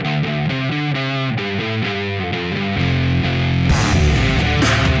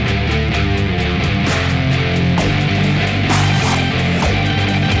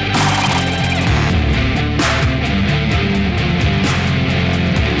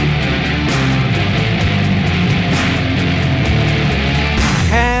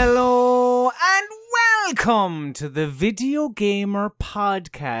Welcome to the Video Gamer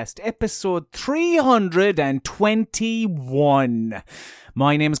Podcast, episode 321.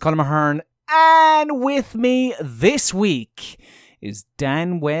 My name is Colin Mahern, and with me this week is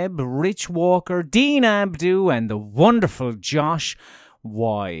Dan Webb, Rich Walker, Dean Abdu, and the wonderful Josh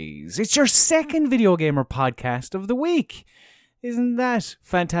Wise. It's your second Video Gamer Podcast of the week. Isn't that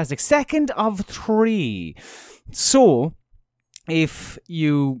fantastic? Second of 3. So, if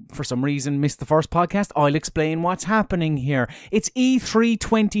you, for some reason, missed the first podcast, I'll explain what's happening here. It's E3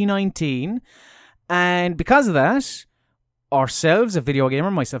 2019, and because of that, ourselves, a Video Gamer,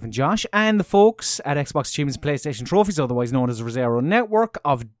 myself and Josh, and the folks at Xbox Achievements PlayStation Trophies, otherwise known as the Rosero Network,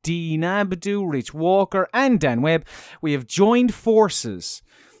 of Dean Abdu, Rich Walker, and Dan Webb, we have joined forces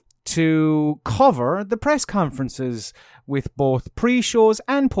to cover the press conferences with both pre-shows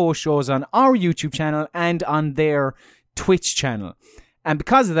and post-shows on our YouTube channel and on their Twitch channel. And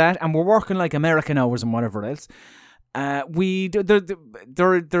because of that, and we're working like American hours and whatever else, there's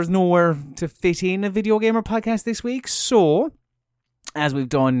nowhere to fit in a Video Gamer Podcast this week. So, as we've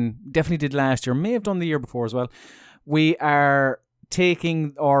done, definitely did last year, may have done the year before as well, we are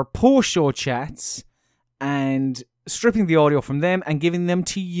taking our post-show chats and stripping the audio from them and giving them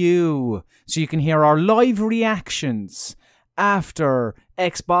to you, so you can hear our live reactions after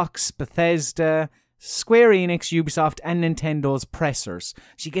Xbox, Bethesda, Square Enix, Ubisoft, and Nintendo's pressers.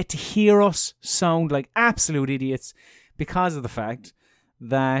 So you get to hear us sound like absolute idiots because of the fact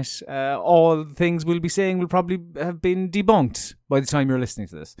that all the things we'll be saying will probably have been debunked by the time you're listening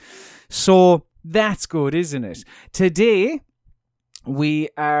to this. So that's good, isn't it? Today, we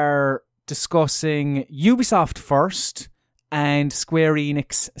are discussing Ubisoft first and Square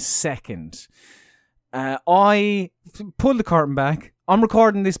Enix second. I pulled the curtain back. I'm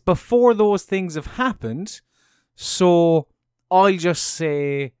recording this before those things have happened, so I'll just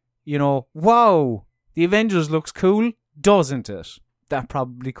say, wow, the Avengers looks cool, doesn't it? That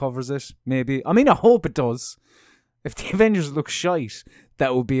probably covers it, maybe. I mean, I hope it does. If the Avengers look shite,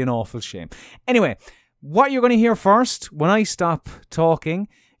 that would be an awful shame. Anyway, what you're going to hear first, when I stop talking,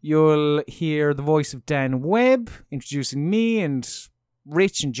 you'll hear the voice of Dan Webb introducing me and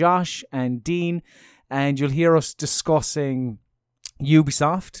Rich and Josh and Dean, and you'll hear us discussing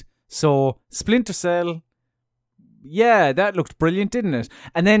Ubisoft. So, Splinter Cell, yeah, that looked brilliant, didn't it?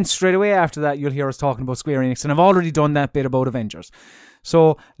 And then straight away after that, you'll hear us talking about Square Enix, and I've already done that bit about Avengers.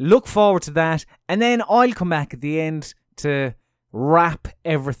 So, look forward to that, and then I'll come back at the end to wrap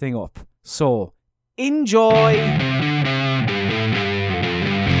everything up. So, enjoy!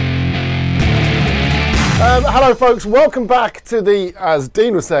 Hello folks, welcome back to the, as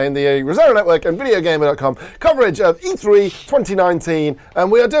Dean was saying, the Rosero Network and VideoGamer.com coverage of E3 2019,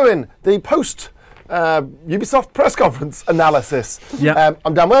 and we are doing the post Ubisoft press conference analysis. Yeah.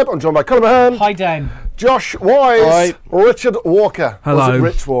 I'm Dan Webb, I'm joined by Colin Mahern. Hi, Dan. Josh Wise. Hi. Richard Walker. Hello. Was it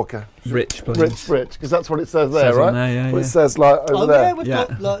Rich Walker? Rich, please. Rich, because that's what it says there, right? There, yeah, It says like over there. Yeah, we've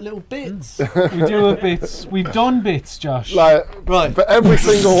got like little bits. We do bits. We've done bits, Josh. Right. For every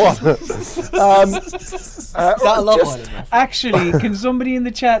single one. Is that a Love Island? Actually, can somebody in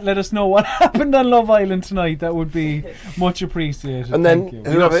the chat let us know what happened on Love Island tonight? That would be much appreciated. And then Thank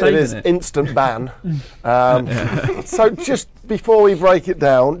you. whoever it is, it. instant ban. So just before we break it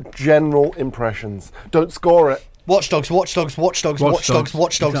down, general impressions. Don't score it. Watch Dogs. Exactly. Watch Dogs.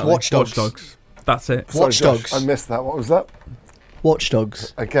 That's it. Sorry, Watch Josh, Dogs. I missed that. What was that? Watch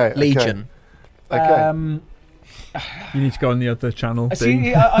Dogs. Okay. Legion. Okay. You need to go on the other channel.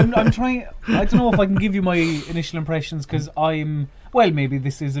 See, I'm trying. I don't know if I can give you my initial impressions because maybe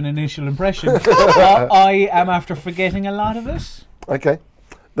this is an initial impression. I am after forgetting a lot of it. Okay.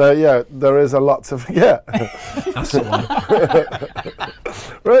 There is a lot to forget. That's the one.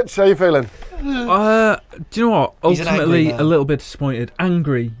 Rich, how you feeling? Do you know what? He's an angry Ultimately, man. a little bit disappointed.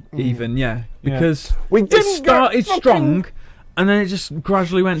 Angry, even, yeah. Because We it didn't started get strong, and then it just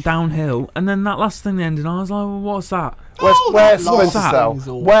gradually went downhill. And then that last thing ended, and I was like, well, what's that? Where's that Splinter last Cell? thing's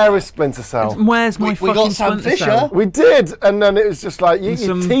all Where is Splinter Cell? Where's my We fucking got Sam Splinter Fisher. Cell? We did, and then it was just like, you're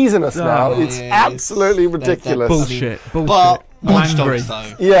Some- teasing us now. It's yeah, absolutely they're ridiculous. Bullshit. But Watch Angry. Dogs,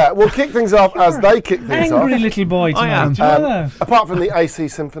 though. Yeah, we'll kick things off as they kick things Angry off. little boy tonight. I am. Do you know that? Apart from the AC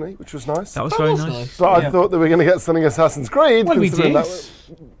Symphony, which was nice. That was That very was nice. nice. But I Yeah. thought that we were going to get something Assassin's Creed. Well, we considering did. that was-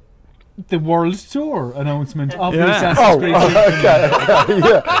 The World Tour announcement of the Yeah. Assassin's Creed. okay.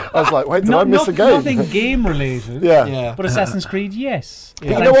 Yeah. I was like, wait, did I miss a game? Nothing game related. Yeah. Yeah. But Assassin's Creed, yes.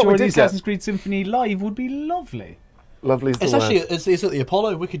 Yeah. And You know I'm what sure we the did get? Assassin's Creed Symphony live would be lovely. Lovely. It's actually it's at the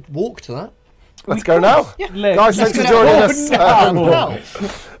Apollo. We could walk to that. Let's go now. Guys, thanks for go joining now.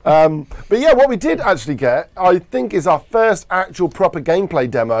 us. No. But yeah, what we did actually get, I think, is our first actual proper gameplay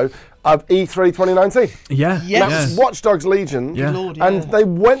demo of E3 2019. Yeah. Yes. That was Watch Dogs Legion. Yeah. Lord, And they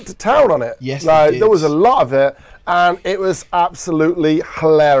went to town on it. Yes, like, they did. there was a lot of it, and it was absolutely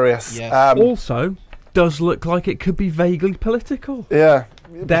hilarious. Yes. Also, does look like it could be vaguely political. Yeah.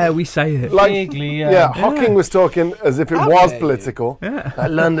 There we say it. Like, Vaguely, yeah, Hocking was talking as if it was Okay. political. Yeah. Like,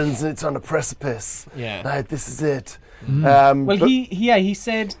 London's, it's on a precipice. Yeah. Like, this is it. Well, but- he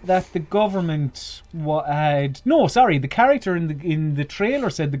said that the government the character in the trailer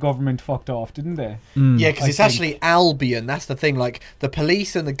said the government fucked off, didn't they? Yeah, because I it's think. actually Albion. That's the thing. Like, the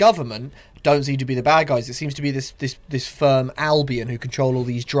police and the government don't seem to be the bad guys. It seems to be this firm Albion who control all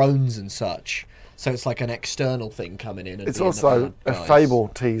these drones and such. So it's like an external thing coming in. And It's being also the a bad guys. Fable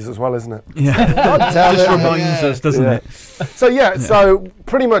tease as well, isn't it? Yeah. Damn Just it. reminds us, doesn't Yeah. it? So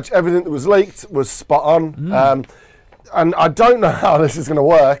pretty much everything that was leaked was spot on. And I don't know how this is going to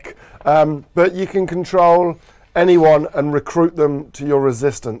work, but you can control anyone and recruit them to your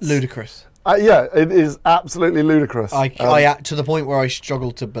resistance. Ludicrous. Yeah, it is absolutely ludicrous. I to the point where I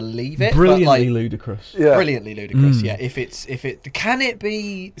struggle to believe it. Brilliantly but like, ludicrous. yeah. brilliantly ludicrous. Yeah. If it can it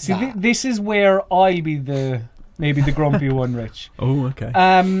be? See, that? this is where I'll be maybe the grumpy one, Rich. Oh, okay.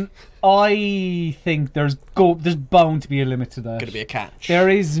 I think there's bound to be a limit to that. Going to be a catch. There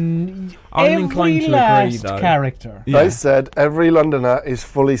is I'm every inclined to agree, last though. character. Yeah. They said every Londoner is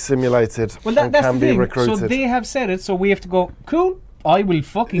fully simulated Well, and that's can the be thing. recruited. So they have said it. So we have to go. Cool. I will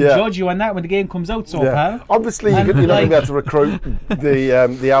fucking Yeah. judge you on that when the game comes out. So, pal. Obviously, And you're not going to like- be able to recruit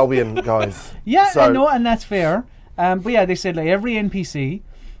the Albion guys. Yeah, So- I know, and that's fair. But yeah, they said like every NPC.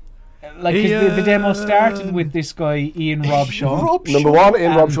 Like 'cause the demo started with this guy Ian Robshaw, Number one,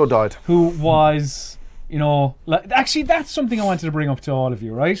 Ian Robshaw died. who was, actually that's something I wanted to bring up to all of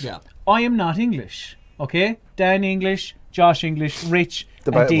you, right? Yeah. I am not English, okay? Dan English, Josh English, Rich,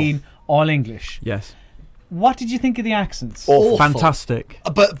 Debatable. and Dean all English. Yes. What did you think of the accents? Awful. Fantastic.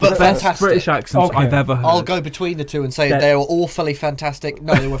 But The best fantastic. British accents Okay. I've ever heard. I'll go between the two and say they were awfully fantastic.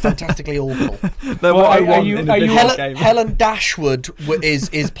 No, they were fantastically awful. They're Well, what I are want you- in a are you- video Helen, game. Helen Dashwood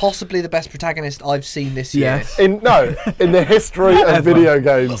is possibly the best protagonist I've seen this year. Yes. In the history of Ever. video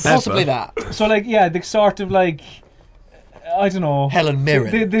games. Possibly Ever. that. So like, yeah, the sort of like, I don't know. Helen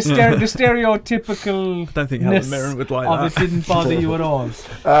Mirren. The stereotypical. I don't think Helen Mirren would like of that. it didn't bother you at all.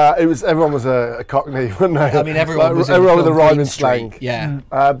 Everyone was a Cockney, weren't they? I mean, everyone was in everyone with film the rhyming Queen Street. slang. Yeah.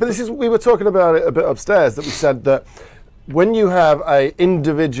 But we were talking about it a bit upstairs, that we said that when you have a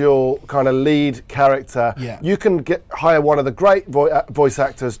individual kind of lead character, Yeah. you can hire one of the great voice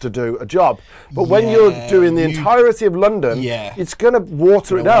actors to do a job. But when you're Yeah, doing the you- entirety of London, Yeah. it's going to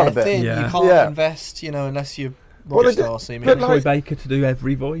water it down a bit. Thin. Yeah. You can't Yeah. invest, unless you're Well, they rockstar do- seemingly. but Troy like- Baker to do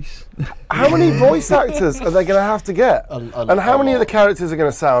every voice. How many voice actors are they going to have to get? And how many of the characters are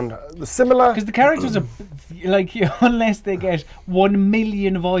going to sound similar? Because the characters are like, unless they get 1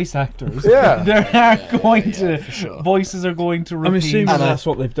 million voice actors, Yeah. there are going to for sure. voices are going to repeat. I'm assuming And that's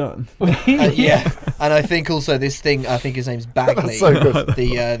what they've done. Yeah, and I think also this thing. I think his name's Bagley. So good.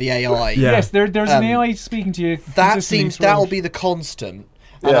 The AI. Yeah. Yes, there's an Um, AI speaking to you. That consistently seems throughout. that'll be the constant.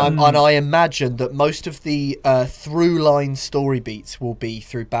 And, Yeah. and I imagine that most of the through line story beats will be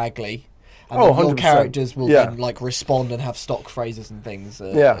through Bagley. And Oh, then your 100%. characters will Yeah. then like respond and have stock phrases and things.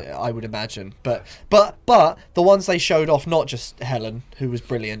 Yeah. I would imagine. But the ones they showed off, not just Helen, who was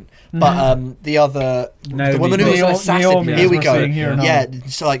brilliant, but the other, Naomi. the woman who was an Naomi, assassin. as Here we we're go. saying here now. Yeah,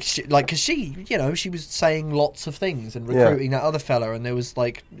 it's like because she was saying lots of things and Yeah. recruiting that other fella, and there was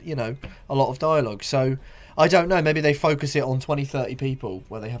like a lot of dialogue. So I don't know. Maybe they focus it on 20, 30 people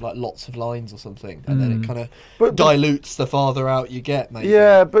where they have like lots of lines or something, and then it kind of But- dilutes the farther out you get. Maybe.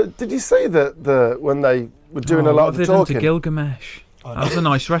 Yeah, but did you see that when they were doing a lot what of have the they done to talking? Gilgamesh? That was a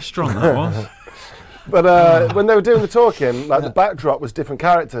nice restaurant, that was. But when they were doing the talking, like the backdrop was different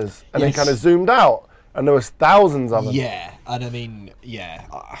characters, and Yes. it kind of zoomed out, and there was thousands of them. Yeah, and I mean,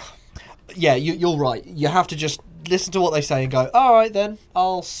 you're right. You have to just listen to what they say and go, all right then,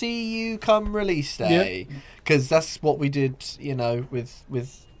 I'll see you come release day. Because that's what we did,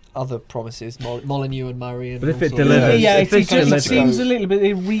 with other promises, Molyneux and Murray. And But if all it sorts of- delivers- Yeah, if they it delivers- seems a little bit.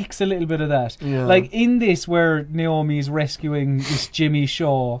 It reeks a little bit of that. Yeah. Like in this, where Naomi is rescuing this Jimmy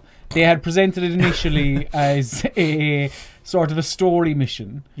Shaw, they had presented it initially as a sort of a story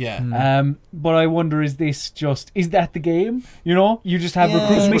mission. Yeah. But I wonder, is that the game? You just have Yeah.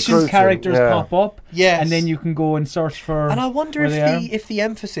 recruit missions, Recruiting, characters yeah. pop up, Yes. and then you can go and search for. And I wonder where they are. if the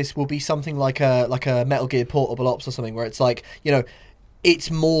emphasis will be something like a Metal Gear Portable Ops or something, where it's like,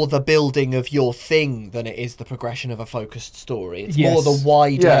 it's more the building of your thing than it is the progression of a focused story. It's more Yes. the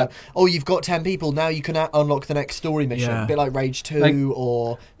wider. Yeah. Oh, you've got 10 people now. You can unlock the next story mission, Yeah. a bit like Rage 2 Like-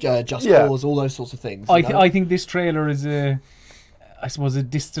 or Just Yeah. Cause, all those sorts of things. I think this trailer is a. I suppose, a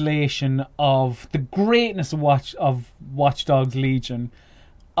distillation of the greatness of Watch Dogs Legion.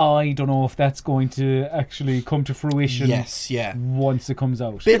 I don't know if that's going to actually come to fruition. Yes, yeah. Once it comes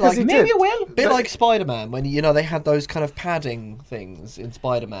out. Bit like- maybe it will. Bit like Spider-Man, when they had those kind of padding things in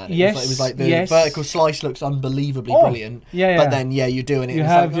Spider-Man. Yes, it was like the yes. vertical slice looks unbelievably Oh, brilliant. yeah. But then you're doing it. You it's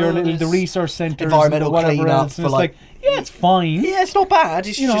have like, your oh, little the it's resource centers, environmental and whatever cleanup else, and for it's like. yeah, it's fine. Yeah, it's not bad.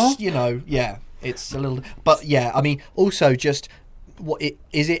 It's You know. just yeah, it's a little. But yeah, I mean, also just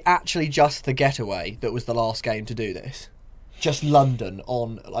is it actually just The Getaway that was the last game to do this? Just London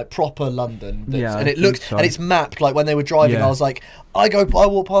on like proper London, Yeah, and I it looks think so. and it's mapped like when they were driving. Yeah. I was like, I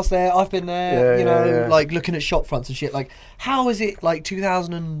walk past there. I've been there, Yeah. like looking at shop fronts and shit. Like, how is it like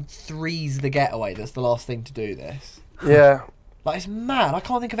 2003's The Getaway? That's the last thing to do this. Yeah. Like, it's mad. I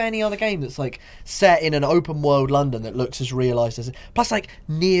can't think of any other game that's like set in an open world London that looks as realised as it. Plus, like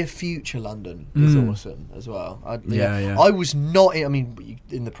near future London is awesome as well. Yeah. I was not. I mean,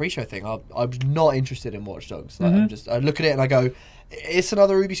 in the pre-show thing, I was not interested in Watch Dogs. Like, I look at it and I go, it's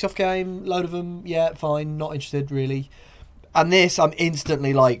another Ubisoft game. Load of them. Yeah, fine. Not interested really. And this, I'm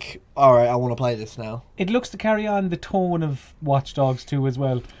instantly like, all right, I want to play this now. It looks to carry on the tone of Watch Dogs 2 as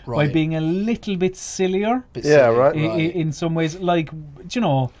well, by Right. being a little bit sillier Bit Yeah, silly, right. in some ways. Like,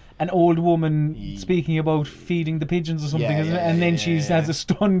 an old woman speaking about feeding the pigeons or something, Yeah, isn't it? yeah, and then yeah, she yeah. has a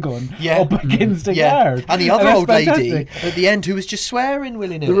stun gun Yeah. up against a Yeah, guard. and the other that's old lady fantastic. at the end who was just swearing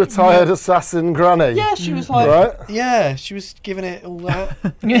willy The nilly. retired assassin granny. Yeah, she was like, Right. yeah, she was giving it all that.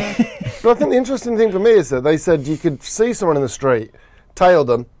 But I think the interesting thing for me is that they said you could see someone in the street, tail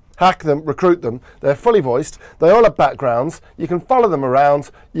them, hack them, recruit them. They're fully voiced. They all have backgrounds. You can follow them around.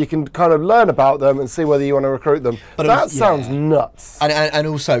 You can kind of learn about them and see whether you want to recruit them. But it that was- sounds yeah. nuts. And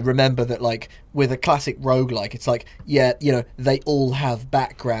also remember that, like, with a classic roguelike, it's like, they all have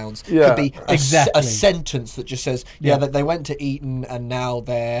backgrounds. Yeah. Could be Exactly. a sentence that just says, that they went to Eton and now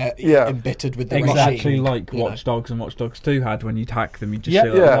they're Yeah. embittered with the Exactly regime. like you know. Watch Dogs and Watch Dogs 2 had when you'd hack them, you'd just Yeah. say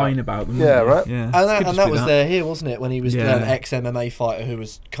like, Yeah. a line about them. Yeah, wouldn't you? right. Yeah. And Could that, just and be was there here, wasn't it? When he was Yeah. an ex-MMA fighter who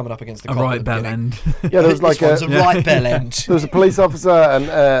was coming up against the a cop at right the bell beginning. end. Yeah, there was like This one's a right bell end. There was a police officer,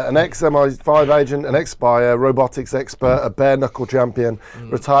 an ex-MI5 agent, an ex-spy, a robotics expert, a bare-knuckle champion,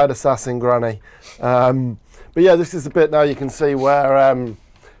 retired assassin granny. But yeah, this is the bit now you can see where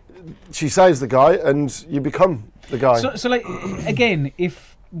she saves the guy and you become the guy. So like, again,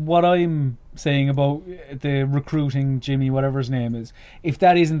 if what I'm saying about the recruiting Jimmy, whatever his name is, if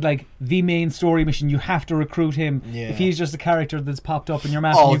that isn't like the main story mission, you have to recruit him. Yeah. If he's just a character that's popped up in your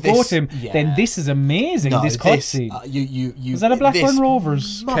map Oh, and you go this- to him, yeah. then this is amazing. No, this cutscene. You. Was that a Blackburn this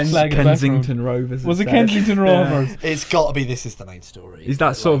Rovers must- flag in the background? Kensington Rovers. Was it instead. Kensington Rovers? It's got to be. This is the main story. Is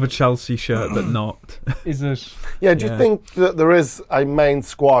that sort of a Chelsea shirt, but not? Is it? Yeah, do you Yeah. think that there is a main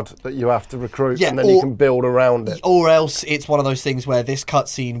squad that you have to recruit Yeah, and then you or- can build around it? Or else it's one of those things where this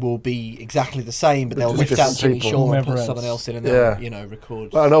cutscene will be exactly the same, but they'll just lift out different Jimmy people. Shaw and Whoever put someone else. else in and they'll, Yeah.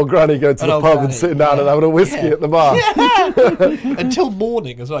 record. Like an old granny going to An the old pub granny, and sitting down yeah. and having a whiskey Yeah. at the bar. Until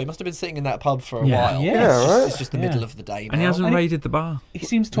morning as well. He must have been sitting in that pub for a Yeah. while. Yeah. Yeah, It's just, right. it's just the Yeah. middle of the day now. And he hasn't And raided the bar. He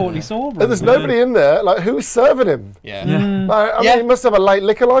seems totally sober. And there's nobody in there. Like, who's serving him? Yeah. Like, I Yeah. mean, he must have a late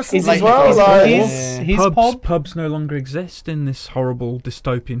liquor license Is as it well. is Like, his pubs, pub? pubs no longer exist in this horrible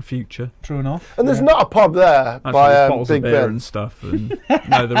dystopian future. True enough. and there's not a pub there Actually, by there's bottles Big of beer Ben. and stuff. And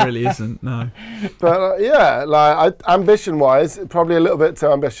no, there really isn't. No. But yeah, like ambition-wise, probably a little bit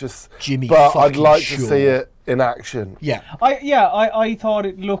too ambitious. Jimmy But I'd fucking like Shaw. to see it in action. Yeah. I thought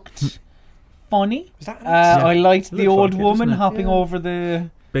it looked funny. Was that I liked the Looks old like it, woman doesn't it? hopping over the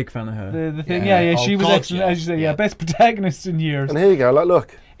Big fan of her. thing. Yeah. Yeah, Oh, she was God, excellent. yeah. As you say, Yeah. best protagonist in years. And here you go. Like,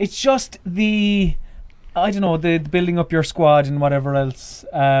 look. It's just the, I don't know, the building up your squad and whatever else.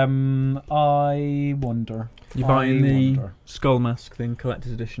 I wonder. You buying the wonder. skull mask thing,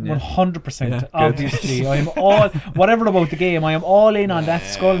 collector's edition? Yeah. 100%. Yeah, good. Obviously, I am all whatever about the game. I am all in on that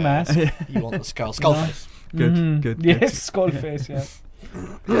skull mask. You want the skull? Skullface. Good, Mhm. good. Yes, skull face. Yeah.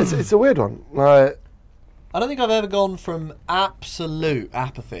 Yeah, it's a weird one. Like, I don't think I've ever gone from absolute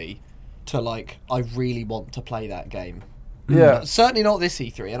apathy to like, I really want to play that game. yeah. Certainly not this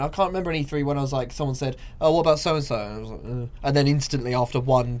E3, and I can't remember an E3 when I was like, someone said, "Oh, what about so and so?" And I was like, and then instantly after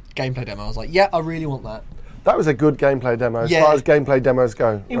one gameplay demo, I was like, "Yeah, I really want that." That was a good gameplay demo as Yeah. far as gameplay demos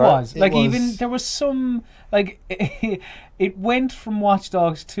go. It right? was. It Like, was. even, there was some, like, it went from Watch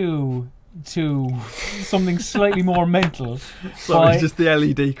Dogs 2 to something slightly more mental. Sorry, by- just the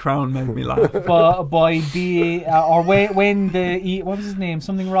LED crown made me laugh. by the, or when the, what was his name?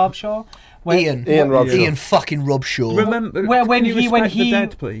 Something Rob Shaw? When, Ian what- Robshaw. Ian fucking Robshaw. Remember, When can you he- when respect the he-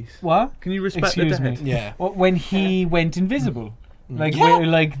 dead, please? What? Can you respect Excuse the me. dead? Yeah. When he went invisible. Like Yeah.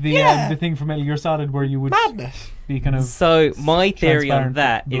 like Yeah. the thing from Metal Gear Solid where you would Madness. be kind of So my theory on transparent,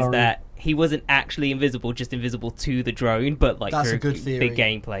 that is blurry. that he wasn't actually invisible, just invisible to the drone, but like That's a through good theory. big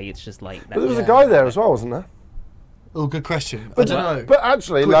gameplay, it's just like But there was that. a guy there as well, wasn't there? Oh, good question. But, I don't know. but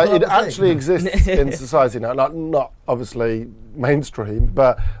actually, Quick like part it of the thing. actually exists in society now. Like not obviously mainstream,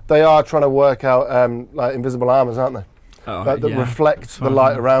 but they are trying to work out like invisible armors, aren't they? Oh, That yeah. reflect the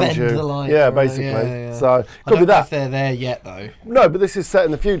light around Bend you. the light, yeah, right, basically. yeah. So I could don't be know if that. they're there yet, though. No, but this is set in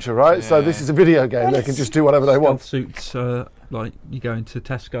the future, right? So Yeah. this is a video game. They can just do whatever they Stealth want. suits, like you go into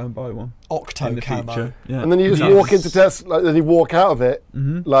Tesco and buy one in Octo the camo. future. Yeah. And then you just Yes. walk into test, like then you walk out of it,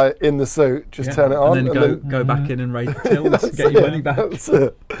 Mhm. like in the suit, just Yeah. turn it on, and then go back in and raid the tills, That's get your it, money back. That's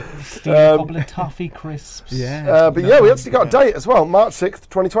it. steal a Um, couple of toffee crisps. Yeah. But yeah, we actually got a date as well, March 6th,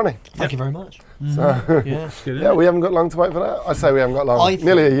 2020. Thank you very much. So Yeah. Good, isn't yeah, it? we haven't got long to wait for that. I say we haven't got long, I think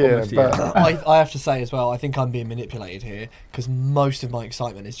nearly a year, almost a but year. I have to say as well, I think I'm being manipulated here because most of my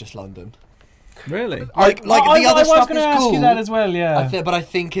excitement is just London. Really? Like the I other was stuff going is to ask cool. you that as well. Yeah. But I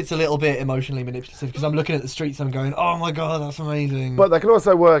think it's a little bit emotionally manipulative because I'm looking at the streets and I'm going, oh my god, that's amazing. But that can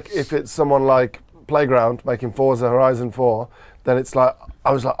also work if it's someone like Playground making Forza Horizon 4. Then it's like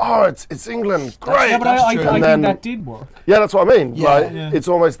I was like, oh, it's England, great. yeah, but that's I true. think And then- that did work. Yeah, that's what I mean. Yeah. Like Yeah. it's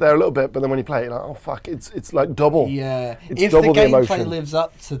almost there a little bit, but then when you play it, you're like, oh fuck, it's like double. yeah, It's if the double the gameplay emotion. lives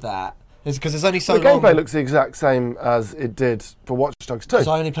up to that, it's because there's only so The long. gameplay looks the exact same as it did for Watch Dogs 2. Because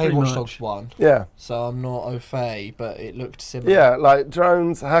I only played Pretty Watch much. Dogs 1, Yeah, so I'm not au fait, but it looked similar. yeah, like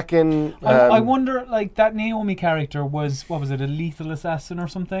drones, hacking. I wonder, like that Naomi character was what was it, a lethal assassin or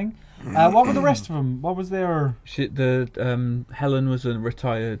something? What were the rest of them? What was their? Helen was a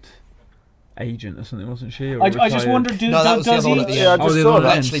retired agent or something, wasn't she? Or I just retired- wonder, No, that was the does other one at the each end. Yeah, I just the saw other that.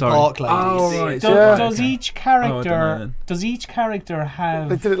 one, Actually, sorry. Park Ladies. Oh, right. does, Yeah. does each Oh, I don't know character then. does each character They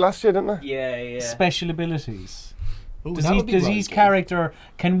have did it last year, didn't they? Yeah. special abilities? Ooh, Does that each, would be does right each good. character,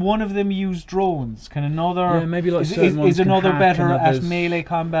 can one of them use drones? Can another? Yeah, maybe like is, certain is, ones is can another hack better and at others- melee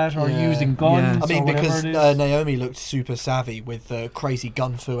combat or Yeah. using guns? Yeah. I mean, or whatever because it is? Naomi looked super savvy with the crazy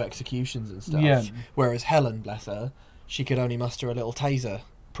gun fu executions and stuff. Yeah. Whereas Helen, bless her, she could only muster a little taser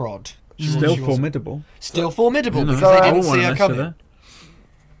prod. Still she wasn't- formidable. Still formidable You know, because they So, didn't I see wouldn't her mess with coming. her.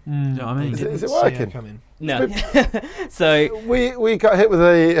 Mm. You know what I mean? Is it Didn't see her working? coming. No. So We got hit with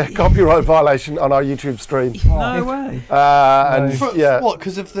a copyright violation on our YouTube stream. No way. And For, yeah, What?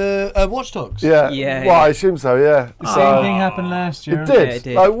 Because of the Watch Dogs? yeah, Yeah, Well, yeah. I assume so. Yeah, The so same thing happened last year. it did. Yeah, it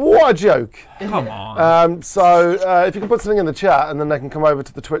did. Like what a joke. Come on. So if you can put something in the chat, and then they can come over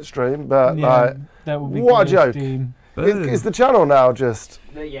to the Twitch stream. But Yeah, like, that would be what a great, joke. Dean. is the channel now just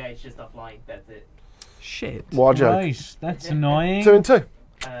yeah, it's just offline. That's it. Shit. what a joke? Right, that's annoying. 2 and 2.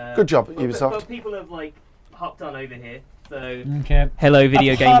 Good job, but- Ubisoft. But people have like hopped on over here. So Okay. hello,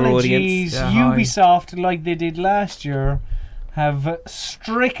 video gamer Apologies, audience. Yeah, hi. Ubisoft, like they did last year, have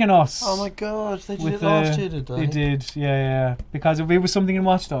stricken us. Oh my god, they did with it last year, did they? They did, yeah. Because it was something in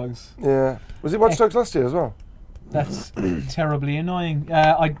Watch Dogs. Yeah. Was it Watch Dogs last year as well? That's terribly annoying. No.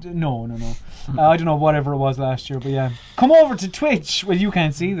 I don't know whatever it was last year, but yeah. Come over to Twitch. Well, you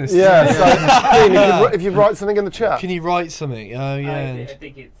can't see this. Yeah. So Dean, if you write something in the chat. Can you write something? Oh yeah. I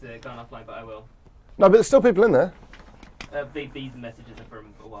think it's gone offline, but I will. No, but there's still people in there. These messages are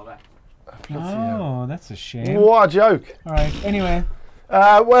from a while back. Oh, that's a shame. What a joke. All right. Anyway,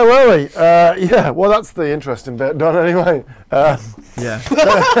 Where were we? Yeah. Well, that's the interesting bit done anyway. Yeah.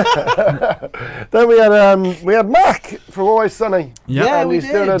 Then we had Mac from Always Sunny. Yeah, and we he's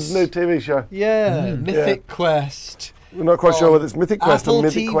doing a did. new TV show. Yeah, Mythic Quest. We're not quite sure whether it's Mythic Quest Apple or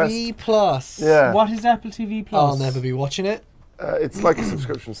Mythic TV Quest. Plus. Yeah. what is Apple TV Plus? I'll never be watching it. It's like a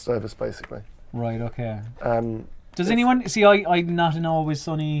subscription service, basically. Right. Okay. It's- Does anyone see? I'm not an Always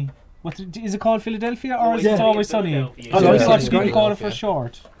Sunny. Is it called Philadelphia or is it Always Sunny? Philadelphia. I like What it. do people Great. call it for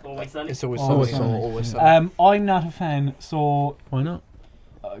short? Always sunny. It's always Always sunny. Sunny. Always sunny. I'm not a fan, so Why not?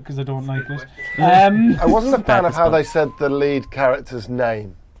 because I don't like it. I wasn't a fan of how response. they said the lead character's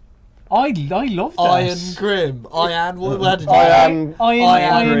name. I love that. Iron Grim. Iron. What did you Iron-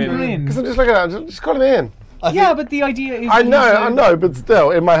 Iron Grim. Grim. Because I'm just looking at it, just call him Ian. Yeah, but the idea is. I that know, he's but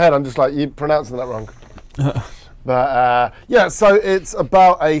still, in my head, I'm just like, you're pronouncing that wrong. But yeah, so it's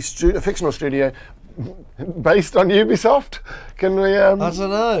about a fictional studio based on Ubisoft. Can we? I don't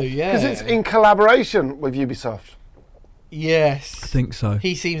know. Yeah. Because it's in collaboration with Ubisoft. Yes. I think so.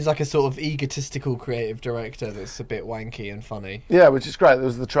 He seems like a sort of egotistical creative director that's a bit wanky and funny. Yeah, which is great. There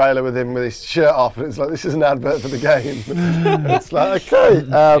was the trailer with him with his shirt off, and it's like, this is an advert for the game. It's like,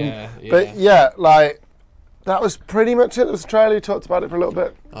 okay. But yeah, like, that was pretty much it. There was a trailer, you talked about it for a little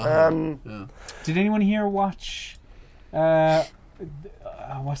bit. Did anyone here watch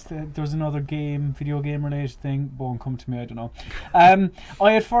There's another video game related thing. Won't come to me. I don't know.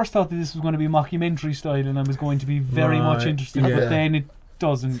 I at first thought that this was going to be mockumentary style, and I was going to be very much interested. Yeah. But then it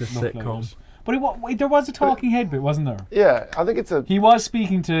doesn't It's a look sitcom. like it. But there was a talking head bit, wasn't there? Yeah, I think it's He was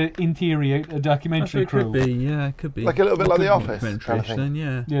speaking to, in theory, a That's documentary what it crew. could be. Yeah, it could be Like a little bit like The Could be Office documentary kind of thing. then,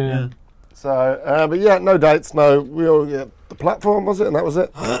 yeah. Yeah. so. But yeah, no dates, no real. Yeah, the platform was it, and that was it.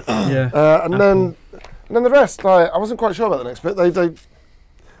 Yeah. And then the rest, I wasn't quite sure about the next bit.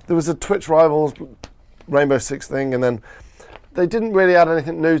 There was a Twitch Rivals Rainbow Six thing, and then they didn't really add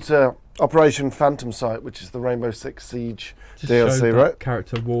anything new to Operation Phantom Sight, which is the Rainbow Six Siege Just DLC, showed that right?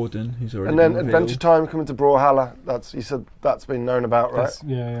 character Warden, who's already And then been Adventure revealed. Time coming to Brawlhalla. Mm-hmm. You said that's been known about, right?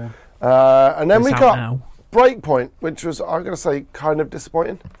 Yeah. And then It's we out got now. Breakpoint, which was, I'm going to say, kind of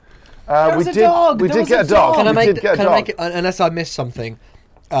disappointing. There was we a did, dog. We There did was get a a dog. dog. Can I We make? did get a Can I dog. make it? Unless I missed something.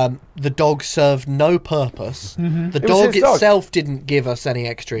 The dog served no purpose. Mm-hmm. The It was dog his dog. itself didn't give us any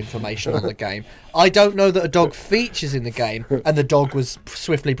extra information on the game. I don't know that a dog features in the game, and the dog was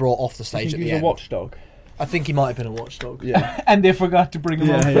swiftly brought off the I stage think at he the was end. a watchdog. I think he might have been a watchdog. Yeah. And they forgot to bring him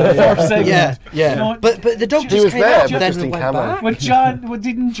Yeah, up for yeah, the yeah. first segment. Yeah. No, But the dog He just was came there, out but and then just in went camo. back. But John, what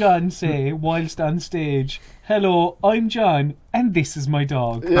didn't John say whilst on stage? Hello, I'm John, and this is my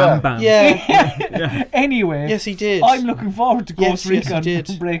dog. Yeah. Bam bam. Yeah. Anyway, Yes, he did. I'm looking forward to Ghost Yes, he Recon did.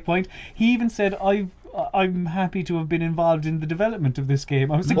 Breakpoint. He even said, I'm happy to have been involved in the development of this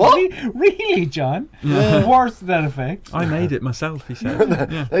game. I was like, What? Really, John? Yeah. Worth that effect. I made it myself, he said.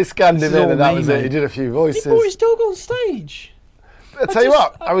 Yeah. They scanned This him is in all and that me, was it. mate. He did a few He voices. brought his dog on stage. I tell you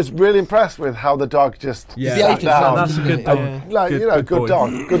what, I was really impressed with how the dog just Yeah. The sat agent down. That's a good Yeah. dog. Like, Good- you know, good good boy.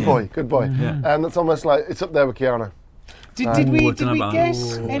 dog, good boy, good boy. Yeah. And it's almost like it's up there with Keanu. Did we Wouldn't have get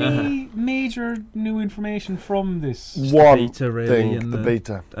asked. any major new information from this? One beta, really, thing, and the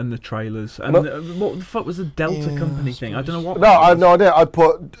beta. and the trailers. And No. what the fuck was the Delta Yeah, Company thing? I don't know what. No, I have no idea. I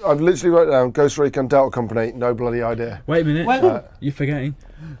literally wrote down Ghost Recon Delta Company. No bloody idea. Wait a minute. Well- You're forgetting.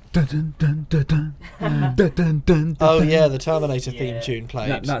 Dun, dun, dun, dun, dun. Dun, dun, dun, dun, Oh dun. yeah, the Terminator theme tune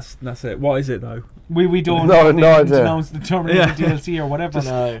played. That's it. What is it though? We don't No, they no didn't idea. announce the Terminator Yeah. DLC or whatever.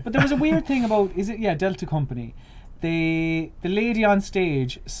 No. But there was a weird thing about Delta Company. The lady on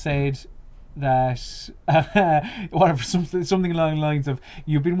stage said that whatever something along the lines of,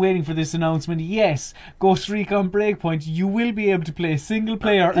 you've been waiting for this announcement. Yes, Ghost Recon Breakpoint, you will be able to play single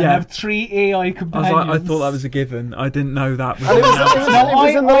player and Yeah. have 3 AI I was companions. like, I thought that was a given. I didn't know that was And it was, announced. it was, No, it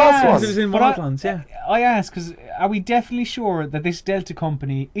was in the last I- one. It was in But I- Wildlands, yeah. I asked because are we definitely sure that this Delta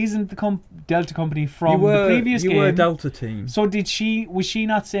Company isn't the Delta Company You from were, the previous you game? were Delta Team. So was she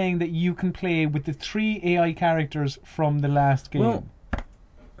not saying that you can play with the 3 AI characters from the last game? Well,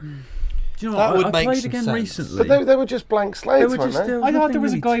 do you know That what? would I make played some again sense. recently. But they were just blank slates, They were weren't just, they? there I thought nothing there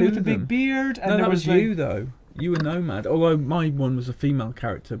was a really guy with to a big them. beard, and No, there that was was you though. You were Nomad. Although my one was a female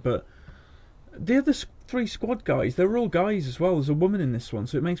character, but the other 3 squad guys, they were all guys as well. There's a woman in this one,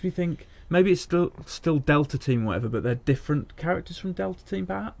 so it makes me think maybe it's still Delta Team, whatever, but they're different characters from Delta Team,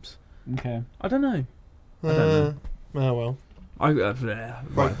 perhaps. okay. I don't know. I don't know. Oh well. Whatever.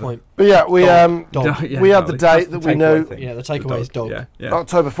 Breakpoint. But yeah, we Dog. Yeah, we had no, the that's date the that we takeaway knew. thing. Yeah, the takeaway is dog. Yeah, yeah.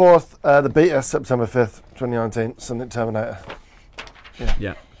 October 4th, the beta, September 5th, 2019, Sunday Terminator.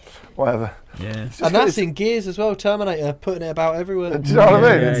 Yeah. Whatever. Yeah. It's just- And that's it's- in Gears as well. Terminator putting it about everywhere. Do you know what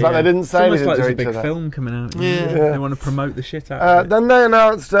I mean? Yeah, It's like they didn't It's say almost anything like to there's a each big other. film coming out. Yeah. They want to promote the shit out of it. Then they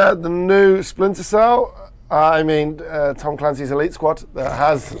announced the new Splinter Cell. Tom Clancy's Elite Squad that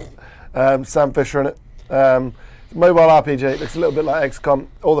has Sam Fisher in it. Mobile RPG. It looks a little bit like XCOM.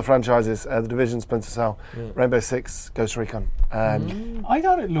 All the franchises: The Division, Splinter Cell, Rainbow Six, Ghost Recon. I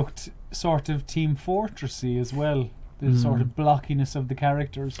thought it looked sort of Team Fortressy as well. The sort of blockiness of the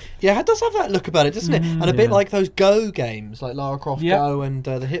characters. Yeah, it does have that look about it, doesn't it? And a bit Yeah. like those Go games, like Lara Croft Yeah. Go and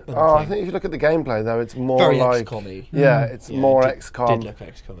the Hitman. Oh, I thing. think if you look at the gameplay though, it's more Very like XCOM-y. yeah, it's Yeah, more it did XCOM. look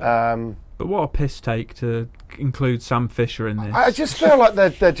XCOM. But what a piss take to include Sam Fisher in this. I just feel like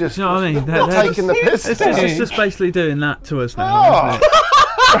they're just Do you know what I mean? they're They're taking the piss. It's just basically doing that to us now, Oh. isn't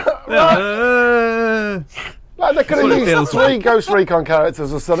it? Like they could That's what have it used feels 3 Ghost Recon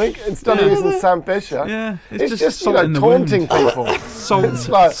characters or something instead of using Sam Fisher. Yeah, It's just salt in the taunting wound. people. Salt, It's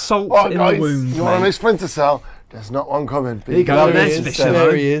like, salt oh, in guys, the wound. you want a mate. new Splinter Cell? There's not one coming. Here you go, Bloody there's instead. Fisher. There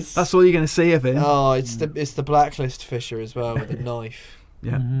though. he is. That's all you're going to see of him. Oh, it's the Blacklist Fisher as well with a knife.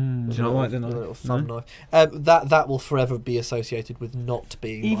 Yeah. Do you not like the With a knife? little thumb No? knife. That will forever be associated with not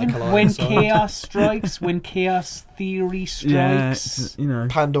being Even Michael when Ironside. chaos strikes, when chaos theory Yeah, strikes. you know.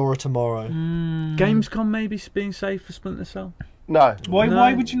 Pandora Tomorrow. Mm. Gamescom maybe being safe for Splinter Cell. No. Why? No.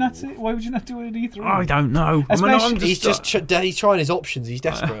 Why would you not say? Why would you not do it at E3? I don't know. Especially- He's just he's trying his options. He's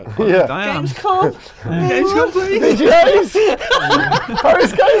desperate. Yeah. I am. Gamescom. Gamescom, please. DJs!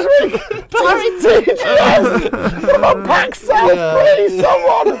 Paris Games Week! DJs! What about PAX South, please,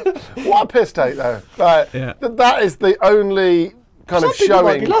 someone! What a piss take, though. Right. Yeah. That is the only kind Some of people might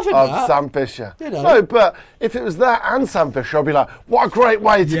showing be of loving that. Sam Fisher. You know. No, but if it was that and Sam Fisher, I'd be like, what a great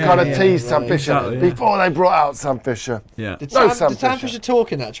way to Yeah, kind of yeah, tease Sam right. Fisher Exactly, yeah. before they brought out Sam Fisher. Yeah. Did No, Sam, Sam Sam Fisher. Fisher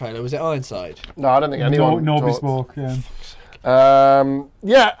talk in that trailer? Was it Ironside? No, I don't think anyone Nobody talked. spoke. Yeah.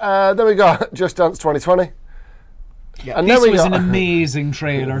 Then we got Just Dance 2020. Yeah. And This then we was got, an amazing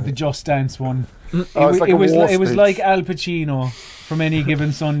trailer, the Just Dance one. Oh, it's like a war it was speech. like Al Pacino from Any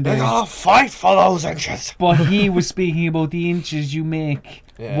Given Sunday. gotta fight for those inches. But he was speaking about the inches you make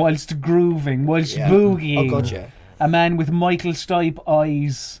Yeah. whilst grooving, whilst Yeah. boogieing. Oh god, yeah. A man with Michael Stipe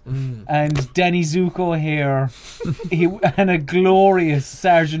eyes and Danny Zuko hair and a glorious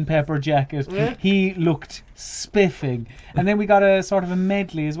Sgt. Pepper jacket. Yeah. He looked spiffing. And then we got a sort of a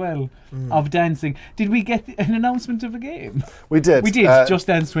medley as well of dancing. Did we get an announcement of a game? we did. We did, Just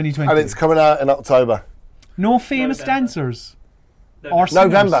Dance 2020. And it's coming out in October. No famous November. dancers. Or singers.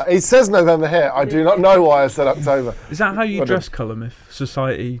 November. It says November here. I do not know why I said October. Is that how you Well dress Cullum if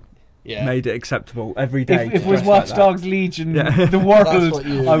society Yeah. made it acceptable every day? If it to was dress Watch like Dogs Legion, Yeah. the That's world, what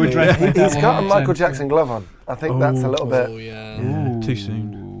you I would mean. dress like that. He's got a 100%. Michael Jackson glove on. I think that's a little Oh bit. yeah. that? Yeah, too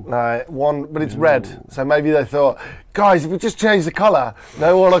soon. One, but it's red. So maybe they thought, guys, if we just change the colour,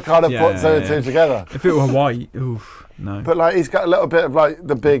 no one will kind of Yeah, put two and yeah. two together. If it were white, oof, no. But like he's got a little bit of like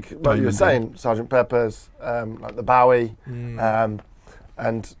the big, like you were Diamond, saying, Sergeant Pepper's, like the Bowie,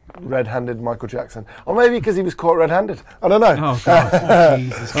 and red-handed Michael Jackson, or maybe because he was caught red-handed. I don't know. Oh, God. Oh,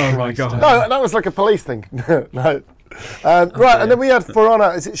 Jesus Oh, my Christ. God. No, that was like a police thing. No. Right, and then we had For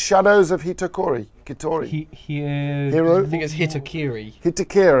Honor. Is it Shadows of Hitakori? Kitori? Hero? I think it's Hitakiri.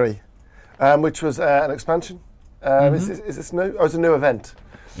 Hitakiri, which was an expansion. Is this new? Oh, it's a new event.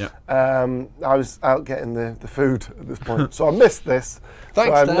 Yeah. I was out getting the food at this point, so I missed this. Thanks,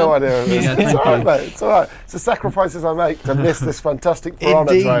 so I have Dan. no idea. Yeah, It's thank all right, you. mate. It's all right. It's the sacrifices I make to miss this fantastic For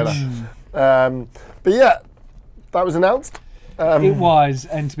Honor Indeed. trailer. But yeah, that was announced. It was,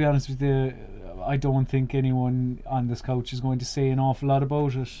 and to be honest with you, I don't think anyone on this couch is going to say an awful lot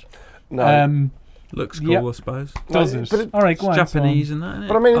about it. No. Looks cool, Yep. I suppose. Does But it? it- All right, go on. Japanese so and that, innit?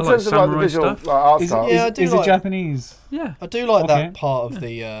 but I mean, in like terms of like the samurai visual stuff. like, art Is style, Yeah, I it, do is it like- Japanese? Yeah. I do like Okay. that part of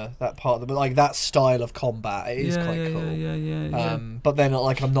the like that style of combat. It is yeah, quite yeah, cool. yeah. But then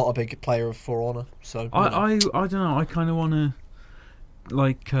like I'm not a big player of For Honor, so you know. I don't know. I kind of want to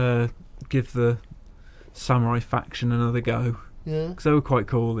like give the samurai faction another go yeah. because they were quite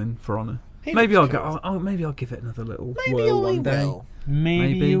cool in For Honor. He Maybe I'll looks go. cool. Maybe I'll give it another little Maybe whirl I one day will.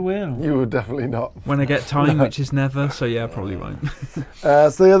 Maybe Maybe. you will. you would definitely not. when I get time, which is never. So yeah, I probably won't.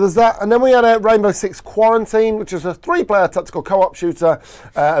 So yeah, there's that, and then we had a Rainbow Six Quarantine, which is a 3-player tactical co-op shooter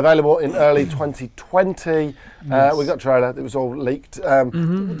available in early 2020. Yes. We got a trailer. It was all leaked. There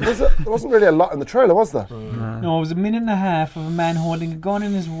wasn't really a lot in the trailer, was there? No, it was a minute and a half of a man holding a gun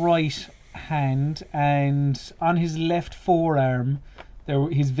in his right hand, and on his left forearm,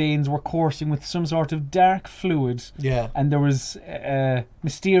 his veins were coursing with some sort of dark fluid, Yeah. and there was a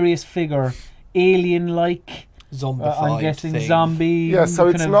mysterious figure, alien-like. Zombified I'm guessing thing. zombie. Yeah, so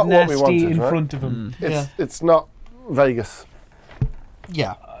kind it's of not what we nasty wanted, in right? front of him. It's not Vegas.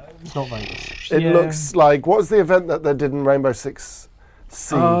 Yeah. It's not Vegas. It Yeah. looks like, what was the event that they did in Rainbow Six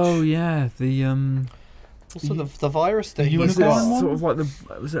Siege? Oh yeah, the Also the virus thing. You is wanna go got, on one? sort of like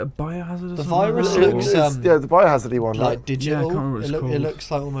was it a biohazard? Or The something virus like that? looks, It's- yeah, the biohazardy one, right? like digital. Yeah, I can't remember what it's it called.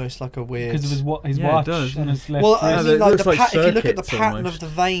 looks like almost like a weird. Because of his Yeah, it watch does, and yeah. his left Well, wrist. I Yeah, mean, it like looks the like if you look at the circuits pattern almost. of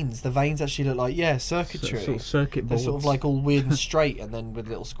the veins actually look like circuitry. Sort of circuit They're boards. sort of like all weird and straight, and then with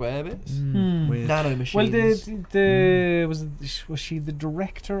little square bits. Weird. Nano machines. Well, the was she the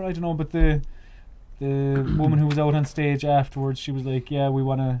director? I don't know, but the woman who was out on stage afterwards, she was like, "Yeah, we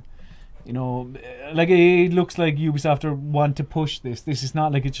want to, like it looks like Ubisoft want to push this. This is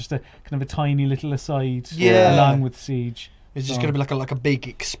not like it's just a kind of a tiny little aside, Yeah. along with Siege. It's just So- going to be like a big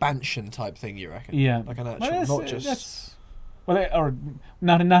expansion type thing, you reckon? Yeah, Like an actual, Well, not just. or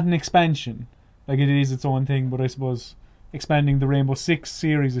not an expansion. Like it is its own thing, but I suppose expanding the Rainbow Six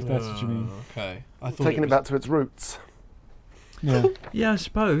series, if that's what you mean. Okay, I thought Taking it was- back to its roots. Yeah. Yeah, I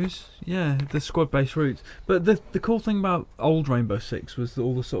suppose. Yeah, the squad-based routes. But the cool thing about old Rainbow Six was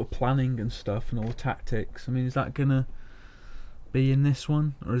all the sort of planning and stuff and all the tactics. I mean, is that gonna be in this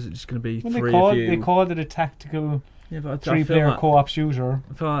one, or is it just gonna be When three of you? they called it a tactical Yeah, but I feel 3-player that, co-op shooter.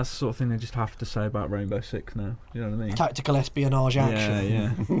 I feel that's the sort of thing they just have to say about Rainbow Six now. You know what I mean? Tactical espionage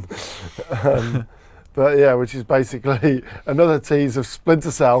action. Yeah, yeah. But yeah, which is basically another tease of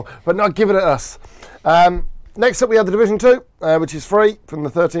Splinter Cell, but not giving it us. Next up, we had The Division 2, which is free from the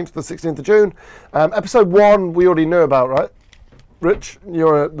 13th to the 16th of June. Episode 1 we already knew about, right? Rich,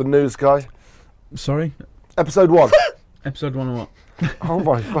 you're the news guy. Sorry? Episode 1. Episode 1 or what? Oh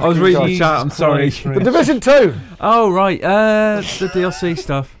my fucking I was reading the God. chat, I'm sorry. The Division 2! Oh, right. The DLC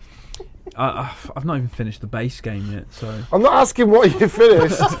stuff. I've not even finished the base game yet, so... I'm not asking what you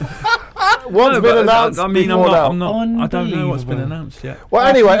finished. What's been announced before now? I don't know what's been announced yet. Well,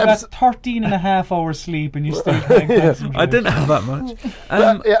 anyway... You got 13 and a half hours sleep and you still can't concentrate. I didn't have that much.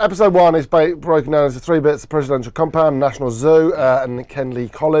 Episode 1 is broken down into 3 bits: the Presidential Compound, National Zoo, and Kenley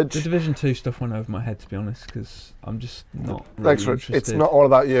College. The Division 2 stuff went over my head, to be honest, because I'm just not really Thanks, Rich. interested. It's not all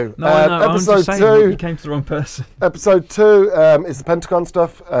about you. No, I know, I'm episode just saying, 2, you came to the wrong person. Episode 2 is the Pentagon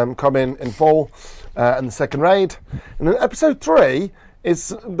stuff, coming in fall, and the second raid. And then episode 3 is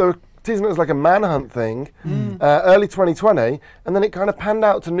the teasing it as like a manhunt thing, early 2020, and then it kind of panned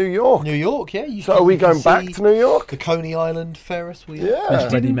out to New York. New York, yeah. So are we going back to New York? The Coney Island Ferris wheel. Yeah.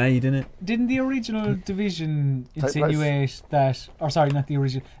 It's ready-made, innit? Didn't the original Division Take insinuate that, or sorry, not the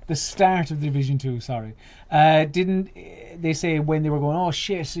original, the start of Division 2, sorry, didn't they say when they were going, oh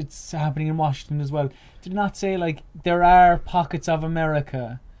shit, it's happening in Washington as well, did not say like there are pockets of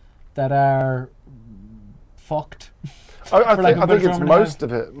America that are fucked? I think it's most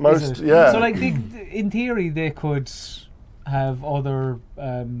of it. Most, yeah. So like, in theory, they could have other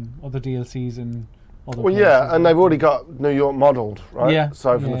DLCs and other. Well, yeah, and they've already got New York modelled, right? Yeah.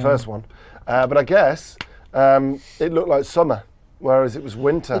 So from the first one, but I guess it looked like summer, whereas it was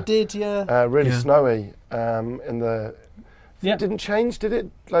winter. It did, yeah. Really snowy in the. Yeah. It didn't change, did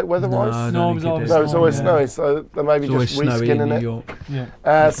it? Like weather-wise? No, it was always No, it's always snowy, snowy. So they maybe just reskinning it. York.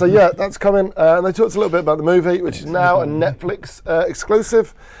 Yeah. So yeah, that's coming. And they talked a little bit about the movie, which is now a Netflix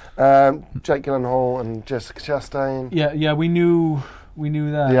exclusive. Jake Gyllenhaal and Jessica Chastain. Yeah, we knew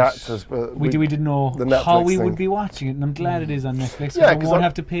that. The actors, but we didn't know the Netflix how we thing. would be watching it, and I'm glad it is on Netflix. Yeah, we won't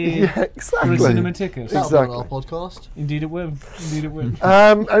have to pay for exactly. a cinema ticket. That'll be Exactly. on our podcast. Indeed, it will. Indeed, it will.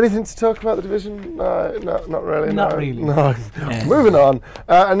 Anything to talk about the Division? No, not really. Not no. really. No. Moving on,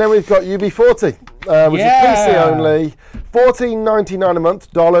 and then we've got UB40, which is PC only, $14.99 a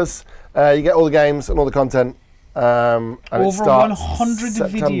month, dollars. You get all the games and all the content. And Over it starts 100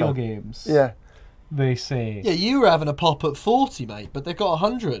 September. video games. Yeah, They say. Yeah, you were having a pop at 40, mate, but they've got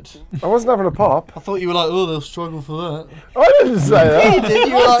 100. I wasn't having a pop. I thought you were like, oh, they'll struggle for that. I didn't say that. You did.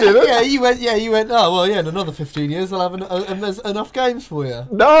 You were I like, didn't. you went. Oh well, yeah. In another 15 years, they'll have and there's enough games for you.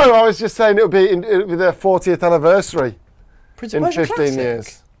 No, I was just saying it would be their 40th anniversary Prince of in Persia 15 Classic.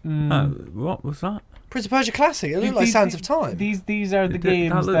 years. What was that? Prince of Persia Classic. It looked like Sands of Time. These are the That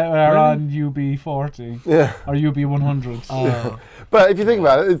games look- that are really? on UB40 Yeah, or UB100. Oh. but if you think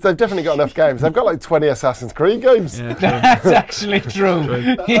about it, they've definitely got enough games. They've got like 20 Assassin's Creed games. Yeah, That's actually true.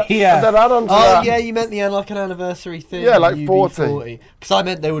 And Yeah. then add on to Oh that. yeah, you meant like an anniversary thing. Yeah, like UB40. Because I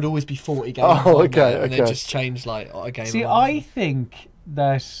meant there would always be 40 games. Oh, on okay, there, and okay. they just changed like a game. See, a month. I think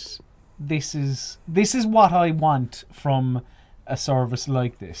that this is what I want from a service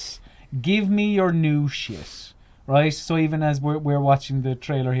like this. Give me your new shit, right? So even as we're watching the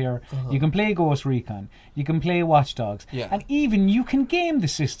trailer here, you can play Ghost Recon, you can play Watch Dogs, Yeah. and even you can game the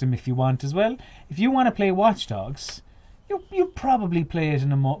system if you want as well. If you want to play Watch Dogs, you probably play it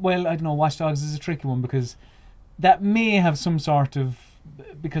in a well, I don't know. Watch Dogs is a tricky one because that may have some sort of,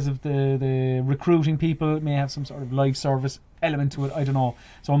 because of the recruiting people, it may have some sort of live service element to it. I don't know.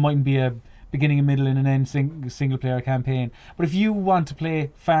 So it mightn't be a beginning, a middle, and an end single player campaign. But if you want to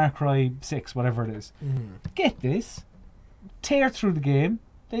play Far Cry 6, whatever it is, get this, tear through the game.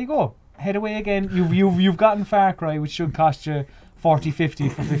 There you go. Head away again. You've gotten Far Cry, which should cost you 40-50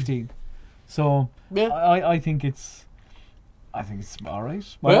 for 15. So Yeah. I think it's all right.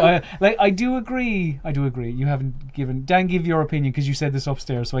 Yeah. I do agree. You haven't given Dan. Give your opinion because you said this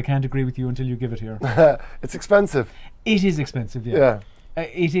upstairs, so I can't agree with you until you give it here. It's expensive. It is expensive, yeah. Yeah.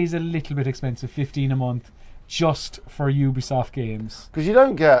 It is a little bit expensive, $15 a month, just for Ubisoft games. Because you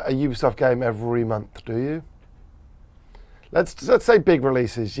don't get a Ubisoft game every month, do you? Let's say big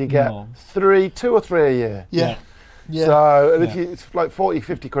releases. You get No. 2 or 3 a year. Yeah. Yeah. So and Yeah. if it's like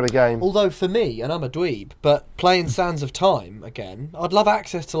 40-50 quid a game. Although for me, and I'm a dweeb, but playing Sands of Time again, I'd love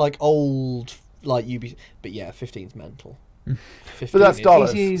access to like old like UB. But yeah, 15's mental. 15 But that's is-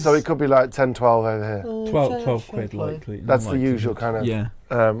 dollars, It is- so it could be like 10, 12 over here. 12 fair quid play. likely. That's the Likely. usual kind of. Yeah.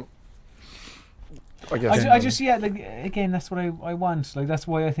 I guess. I just like again, that's what I want. Like that's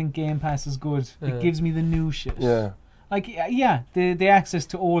why I think Game Pass is good. Yeah. It gives me the new shit. Yeah. Like yeah, the access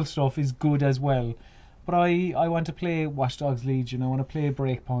to old stuff is good as well, But I want to play Watch Dogs Legion. I want to play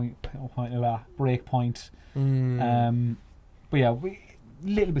Breakpoint. But yeah,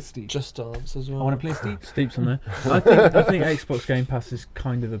 little bit Steep. Just Dance as well. I want to play Steep. Steep's on there. I think Xbox Game Pass is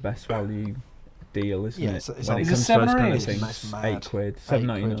kind of the best value deal, isn't Yeah, it? it's When it is it comes to $7 those or kind of $8? things, That's mad. £8, £8.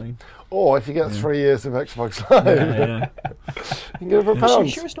 $7.99. Or if you get Yeah. 3 years of Xbox Live, Yeah, you can get it for Actually, £1.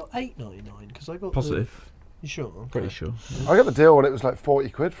 you sure it's not $8.99? Because I got positive. You sure? Pretty sure. I got the deal when it was like 40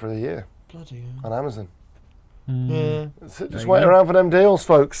 quid for a year Bloody on Amazon. hell. Just you wait go. around for them deals,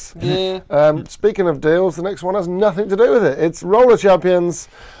 folks. Yeah. Speaking of deals, the next one has nothing to do with it. It's Roller Champions.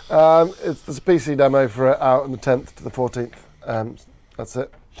 There's a PC demo for it out on the 10th to the 14th. That's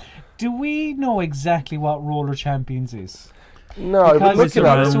it. Do we know exactly what Roller Champions is? No, but Because looking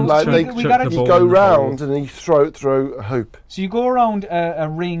at it's them, around like so they, we gotta- chuck the you ball go in the round hole. and you throw it through a hoop. So you go around a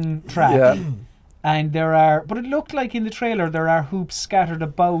ring track, Yeah. and there are. But it looked like in the trailer there are hoops scattered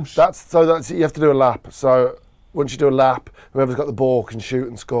about. That's you have to do a lap. So once you do a lap, whoever's got the ball can shoot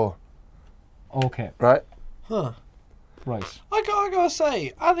and score. Okay, Right? Huh. right. I gotta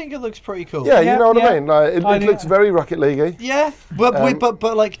say, I think it looks pretty cool. Yeah, Yeah, you know what yeah. I mean. Like I it do. looks very Rocket League-y. Yeah, but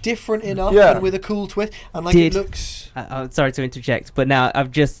like different enough Yeah. and with a cool twist, and like Did- it looks. Sorry to interject, but now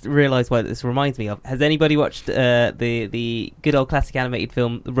I've just realised what this reminds me of. Has anybody watched the good old classic animated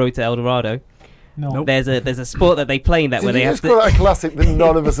film The Road to El Dorado? No. Nope. There's a sport that they play in that where Did they you have just call to. that a classic that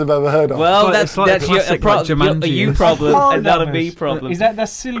none of us have ever heard of? Well, It's like that's a your, a, classic pro- like your, a Jumanji. you problem Heard and not of a me it. problem. Is that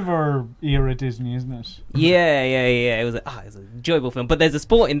silver era Disney, isn't it? Yeah. It was an enjoyable film. But there's a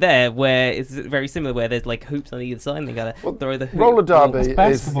sport in there where it's very similar, where there's like hoops on either side, and they gotta throw the hoop. Roller derby It's is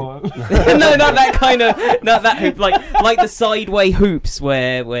basketball. No, not that kind of, not that hoop. Like the sideway hoops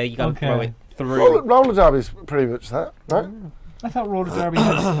where you gotta Okay. throw it through. roller derby is pretty much that, right? I thought roller derby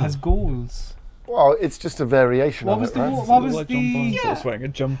has goals. Well, it's just a variation What of was it, the right? what was Like John the Barnes sort of wearing a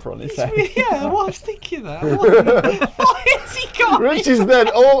jumper on his head. Yeah, well, I was thinking that. Why has he got? Richie's then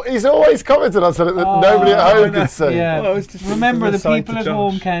he's always commented on something that nobody at home can see. Yeah. Well, I was just Remember, from the the side people to at Josh.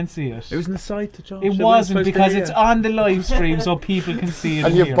 home can't see it. It was in the side to Josh. It wasn't wasn't supposed to because be it's it. on the live stream, so people can see it.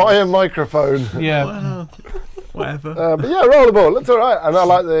 And you hear buy it. a microphone. Yeah. Well, whatever. But yeah, rollerball, it's all right. And I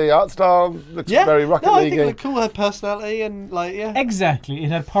like the art style. Looks Yeah, very Rocket no, I think it League-y. looked cool. Had personality and like yeah. Exactly. It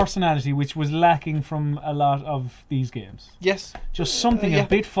had personality, which was lacking from a lot of these games. Yes. Just something yeah. a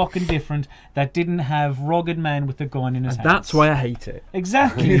bit fucking different that didn't have rugged man with a gun in his And hands. that's why I hate it.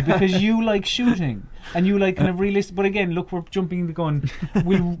 Exactly, because you like shooting and you like kind of realistic. But again, look, we're jumping the gun.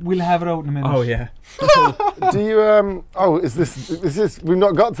 We'll have it out in a minute. Oh yeah. Do you? Oh, is this? We've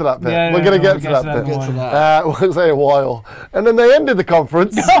not got to that bit. Yeah, We're no, going to no, get to we'll that bit. Get to that. We'll say a while. And then they ended the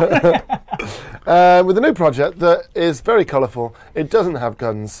conference with a new project that is very colourful. It doesn't have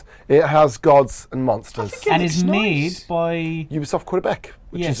guns. It has gods and monsters. It And looks is nice. made by Ubisoft Quebec,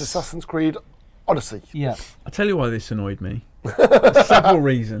 which Yes. is Assassin's Creed Odyssey. yeah. I'll tell you why this annoyed me. Several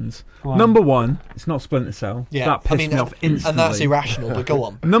reasons. Go on. Number one, it's not Splinter Cell. Yeah, That pissed me off instantly. and that's irrational. But go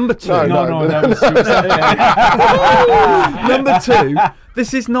on. Number two. No, that was Number two,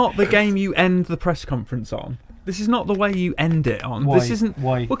 this is not the game you end the press conference on. This is not the way you end it on. Why? This isn't.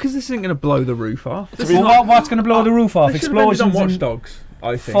 Why? Well, because this isn't going to blow the roof off. This Well, what's going to blow the roof off? They should have ended Explosions on Watch and Dogs,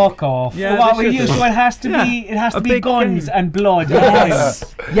 I think. fuck off. Yeah, What they were you? should have. So it has to Yeah. be. It has A to be big guns game. and blood.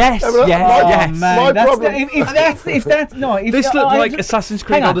 Yes. Yes. Yeah, but Yes. my- Yes. man, My that's problem- if that's no. If This looked I- like Assassin's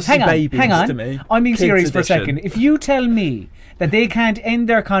Creed hang on, Odyssey hang on, babies hang on. to me. I'm being Kids serious for a edition. second. If you tell me that they can't end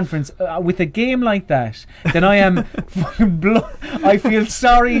their conference with a game like that, then I am fucking I feel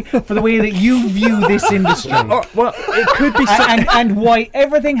sorry for the way that you view this industry. Oh, well, it could be. And why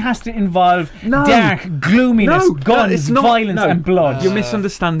everything has to involve No. dark gloominess, No, guns, it's not, violence, no. and blood. You're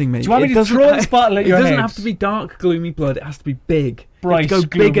misunderstanding me. Do you want me It to doesn't throw ha- the spotlight at your It doesn't head? have to be dark, gloomy blood. It has to be big. Bright, You have to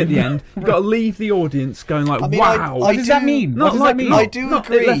go big at gloomy. the end. You've got to leave the audience going like, I mean, wow. What does that do- mean? Not What does like, that mean? not- I do not-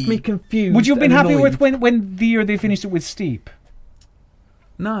 agree. It left me confused. Would you have been and happy with annoyed. when the year they finished it with Steep?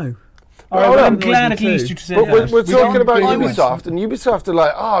 No. All right, hold well, on. I'm glad at Me least too. you said But we're that. talking about I would- Ubisoft, and Ubisoft are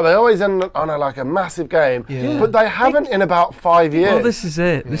like, they always end on a massive game, Yeah. but they haven't in about 5 years. Well, this is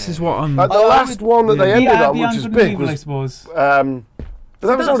it. This is what I'm. Like the I last one that they ended on, Beyond which is Good and big, Evil, I was suppose. but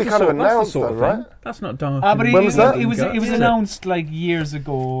that was That's already the kind of sort- that's the announced, sort though, of right? thing. That's not dark. But and When was that? it was guts, is it? announced like years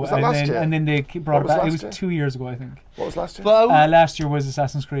ago, Was that last year? and then they brought What it was back. It last was year? 2 years ago, I think. What was last year? But I would- Last year was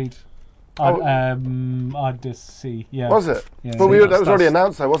Assassin's Creed. Oh. Odyssey. Yeah. Was it? Yeah. But that was already that's-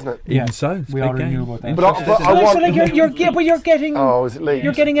 announced, though, wasn't it? Even Yeah. so, it's a We big already game. knew about that. But I No, want. so like you're getting. Oh, is it leaked?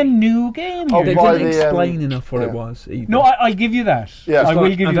 You're getting a new game Oh, here. They by didn't the, explain enough what yeah. it was either. No, I'll give you that. Yeah, I it's will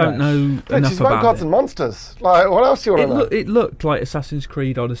like- give I you don't that. know It's enough just about about gods it. and monsters. Like, what else do you want to know? It looked like Assassin's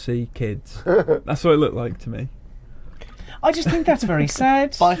Creed Odyssey Kids. That's what it looked like to me. I just think that's very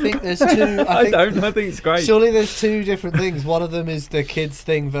sad. But I think there's two. I think it's great. Surely there's two different things. One of them is the kids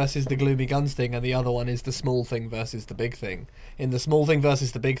thing versus the gloomy guns thing, and the other one is the small thing versus the big thing. In the small thing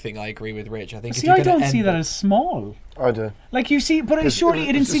versus the big thing, I agree with Rich. I think. See, if you're I don't gonna see end that it- as small. I do. Like you see, but surely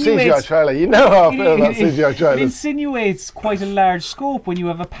it It's a CGI insinuates. trailer. You know how I feel about CGI It trailers. insinuates quite a large scope when you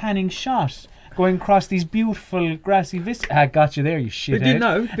have a panning shot going across these beautiful grassy vistas. I got you there, you shithead. But you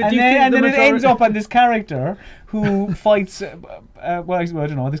know, but and do you then, think and the then it ends majority- up on this character who fights. Well, I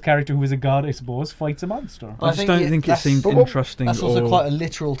don't know. This character who is a god, I suppose, fights a monster. But I just don't think it that's- seemed But what- interesting. That's also or- quite a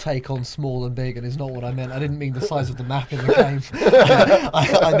literal take on small and big, and is not what I meant. I didn't mean the size of the map in the game.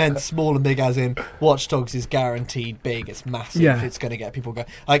 I meant small and big, as in Watch Dogs is guaranteed big. It's massive. Yeah. It's going to get people going.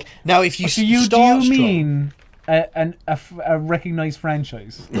 Like now, if you So do start you strong, mean a recognised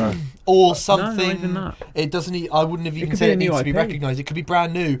franchise? or No, something, not even that. it doesn't. I wouldn't have even could said be a it needs new to be IP. recognised. It could be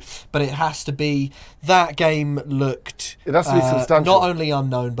brand new, but it has to be. That game looked. It has to be substantial. Not only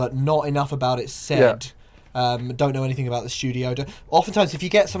unknown, but not enough about it said. Don't know anything about the studio. Oftentimes, if you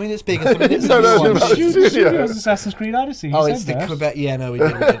get something that's big and something that's Don't know small, about the Studio studio. was Assassin's Creed Odyssey. He oh, said it's the that. Quebec. Yeah, no, we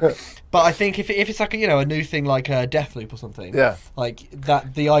did. But I think if it's like a new thing like Deathloop or something, Yeah. like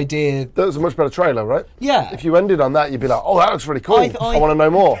that, the idea, That was a much better trailer, right? yeah. If you ended on that, you'd be like, "Oh, that looks really cool. I I want to know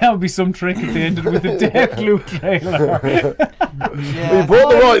more." That would be some trick if they ended with a Deathloop trailer. Yeah. We bought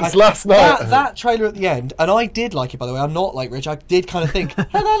the rights last night. That trailer at the end, and I did like it, by the way. I'm not like Rich. I did kind of think, hey,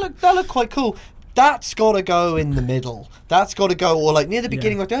 that looked quite cool. That's got to go in the middle. That's got to go, or like near the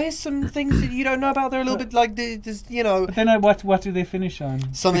beginning. Like there's some things that you don't know about. They're a little bit like there's, But then what do they finish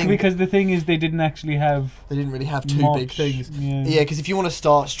on? Something- Because the thing is, they didn't actually have. They didn't really have two much. big things. Yeah. Yeah, because if you want to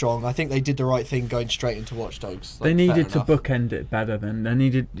start strong, I think they did the right thing going straight into Watch Dogs. They Like, needed to fair enough. bookend it better than they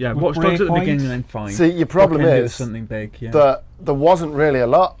needed. Yeah, With Watch Dogs at the breakpoints? beginning, then fine. See, your problem Bookend it with is something big. Yeah. that there wasn't really a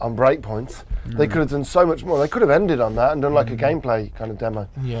lot on Breakpoint. They could have done so much more. They could have ended on that and done like a gameplay kind of demo.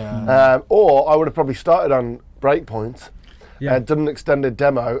 Yeah. Or I would have probably started on Breakpoint, Yeah. done an extended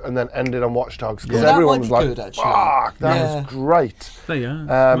demo, and then ended on Watch Dogs because Yeah, that everyone might was be like, good, actually. "Fuck, that Yeah. was great." There you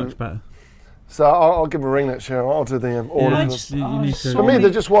go. Um, Much better. So I'll give them a ring next year. I'll do the order. Yeah, for just- them. you need to. For me, there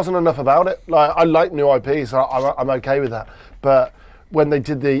just wasn't enough about it. Like I like new IP, so I'm okay with that. But when they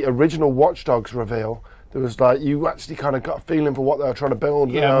did the original Watch Dogs reveal, there was like you actually kind of got a feeling for what they were trying to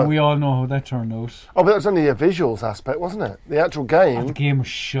build. Yeah, but we all know how that turned out. Oh, but that was only a visuals aspect, wasn't it? The actual The game, game was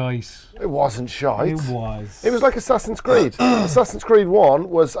shite. it wasn't shite. It was. It was like Assassin's Creed. Assassin's Creed 1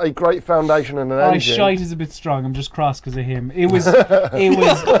 was a great foundation and an Oh, engine. shite is a bit strong. I'm just cross because of him. It was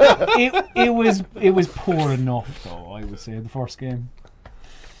poor enough though. I would say the first game.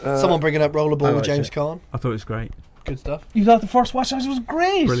 Someone bringing up I Rollerball with liked James it. Caan. I thought it was great. Good stuff. You thought the first Watch Dogs was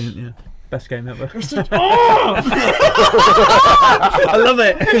great. Brilliant. Yeah. Best game ever. Oh! I love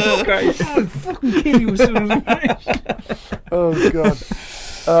it. It's great. I'll fucking kill you as soon as I finish. Oh god.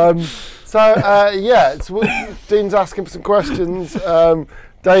 Yeah, Dean's asking for some questions.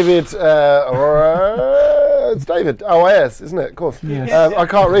 David, it's David. Oh, yes, isn't it? Of course. Yes. I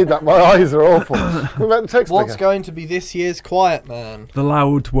can't read that. My eyes are awful. What about the text What's figure? going to be this year's Quiet Man? The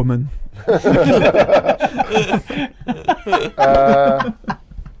loud woman.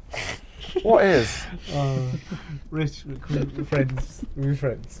 What is? Rich, we're friends. We're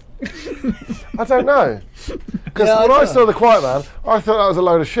friends. I don't know. Because Yeah, I when I don't saw The Quiet Man, I thought that was a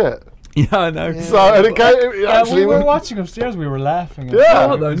load of shit. Yeah, I know. Yeah. So, and it actually we were was. watching upstairs. We were laughing. at Yeah. it.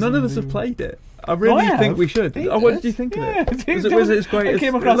 What though? None of us have played it. I really I think have. we should. They Oh, what did. did you think Yeah, of it? Was it as great I as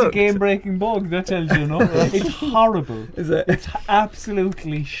came it across a looked? game-breaking bug. That tells you enough. It's horrible. Is it? It's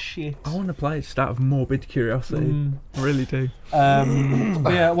absolutely shit. I want to play it just out of morbid curiosity. I really do.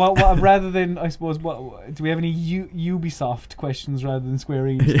 Yeah. Well, rather than I suppose, do we have any Ubisoft questions rather than Square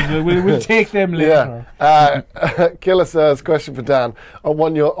Enix? We'll take them later. Yeah. Killer says, question for Dan. I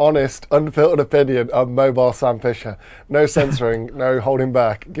want your honest, unfiltered opinion on mobile Sam Fisher. No censoring, no holding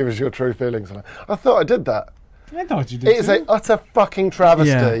back. Give us your true feelings on it. I thought I did that. I thought you did. It is too. an utter fucking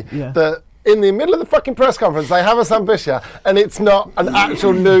travesty Yeah. that in the middle of the fucking press conference they have a Sam Fisher and it's not an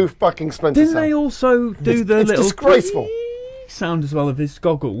actual new fucking Splinter Didn't Cell. they also do the it's little disgraceful. sound as well of his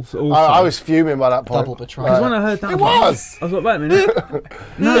goggles? Also, I was fuming by that point. Double betrayal. because when I heard that, It was. I was like, wait a minute.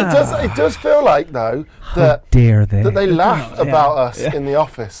 It does feel like though that Dare they? that they laugh about us in the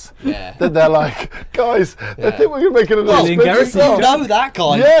office. Yeah. That they're like, guys, they think we're making a little Ian Splinter Garrison, Cell. You know that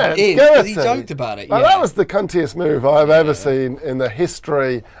guy Yeah, is because he Garrison. joked about it. Now, Yeah. that was the cuntiest move I've ever seen in the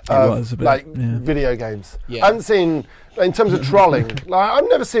history of was a bit, like yeah. video games. Yeah. I haven't seen in terms of trolling. Like I've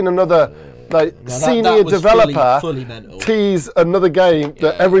never seen another like Now senior that was developer fully mental. tease another game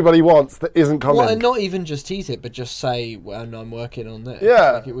that Yeah. everybody wants that isn't coming. Well, and not even just tease it, but just say, "Well, no, I'm working on this."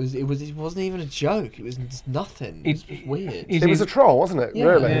 Yeah. Like it wasn't even a joke. It was just nothing. It was weird. It was a troll, wasn't it? Yeah.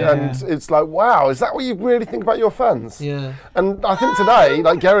 Really, Yeah. and it's like, wow, is that what you really think about your fans? Yeah. And I think today,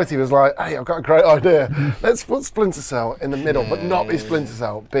 like Garrity was like, "Hey, I've got a great idea. Let's put Splinter Cell in the middle, but not be Splinter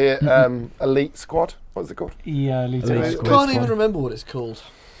Cell. Be it Elite Squad. What's it called? Yeah, Elite Elite Squad. Squad. Can't even remember what it's called.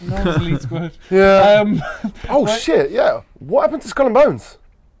 No, it's Elite Squad. Yeah. Um, Shit. Yeah. What happened to Skull and Bones?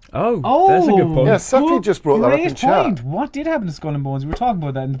 Oh, that's a good point. Yeah, Safi just brought that up in Great chat. point. What did happen to Skull and Bones? We were talking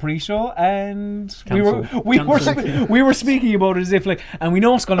about that in the pre-show, and Cancelled. we were speaking about it as if like, and we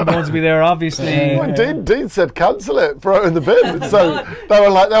know Skull and Bones will be there, obviously. Well, Dean said cancel it, throw it in the bin. So they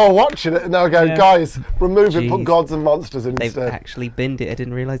were watching it and they were going, Yeah. guys, remove it, put Jeez. gods and monsters in They've instead. actually binned it. I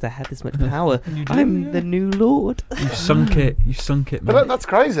didn't realise I had this much power. You did, I'm yeah. the new lord. You've sunk it. You've sunk it, But man. that's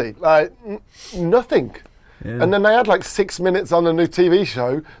crazy. Like, nothing. Yeah. And then they had like 6 minutes on a new TV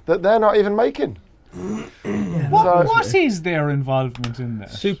show that they're not even making. What is their involvement in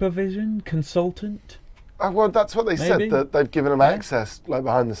this? Supervision, consultant. Well, that's what they Maybe. said, that they've given them Yeah. access, like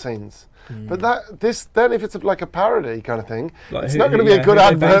behind the scenes. But then if it's like a parody kind of thing, Like it's who- not going to be a yeah, good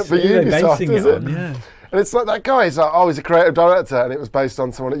who they advert for who they Ubisoft, basing is it it? on, Yeah. And it's like that guy's like, oh, he's a creative director, and it was based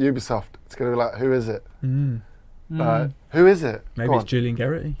on someone at Ubisoft. It's going to be like, who is it? Who is it? Maybe Go it's on. Julian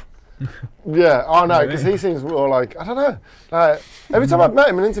Garrity. Yeah, oh no, Maybe. because he seems more like, I don't know. Every time I've met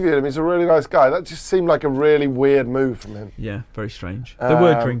him and interviewed him, he's a really nice guy. That just seemed like a really weird move from him. Yeah, very strange. They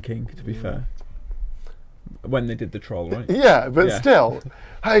were Um, drinking, to be fair. When they did the troll, right? Yeah, but Yeah. still,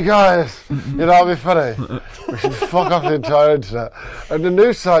 hey guys, you know, it'll be funny. We should fuck off the entire internet. And the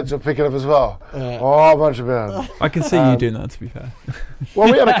news sites will pick it up as well. Oh, a bunch of beer. I can see you doing that, to be fair.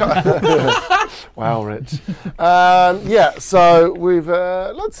 Well, we had a wow, Rich. Yeah, so we've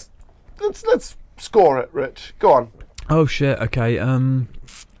let's score it, Rich. Go on. Oh shit. Okay.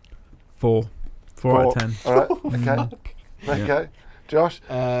 4 out of 10. All right. Okay. Okay. Josh,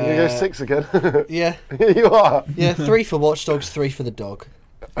 you gonna go 6 again? Yeah. You are. Yeah, 3 for Watch Dogs, 3 for the dog.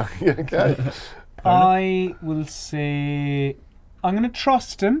 Okay. I will say I'm going to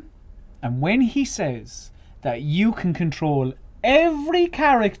trust him, and when he says that you can control every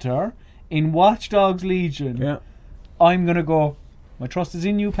character in Watch Dogs Legion, Yeah. I'm going to go, my trust is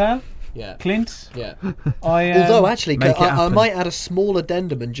in you, pal. Yeah. Clint, Yeah. I Although, actually, Make it I happen. might add a small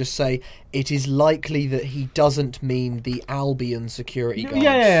addendum and just say it is likely that he doesn't mean the Albion security guards.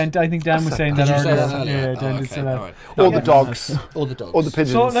 yeah, and I think Dan was saying Did that you say earlier. that earlier? Yeah, Dan Oh, did okay, say that. all right. Or the dogs. Or the dogs. Or the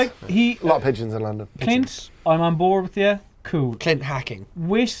pigeons. So, like, a lot of pigeons in London. Clint, I'm on board with you. Cool. Clint hacking.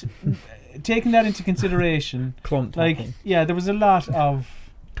 With taking that into consideration, Clont. like, yeah, there was a lot of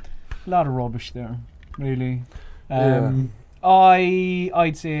rubbish there, really.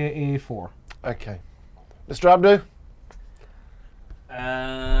 I'd say a 4. Okay. Mr. Abdu?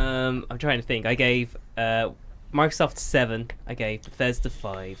 I'm trying to think. I gave Microsoft 7. I gave Bethesda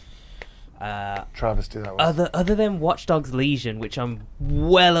 5. Travis, do that one. Other than Watch Dogs Legion, which I'm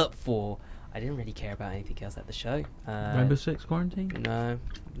well up for, I didn't really care about anything else at the show. Rainbow Six Quarantine. No.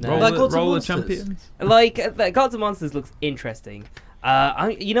 Roll, Like the, Gods and roll the Monsters. champions. Like Gods and Monsters looks interesting.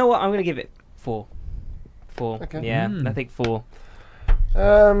 You know what? I'm gonna give it 4. 4. Okay. Yeah, Mm. I think 4.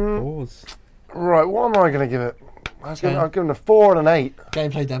 Pause. Right, what am I going to give it? I've 10. given a 4 and an 8.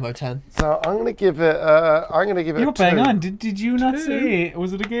 Gameplay demo 10. So I'm going to give it. You're a 2. bang on. Did you not 2? say?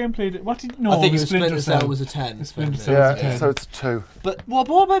 Was it a gameplay? What did? No, I think it it was Splinter Cell was a 10. The Splinter Splinter Cell Cell was Yeah, a 10. so it's a 2. But what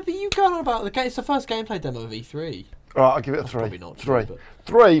about you going on about the game? It's the first gameplay demo of E3. All right, I'll give it a 3. Probably not 3. but-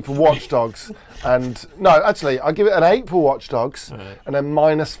 3 for Watch Dogs, and no, actually, I'll give it an 8 for Watch Dogs, Alright. and then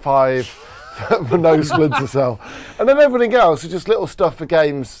 -5 for no Splinter Cell, and then everything else is just little stuff for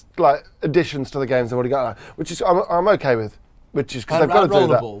games, like additions to the games they've already got, which is I'm okay with, which is because they've got to do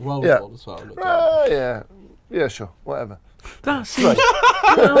that. Rollerball as well. looked like. Yeah, sure, whatever. That seems.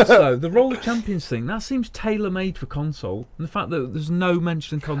 Also, the Roll of Champions thing, that seems tailor-made for console. And the fact that there's no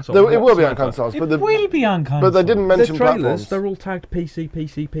mention of console. It will be on whatsoever. consoles, It but will be on console. but they didn't The mention trailers, platforms. they're all tagged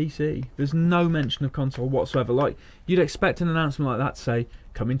PC. There's no mention of console whatsoever. Like, you'd expect an announcement like that to say,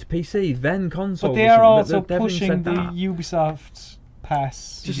 coming to PC, then console. But they or are something, also but they haven't even pushing said the that. Ubisoft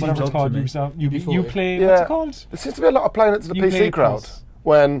Pass, Just whatever seems it's called, odd to me. Ubisoft. UB40. Uplay, Yeah. what's it called? There seems to be a lot of playing it to the Uplay PC crowd Plus.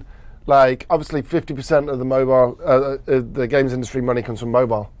 when, like, obviously 50% of the mobile, the games industry money comes from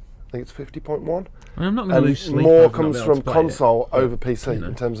mobile. I think it's 50.1. I mean, I'm not going to lose And sleep. more over not comes being able from to play console it, but, over PC you know.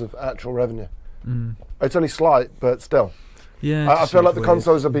 in terms of actual revenue. Mm. It's only slight, but still. Yeah, it I just feel like seems the weird.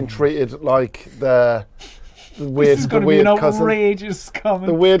 consoles have been treated like they're weird, This is going to be an outrageous comment.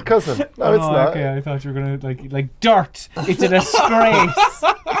 The weird cousin. No, it's not. Okay, I thought you were going to like dirt. It's a disgrace.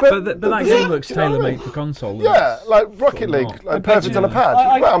 But that game looks tailor-made for console. Yeah, like Rocket League, not. like perfect on a pad.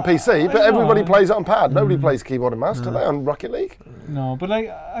 I- It's great on PC, but I know. everybody plays it on pad. Nobody plays keyboard and mouse, do they, on Rocket League? No, but like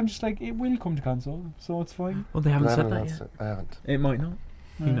I'm just like it will come to console, so it's fine. Well, they haven't They said haven't that announced yet. it. They haven't. It might not.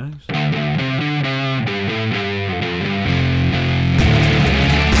 Who Yeah. knows?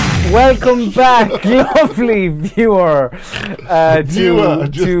 Welcome back, lovely viewer. Viewer,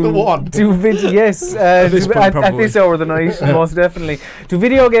 just the one. Yes, this point, at probably. this hour of the night, most definitely. To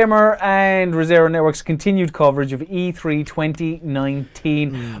Video Gamer and Rosero Network's continued coverage of E3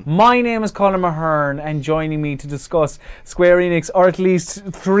 2019. My name is Colin Mahern, and joining me to discuss Square Enix, or at least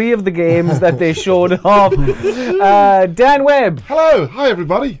 3 of the games that they showed off, Dan Webb, Hello, hi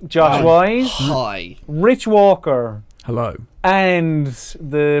everybody. Josh Wise, Hi. Rich Walker, Hello. and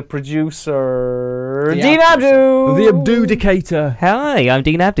the producer, The Dean actor. Abdu. The Abdudicator. Hi, I'm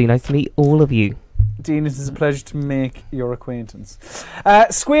Dean Abdi. Nice to meet all of you. Dean, it is a pleasure to make your acquaintance.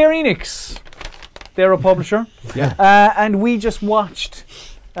 Square Enix, they're a publisher. Yeah. And we just watched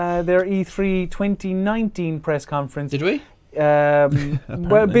their E3 2019 press conference. Did we?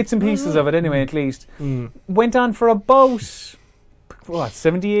 Well, bits and pieces of it anyway, at least. Went on for about...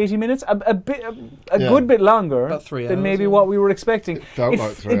 70, 80 minutes? A good bit longer About 3 than hours, maybe yeah. what we were expecting. It felt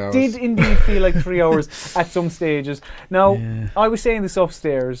like 3 hours. It did indeed feel like 3 hours at some stages. Now, Yeah. I was saying this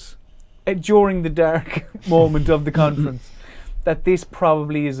upstairs during the dark moment of the conference that this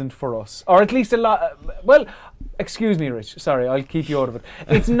probably isn't for us. Or at least a lot... well, excuse me, Rich. Sorry, I'll keep you out of it.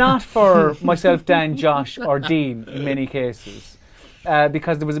 It's not for myself, Dan, Josh, or Dean in many cases.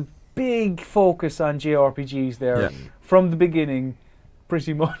 Because there was a big focus on JRPGs there Yeah. from the beginning,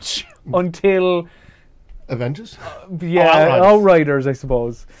 pretty much, until... Avengers. Yeah, Outriders. Outriders, I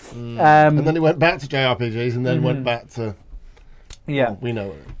suppose. And then it went back to JRPGs and then went back to... Yeah. well, we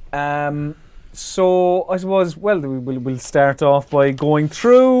know it. So I suppose, well, we'll start off by going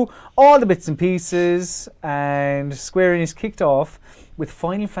through all the bits and pieces, and Square Enix kicked off with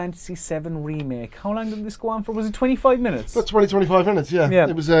Final Fantasy VII Remake. How long did this go on for? Was it 25 minutes? About 20-25 minutes, yeah. Yeah.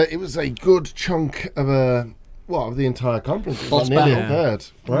 It was a good chunk of of the entire conference. It was Boss like nearly a battle. third.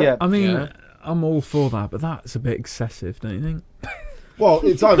 Right? Yeah. I mean, Yeah. I'm all for that, but that's a bit excessive, don't you think? Well,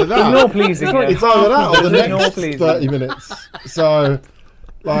 it's either that. There's no pleasing. It's yeah. either that or the There's no next pleasing. 30 minutes. So,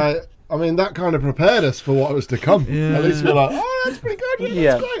 like, I mean, that kind of prepared us for what was to come. Yeah. At least we were like, oh, that's pretty good.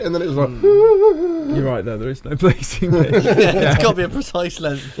 Yeah. That's great. And then it was like, You're right, though. There is no placing it. It's got to be a precise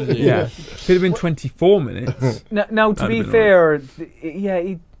length. For you. Yeah. Could have been 24 minutes. Now, to That'd be have been fair,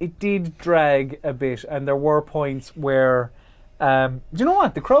 it did drag a bit, and there were points where... do you know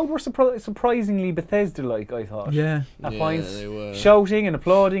what? The crowd were surprisingly Bethesda-like, I thought. Yeah. At Yeah, points, they were. shouting and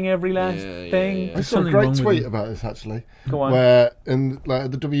applauding every last Yeah, yeah, thing. yeah. I saw a something great wrong with tweet it. about this, actually. Go on. Where in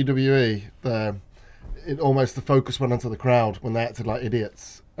like the WWE, it almost the focus went onto the crowd when they acted like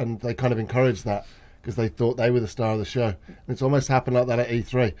idiots, and they kind of encouraged that because they thought they were the star of the show. And it's almost happened like that at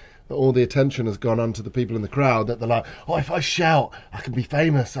E3, that all the attention has gone on to the people in the crowd, that they're like, oh, if I shout, I can be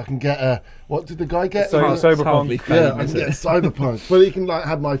famous, I can get a... What did the guy get? Cyberpunk. Yeah, I can get Cyberpunk. But he can like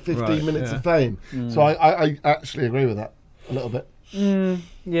have my 15 Right, minutes yeah. of fame. So I actually agree with that a little bit.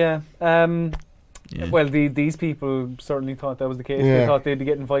 Yeah. Yeah. Well, these people certainly thought that was the case. Yeah. They thought they'd be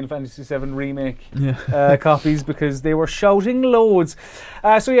getting Final Fantasy VII Remake Yeah. copies because they were shouting loads.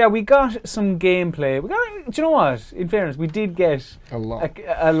 So yeah, we got some gameplay. Do you know what? In fairness, we did get A lot.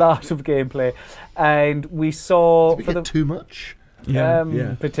 a lot of gameplay, and we saw Did we get too much? Yeah.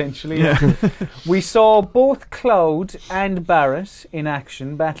 Yeah. potentially. Yeah. We saw both Cloud and Barrett in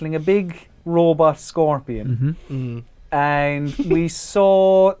action battling a big robot scorpion. And we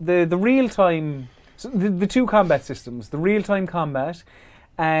saw the real time, so the two combat systems, the real time combat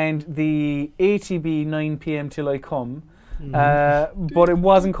and the ATB 9 p.m. till I come. But it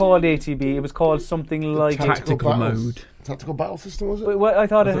wasn't called ATB, it was called something like Tactical battles. mode. Tactical battle system, was it? But I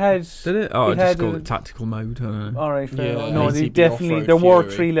thought it had. Did it? Oh, I it just had called a- it tactical mode. I don't know. All right, fair Yeah, enough. No, they ATB definitely Off-Road there were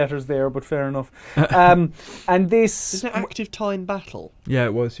Fury. 3 letters there, but fair enough. And this Isn't it active time battle? Yeah,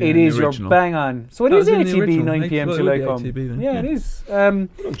 it was. Yeah, it in the is your original. bang on. So it That is was in the ATB original. 9 p.m. Well, it till would I be come. ATB then, Yeah, yeah. it is. Come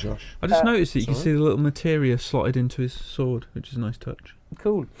on, Josh. I just noticed that you can sorry. see the little materia slotted into his sword, which is a nice touch.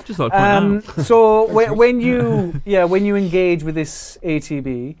 Cool. Just like point out. So when you engage with this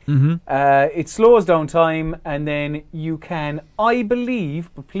ATB, it slows down time, and then you can, I believe,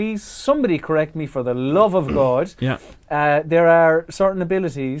 but please somebody correct me for the love of God. Yeah. There are certain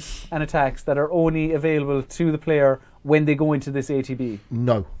abilities and attacks that are only available to the player when they go into this ATB.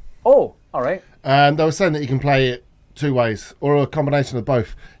 No. Oh, all right. And they were saying that you can play it two ways, or a combination of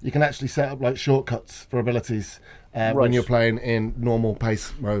both. You can actually set up like shortcuts for abilities when Right. you're playing in normal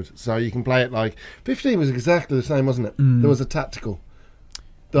pace mode. So you can play it like 15 was exactly the same, wasn't it? There was a tactical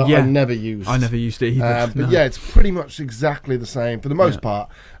that I never used. I never used it either. But yeah, it's pretty much exactly the same for the most part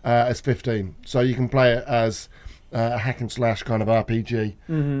as 15. So you can play it as a hack and slash kind of RPG,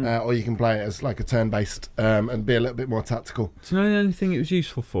 or you can play it as like a turn-based and be a little bit more tactical. Do you know the only thing it was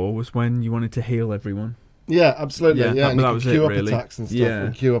useful for was when you wanted to heal everyone? Yeah, absolutely. Yeah, Yeah, and that you was can it, queue up really. attacks and stuff, Yeah.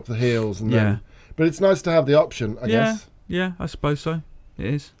 and queue up the heals, and Yeah. then. But it's nice to have the option, I guess. Yeah, I suppose so. It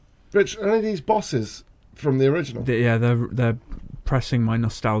is. Rich, are any of these bosses from the original? They're pressing my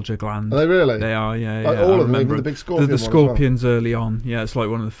nostalgia gland. Are they really? They are, yeah. Like yeah, all I of them, remember even the it. big scorpion The one as well? scorpions early on. Yeah, it's like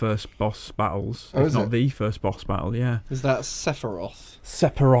one of the first boss battles, Oh, if is not it? the first boss battle. Yeah. Is that Sephiroth?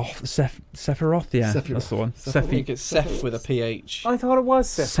 Sephiroth. Sephiroth. Yeah, Sephiroth. that's the one. Sephiroth. I think it's Seph with a PH. I thought it was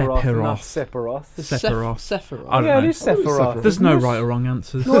Sephiroth, not Sephiroth. Sephiroth. Sephiroth. I don't Yeah, it know. is Sephiroth. There's no isn't it? right or wrong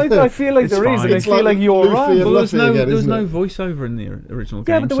answers. No, I feel like It's there is, fine. and I It's feel like like you're Luffy wrong. and Well, there's Luffy no, again, there's isn't no it? voiceover in the original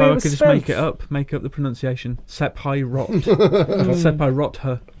Yeah, game, but the so way it I was could just make it spelt. up, make up the pronunciation. Sephiroth. Sephiroth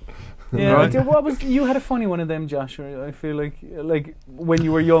her. Yeah, Right. what was you had a funny one of them, Josh? I feel like when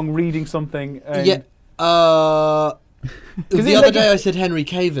you were young, reading something. And Yeah. Is The it other like day I said Henry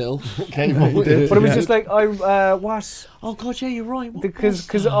Cavill. Okay, what we did. But it was Yeah. just like what? Oh God, yeah, you're right. What Because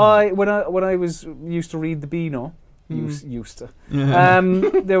was that? when I was used to read the Beano, used to. Yeah.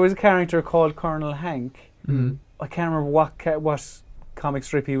 There was a character called Colonel Hank. Mm. I can't remember what comic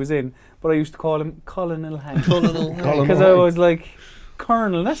strip he was in, but I used to call him Colonel Hank Colonel. Colonel. because I was like,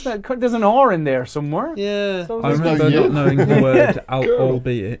 Colonel. That's not. There's an R in there somewhere. Yeah. So I was like, remember no, not knowing the word Girl.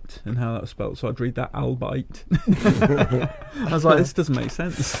 albeit and how that was spelled, so I'd read that albite. I was like, this doesn't make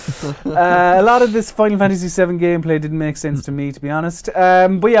sense. a lot of this Final Fantasy VII gameplay didn't make sense to me, to be honest.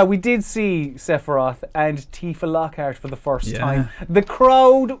 But yeah, we did see Sephiroth and Tifa Lockhart for the first Yeah. time. The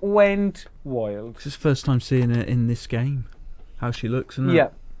crowd went wild. It's his first time seeing her in this game. How she looks, and Yeah.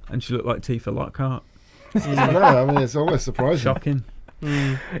 and she looked like Tifa Lockhart. No, I mean, it's always surprising. Shocking.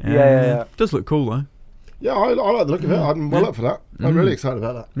 Yeah. Does look cool though. Yeah, I like the look of it. I'm well up for that. I'm really excited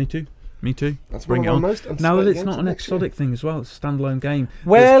about that. Me too. That's Bring one it of on. my most Now that anticipated it's games not of an next year. episodic thing as well, it's a standalone game.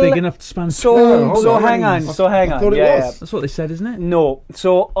 Well, it's big enough to span. No, So hold on. hang on. So hang I on. thought it Yeah. was. That's what they said, isn't it? No.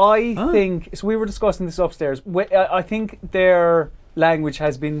 So I Oh. think. So we were discussing this upstairs. I think their language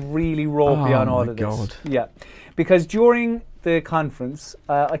has been really ropey Oh on all my of this. God. Yeah, because during the conference,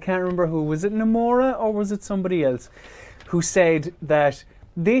 I can't remember who was it, Nomura or was it somebody else, who said that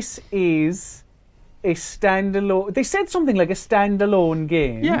this is a standalone. They said something like a standalone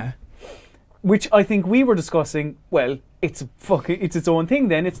game. Yeah. Which I think we were discussing. Well, it's its own thing.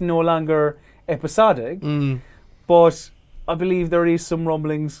 Then it's no longer episodic. But I believe there is some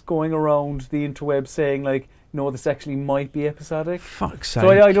rumblings going around the interweb saying like, no, this actually might be episodic. Fuck's sake. So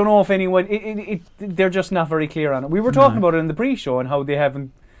I don't know if anyone. They're just not very clear on it. We were talking about it in the pre-show and how they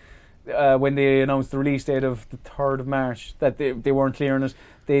haven't. When they announced the release date of the 3rd of March, that they weren't clear on it.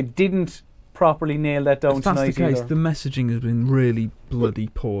 They didn't properly nail that down If that's tonight the case, either. the messaging has been really bloody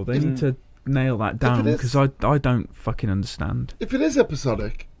poor. They need to nail that down is- because I don't fucking understand. If it is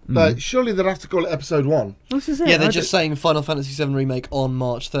episodic, like, surely they'd have to call it episode 1. This is it. Yeah, they're just saying Final Fantasy VII Remake on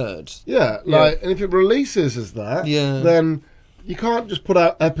March 3rd. Yeah, like, and if it releases as that, Yeah. then you can't just put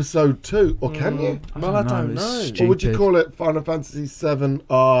out episode 2, or can you? Well, I don't it's know. stupid. Or would you call it Final Fantasy 7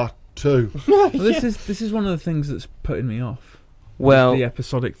 R2? Well, this is one of the things that's putting me off. Well, The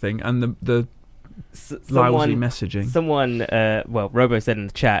episodic thing and the lousy someone, messaging. someone, Robo said in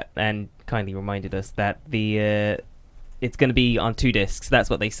the chat and kindly reminded us that it's going to be on 2 discs. That's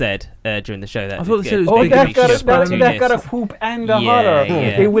what they said during the show. That I thought they said it was Oh, big that enough got, to a, span that, 2 that got a discs. hoop and a Yeah, holler.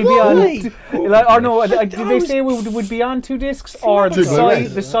 yeah. It will Why? be on. Like, or no, did they say it would be on 2 discs or Two the Blu-rays. size?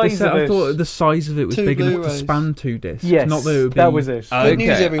 The They size said, of I it. thought the size of it was 2 big enough to Blu-rays. span 2 discs. Yes, Not that it would be. that was it. Good news,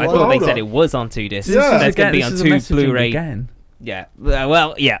 everyone. I thought they Hold said on. it was on 2 discs. Yeah. That's going to be on this 2 is a messaging Blu-ray. again. Yeah.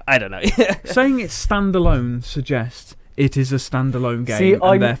 Well, yeah. I don't know. Saying it's standalone suggests it is a standalone game See, and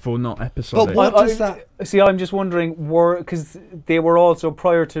I'm- therefore not episodic. But what does that? See, I'm just wondering, because they were also,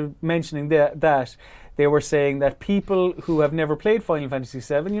 prior to mentioning that, they were saying that people who have never played Final Fantasy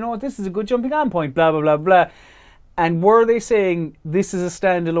VII, you know what, this is a good jumping on point, blah, blah, blah, blah. And were they saying this is a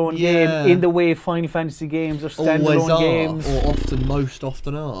standalone Yeah. game in the way Final Fantasy games are Always standalone are, games? or most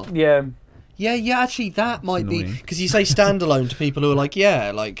often are. Yeah. Yeah, actually, that might be annoying. because you say standalone to people who are like,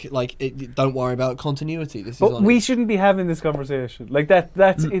 don't worry about continuity. This is But on we it. shouldn't be having this conversation. Like that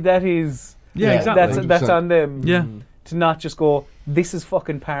is Yeah, exactly. that's on them. Yeah. To not just go, this is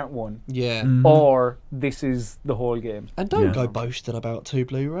fucking part 1, Yeah. or this is the whole game. And don't Yeah. go boasting about 2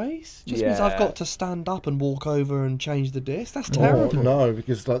 Blu-rays. Just means I've Yeah. got to stand up and walk over and change the disc. That's Oh, terrible. no,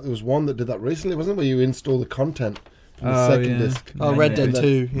 because like there was one that did that recently, wasn't it? Where you install the content from the Oh, second yeah. disc, Oh, Red Dead And then-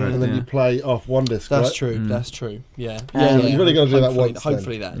 2. Yeah. and then Yeah. you play off one disc. That's right? true. Mm. That's true. Yeah. Yeah, you've only got to do that Hopefully- once then.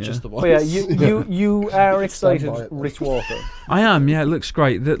 Hopefully that, Yeah. just the once. But yeah, you are excited, Stand by it. Rich Walker. I am. Yeah, it looks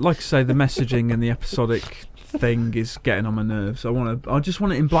great. Like I say, the messaging and the episodic thing is getting on my nerves. I just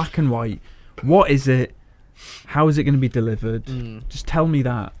want it in black and white. What is it? How is it going to be delivered? Just tell me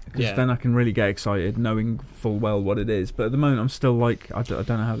that, because Yeah. then I can really get excited, knowing full well what it is. But at the moment, I'm still like, I don't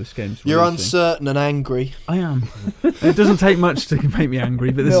know how this game's. You're releasing. uncertain and angry. I am. It doesn't take much to make me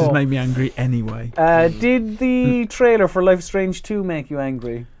angry, but this No. has made me angry anyway. Did the trailer for Life is Strange 2 make you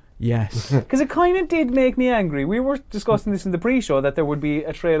angry? Yes. Because it kind of did make me angry. We were discussing this in the pre-show, that there would be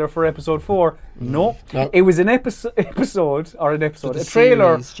a trailer for episode 4. No. No. It was an a the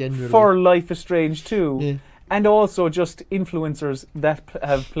trailer series, generally. for Life is Strange 2, Yeah. and also just influencers that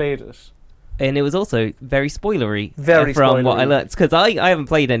have played it. And it was also very spoilery. Very from what I spoilery. learned, because I haven't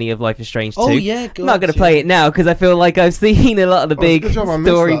played any of Life is Strange 2. Oh yeah, I'm not going to play it now because I feel like I've seen a lot of the Oh, big good job I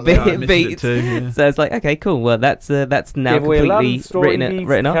missed story that then. Yeah, I missed it beats. too, yeah. So it's like, okay, cool. Well, that's now Gave away a lot completely of story beats,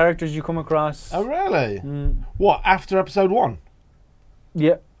 written off. characters you come across. Oh really? Mm, What, after episode 1?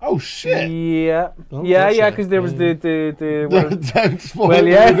 yeah. Oh shit! Yeah. Oh, yeah, gotcha. yeah, because there was the Don't spoil well,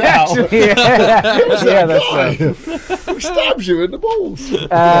 it yeah, now. actually, yeah, that's right. Who stabs you in the balls?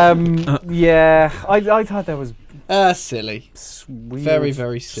 Yeah, I thought that was Silly. weird. Very,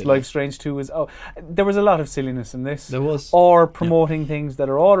 very silly. Life Strange 2 was there was a lot of silliness in this, There was. or promoting things that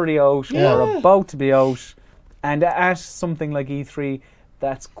are already out Yeah. or about to be out, and at something like E3,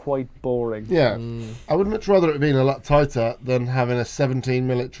 that's quite boring. Yeah, Mm. I would much rather it been a lot tighter than having a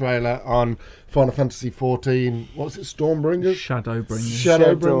 17-minute trailer on Final Fantasy 14. What's it, Stormbringers? Shadowbringers.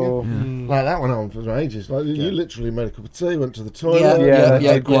 Shadowbringer. Mm. Like that went on for ages. Like you literally made a cup of tea, went to the Yeah, toilet. Yeah, that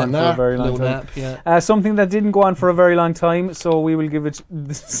yeah, did go on for a very long Little time. nap, yeah. Something that didn't go on for a very long time, so we will give it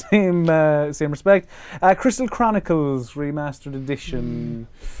the same respect. Crystal Chronicles Remastered Edition.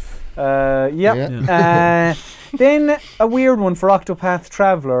 Yeah. Then a weird one for Octopath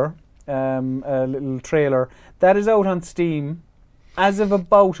Traveler, a little trailer that is out on Steam as of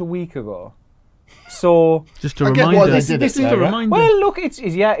about a week ago. So, Just a I get why reminder. they This did is it, a though, right? reminder. well, look, it's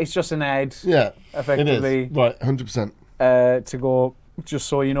just an ad, Yeah, it effectively, is. Right, 100%. to go. Just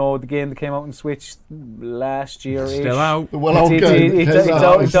so you know, the game that came out on Switch last year, Still out. The well-old game. It's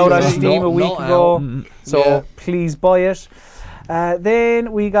out on Steam a week Not ago. out. Mm. So Yeah. please buy it.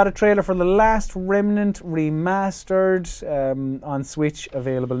 Then we got a trailer for The Last Remnant Remastered on Switch,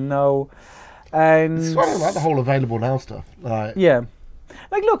 available now. And It's funny, like the whole available now stuff. Like, yeah,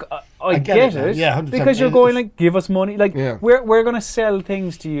 like look, I get get it, it, yeah, 100%. because you're going like, give us money. Like Yeah. we're gonna sell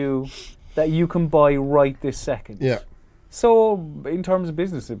things to you that you can buy right this second. yeah. So in terms of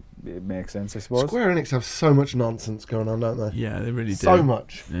business, it makes sense, I suppose. Square Enix have so much nonsense going on, don't they? Yeah, they really do. So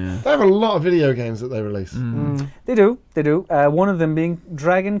much. Yeah. They have a lot of video games that they release. They do. One of them being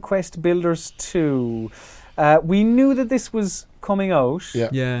Dragon Quest Builders 2. We knew that this was coming out. Yeah.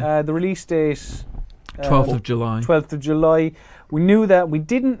 Yeah. The release date, 12th of July. 12th of July. We knew that. We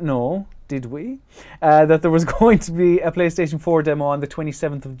didn't know, did we, that there was going to be a PlayStation 4 demo on the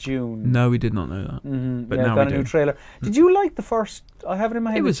 27th of June. No, we did not know that. Mm-hmm. But yeah, now got we a new do. trailer. Did you like the first? I have it in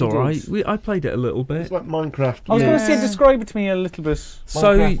my head. It was that you alright. did. I played it a little It's bit. like Minecraft. I was going to Yeah. say, describe it to me a little bit.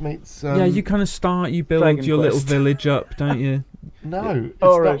 So, Minecraft meets, yeah, you kind of start, you build Dragon your little Quest. village up, don't you? No, it's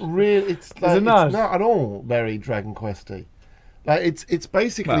Oh, not right. real. It's like, it not? It's not at all very Dragon Questy. Like it's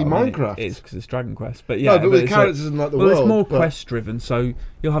basically Well, I mean, Minecraft. it is because it's Dragon Quest. But yeah, no, but with it's characters and like the well, world. it's more but- quest driven. So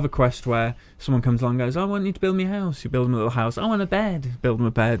you'll have a quest where someone comes along and goes, I want you to build me a house. You build them a little house. I want a bed. Build them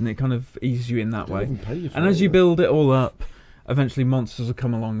a bed. And it kind of eases you in that They don't way. even pay you for And it, as you do build it all up, eventually monsters will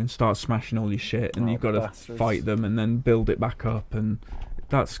come along and start smashing all your shit. And Oh, you've got to bastards. fight them and then build it back up. And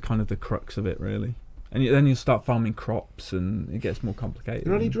that's kind of the crux of it, really. And then you'll start farming crops and it gets more complicated.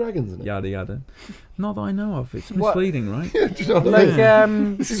 Are there any and dragons in it? Yada yada. Not that I know of. It's What? misleading, right? Do you know what I mean?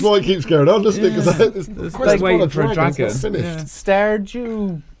 Like This is why it keeps going on, doesn't it? Because There's the like quest waiting of for a dragons dragon. not finished. Yeah.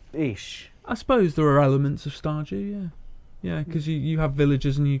 Stardew-ish. I suppose there are elements of Stardew, yeah. Yeah, because you have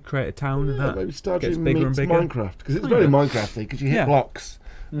villages and you create a town and Yeah, that maybe Stardew gets bigger and meets bigger. Minecraft because it's Oh, very yeah. Minecrafty because you hit Yeah. blocks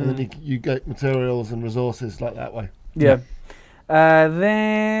and Mm. then you get materials and resources like that way. Yeah. It's not a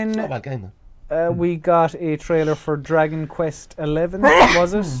Then bad game though. we got a trailer for Dragon Quest 11.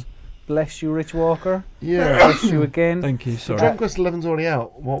 Was it? Bless you, Rich Walker. Yeah. Bless you again. Thank you, sorry. Dragon Quest 11's already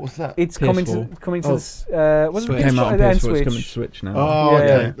out. What was that? It's PS4. coming to Oh. this. Was it Switch. Came out on and PS4, it's coming to Switch? Switch now. Oh, Yeah,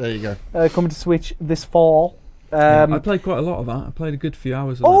 okay. yeah. There you go. Coming to Switch this fall. I played quite a lot of that. I played a good few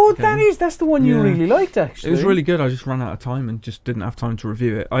hours of Oh, that game. that's the one you Yeah. really liked, actually. It was really good. I just ran out of time and just didn't have time to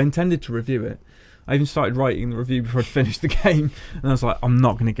review it. I intended to review it. I even started writing the review before I'd finished the game, and I was like, I'm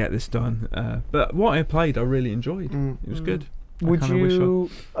not going to get this done. But what I played, I really enjoyed. It was good. Would I kinda wish you?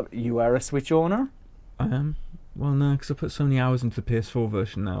 You are a Switch owner. I am. Well, no, because I put so many hours into the PS4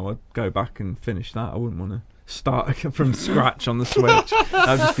 version now. I'd go back and finish that. I wouldn't want to start from scratch on the Switch. That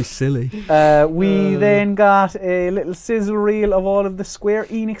would just be silly. We then got a little sizzle reel of all of the Square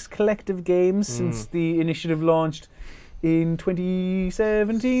Enix collective games since the initiative launched in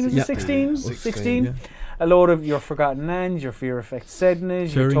 2017, is it Yeah. 16? 16, yeah. A load of your Forgotten Lands, your Fear Effect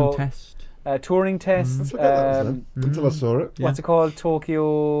Sednas, your Turing test. Turing Test. I forgot that was them until I saw it. Yeah. What's it called?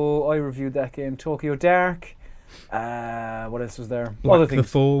 Tokyo. I reviewed that game. Tokyo Dark. What else was there? Black Other the things.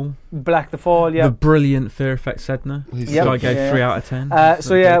 Fall. Black the Fall. Yeah. The brilliant Fear Effect Sedna. He's Yep. So I gave Yeah. 3 out of 10.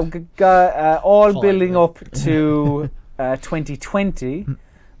 So yeah, all Fine, building then. up to 2020,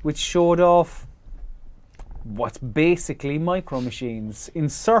 which showed off what's basically Micro Machines in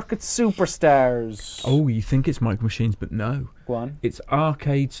Circuit Superstars. Oh, you think it's Micro Machines, but no. Go on. It's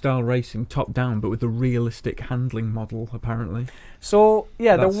arcade-style racing, top-down, but with a realistic handling model, apparently. So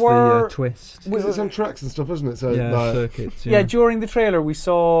yeah, That's there were. the twist. Because it's on tracks and stuff, isn't it? So Yeah, like, circuits. Yeah, during the trailer we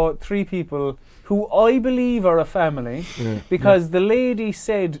saw 3 people who I believe are a family yeah. because the lady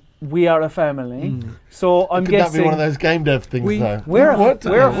said we are a family. So I'm Could guessing that be one of those game dev things, though? we're a What?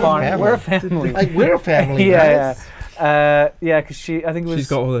 we're a Family. family. We're a family. Like, we're a family, yeah, guys. yeah, because I think it was She's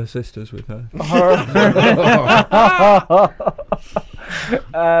got all her sisters with her.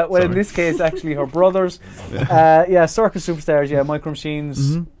 well, in this case, actually, her brothers. Yeah, Circus Superstars. Yeah, Micro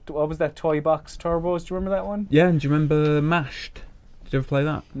Machines. What was that? Toy Box Turbos. Do you remember that one? Yeah, and do you remember Mashed? Did you ever play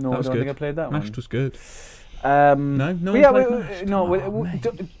that? No, that I was don't good. think I played that Mashed one. was good. No, No but one yeah, played but, Mashed? no. Oh, mate.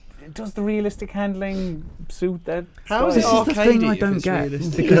 Does the realistic handling suit that? How is This it is the thing arcadey I if don't it's get.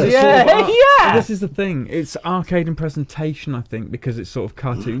 realistic? Because it's Yeah, sort of yeah. This is the thing. It's arcade and presentation, I think, because it's sort of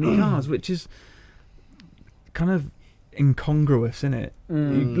cartoony cars, which is kind of incongruous, isn't it? You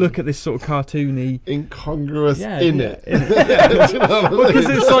look at this sort of cartoony. Incongruous Yeah, in yeah, it. yeah. Do you know what I mean? Because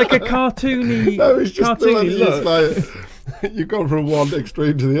it's like a cartoony, No, it's just the one cartoony that look. it's like you've gone from one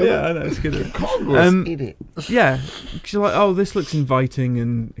extreme to the other. Yeah, I know, it's good. Incongruous in it. Yeah, because you're like, oh, this looks inviting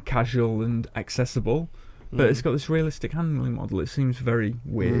and casual and accessible, but it's got this realistic handling model. It seems very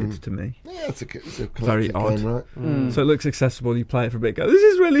weird to me. Yeah, it's a Very collective odd. game, right? So it looks accessible. You play it for a bit, go, this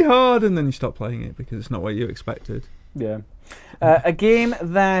is really hard, and then you stop playing it because it's not what you expected. Yeah. A game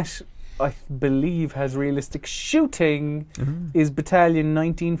that I believe has realistic shooting is Battalion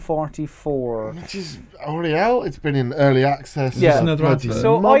 1944. Which is already out. It's been in early access. Yeah. for Another bloody advert.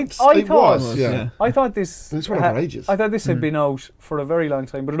 So months. I It thought- was, yeah. I thought this. It's one of ages. I thought this had been out for a very long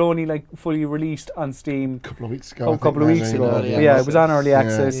time, but it only fully released on Steam A couple of weeks ago. a I think, couple of weeks maybe, ago. early Yeah, it was on early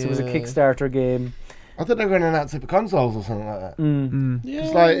access. Yeah. It was a Yeah. Kickstarter game. I thought they were going to announce it for consoles or something like that. Yeah.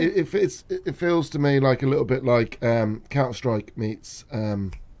 It's like it feels to me like a little bit like Counter Strike meets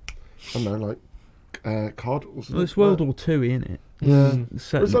I don't know, like COD or something. Well, it's World War II in it. Yeah. It's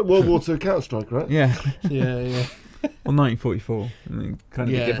set It's in- like World War II Counter Strike, right? Yeah, yeah. well, 1944. I mean, kind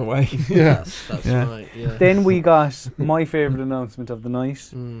of Yeah. a giveaway. Yeah. That's Yeah. right. Yeah. Then we got my favourite announcement of the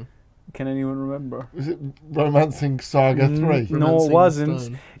night. Mm. Can anyone remember? Was it Romancing Saga 3? No, it Romancing wasn't.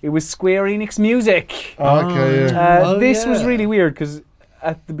 Stone. It was Square Enix Music. Oh, okay, yeah. Oh, This was yeah. really weird because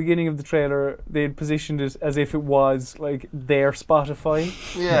at the beginning of the trailer they had positioned it as if it was like their Spotify.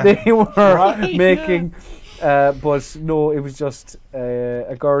 Yeah. They were Right, making, but no, it was just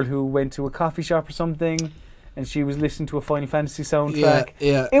a girl who went to a coffee shop or something, and she was listening to a Final Fantasy soundtrack.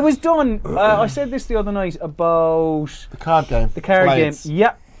 Yeah. It was done. I said this the other night about The card game. the card Blades. game.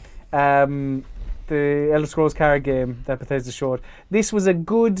 Yeah. The Elder Scrolls card game that Bethesda showed. This was a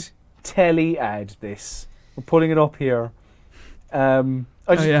good telly ad. This. We're putting it up here.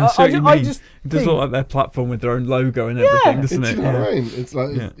 I just, yeah, I see what you I mean. just It does think- look like their platform with their own logo and everything, doesn't It's, it? you know what I mean? It's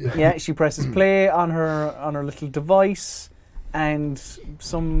like, Yeah. yeah, she presses play on her little device, and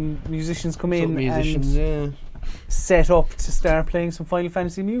some musicians come in musicians, and set up to start playing some Final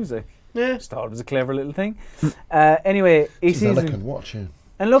Fantasy music. yeah. Just thought it was a clever little thing. Anyway, it She's is. Anakin, watch you.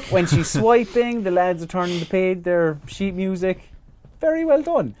 And look, when she's swiping, the lads are turning the page, their sheet music. Very well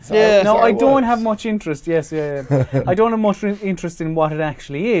done. Yeah, Now, so I it don't works. have much interest, yes, yeah. I don't have much interest in what it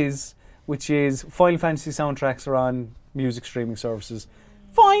actually is, which is Final Fantasy soundtracks are on music streaming services.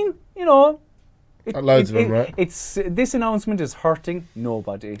 Fine, you know. Loads of them, right? It's this announcement is hurting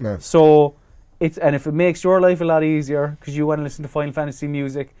nobody. No. So, and if it makes your life a lot easier because you want to listen to Final Fantasy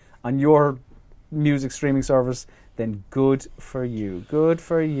music on your music streaming service, then good for you. Good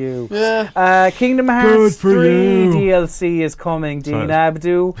for you. Yeah. Kingdom Hearts Good for 3 you. DLC is coming, Dean Sorry.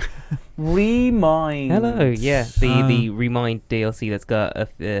 Abdu. Remind. Hello, yeah, the Remind DLC that's got a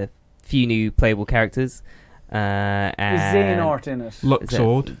few new playable characters. Is And Xehanort in it?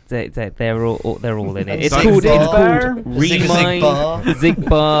 Luxord. they're all in it. It's Zigbar. called Remind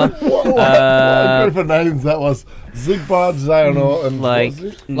Zigbar. What a group of names that was. Zigbard, Xehanort, and Like what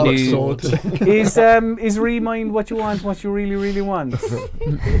was it? new. Luxord. Is Remind what you want, what you really, really want?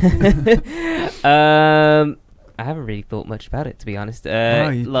 I haven't really thought much about it, to be honest. You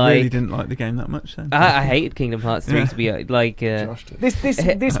like really didn't like the game that much then? I hated Kingdom Hearts 3 to be like Josh did.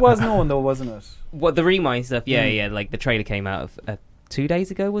 This was known though, wasn't it? what the Remind stuff. Yeah, like the trailer came out of 2 days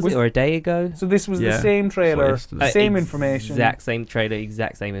ago, was it, or a day ago? So this was the Yeah. same trailer, yesterday. same information. Exact same trailer,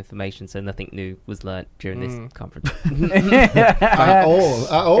 exact same information. So nothing new was learnt during this conference. At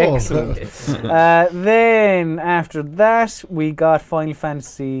all. Excellent. Then after that, we got Final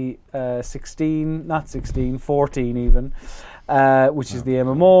Fantasy 14 even, which is the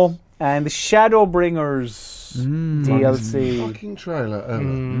MMO, and the Shadowbringers DLC. Fucking trailer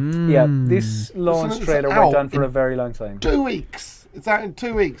ever. Yeah, this launch It's trailer out went on for in a very long time. 2 weeks. It's out in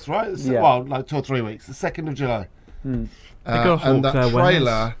 2 weeks, right? Yeah. Well, like 2 or 3 weeks. The 2nd of July. Hmm. gotta And hawk that their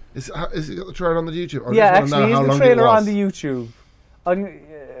trailer is it got the trailer on the YouTube? I Yeah, just wanna actually, know how is the long trailer it was. on the YouTube?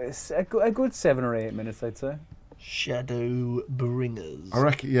 A good 7 or 8 minutes, I'd say. Shadowbringers. I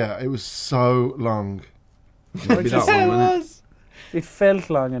reckon. Yeah, it was so long. Maybe that one, wasn't it? It felt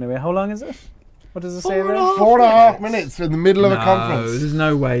long anyway. How long is it? What does it say there? 4.5 minutes in the middle of a No, conference. there's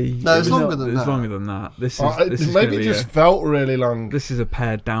no way. No, it's it was- longer than It's that. longer than that. This is Maybe gonna it be just felt really long. this is a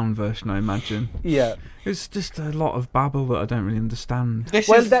pared down version, I imagine. Yeah. It's just a lot of babble that I don't really understand. This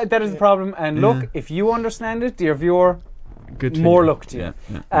Well, is that is the problem. And look, Yeah. if you understand it, dear viewer, Good. for more you. luck to you.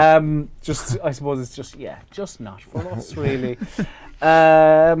 Yeah. Just I suppose it's just not for us really.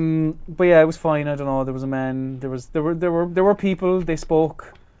 But yeah, it was fine. I don't know. There was a man. There were people. They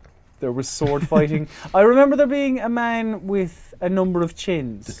spoke. There was sword fighting. I remember there being a man with a number of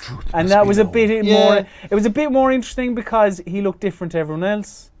chins, and that was a bit more. It was a bit more interesting because he looked different to everyone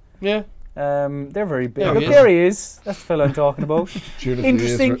else. yeah. They're very big. There Look, he is. there he is. That's the fella I'm talking about. Judith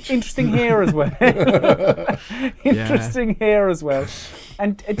interesting, Rich. interesting hair as well. Interesting hair as well.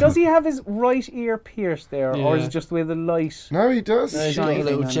 And does he have his right ear pierced there, or is Yeah. it just the way the light? No, he does. No, he's got a Shining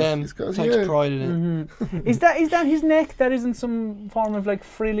little on it. gem. He's got- Takes yeah. pride in it. Is that his neck? That isn't some form of like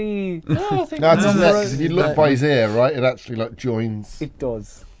frilly. No, I think No, it's his No, neck. no, 'Cause if you look by his ear, right, it actually like joins. It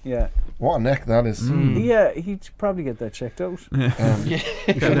does. Yeah. What a neck that is. Yeah. He'd probably get that checked out. You Yeah,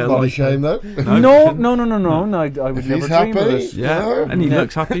 shouldn't body like- shame though. No. I would If never he's dream of happy, it. Yeah, No. and he Yeah.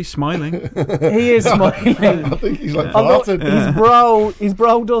 looks happy, smiling. He is smiling. I think he's like Although farted. his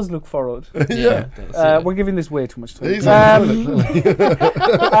brow does look furrowed. Yeah. We're giving this way too much time. He's on the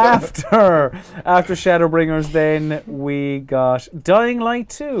toilet, clearly. after Shadowbringers, then we got Dying Light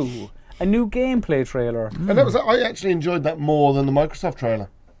 2, a new gameplay trailer. And that was I actually enjoyed that more than the Microsoft trailer.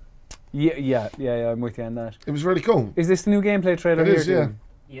 Yeah, I'm with you on that. It was really cool. Is this the new gameplay trailer It here? is, yeah. Dean?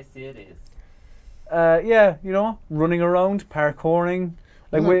 Yes, it is. Yeah, running around, parkouring.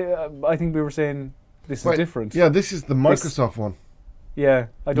 Like I think we were saying this Wait, is different. Yeah, this is the Microsoft one. Yeah,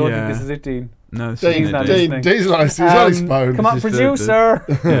 I don't Yeah. think this is it, Dean. No, this Dean, isn't not it. listening. Dean's nice. He's on his phone. Come on, This is producer.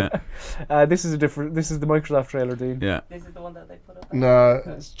 Yeah, This is the Microsoft trailer, Dean. yeah. This is the one that they put up. No,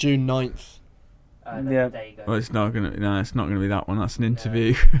 It's June 9th. Yeah. There you go. Well, it's not gonna. No, it's not gonna be that one. That's an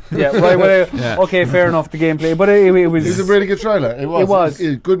interview. Yeah, right. Well, Yeah. okay, fair enough. The gameplay, but it was. it was a really good trailer. It was. It was. It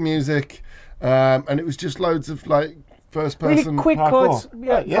was good music, and it was just loads of like first person really quick parkour. cuts.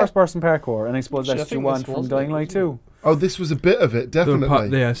 Yeah, first person parkour, and I suppose Actually, that's I what you think want this from was Dying it, Light wasn't 2. Oh, this was a bit of it,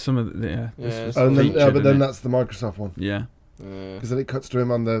 definitely. Yeah, some of the. Yeah. Yeah, this was And then, featured but in then it. that's the Microsoft one. Yeah. Because then it cuts to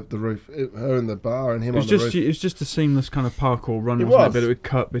him on the roof, her in the bar and him It was on the just roof. it was just a seamless kind of parkour run, It wasn't was. it? But it would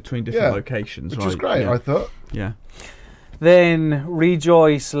cut between different Yeah. locations, Which right? was great, Yeah. I thought. Yeah. Then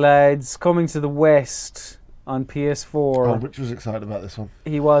Rejoice, lads, coming to the West on PS4. Oh, Rich was excited about this one.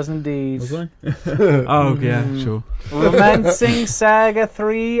 He was indeed. Was I? Oh yeah, sure. Romancing Saga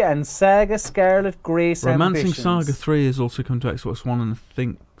 3 and Saga Scarlet Grace Romancing Ambitions. Saga 3 has also come to Xbox One and I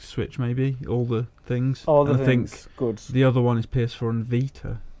think Switch, maybe all the things. All the And I things. think Good. the other one is PS4 and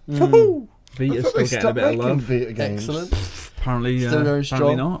Vita. Mm. I Vita's thought they still getting a stopped bit of making love. Vita games. Excellent. Apparently, Still very apparently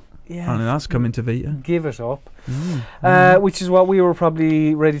strong. not. Yeah. Apparently that's coming to Vita. Give it up. Mm. Which is what we were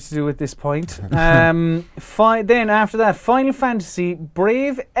probably ready to do at this point. Then after that, Final Fantasy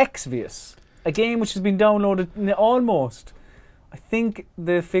Brave Exvius, a game which has been downloaded almost. I think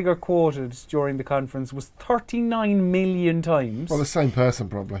the figure quoted during the conference was 39 million times. Well, the same person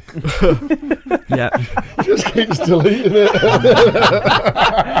probably. Yeah. Just keeps deleting it.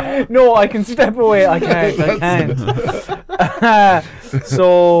 No, I can step away. I can't.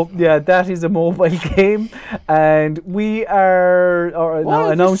 So yeah, that is a mobile game, and we are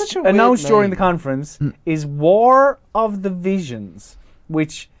Wow, that's such a weird announced during name. the conference is War of the Visions,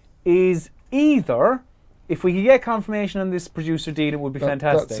 which is either, if we could get confirmation on this, producer Dean, it would be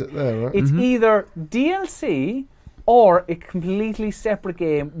fantastic. That's it there, right? It's either DLC or a completely separate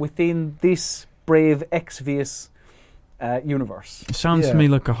game within this Brave Exvius universe. It sounds Yeah. to me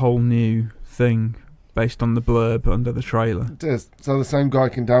like a whole new thing based on the blurb under the trailer. It is. So the same guy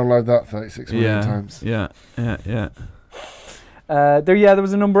can download that 36 million times. Yeah. There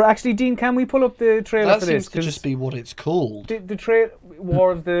was a number. Actually, Dean, can we pull up the trailer That for seems this? to just be what it's called. The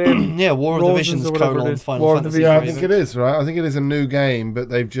War of the Yeah, War of the Roses Visions or whatever it : is. Final War of the Fantasy. Yeah, I Visions. think it is, right? I think it is a new game, but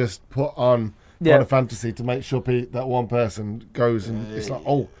they've just put on Final Fantasy to make sure that one person goes and it's like,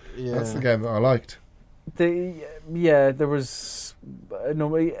 oh, that's the game that I liked. There was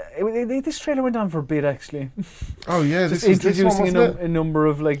this trailer went on for a bit actually. Oh yeah, Just this was this one, introducing wasn't it? a number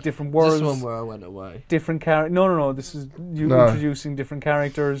of like different worlds. This one where I went away. Different characters. No. This is you No. introducing different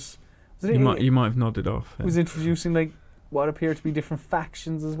characters. Was it- You might have nodded off. It was introducing like what appear to be different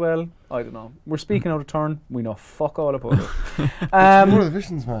factions as well. I don't know. We're speaking out of turn. We know fuck all about it. One of the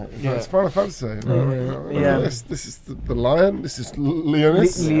visions, mate. Yeah. It's Final Fantasy. Yeah. This is the lion. This is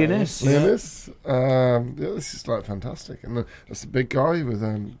Leonis. Leonis. Leonis. This is like fantastic. And that's the big guy with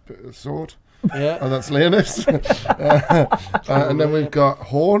a sword. Yeah. And that's Leonis. And then we've got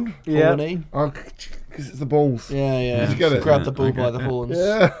Horn. Yeah. Horny. Oh, because it's the balls. Yeah. Did you get it? Grab the bull I by get the it. horns.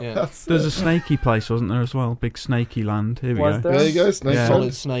 Yeah. Yeah. There's a snaky place, wasn't there, as well? Big snaky land. Here we Was go. there? There you go. Snake Yeah.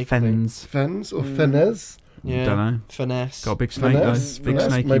 Solid snake. thing. Fens. Fens or Fenez. Yeah. Don't know. Finesse. Got a big snake though. Finesse. Big Finesse,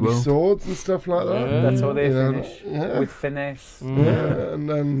 snaky maybe world. swords and stuff like that. Yeah. That's how they You know, finish yeah. with finesse. Mm. Yeah, and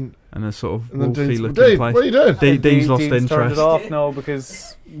then And a sort of and then wolfy Dean's, looking Dave, place. what are you doing? Dean's lost Dean's turned interest. it off now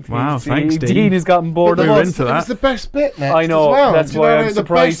because Wow, thanks, Dean. Dean has gotten bored We of were us. into It was that. the best bit next I know. as well. That's Do you why know I'm the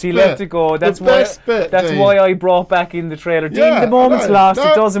surprised best he bit? left it go. That's the why. best bit, That's Dean. why I brought back in the trailer. Dean, Yeah, the moment's I know. lost.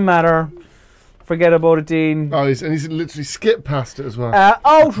 No. It doesn't matter. Forget about it, Dean. Oh, he's literally skipped past it as well.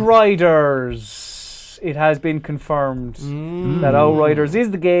 Outriders. It has been confirmed that Outriders is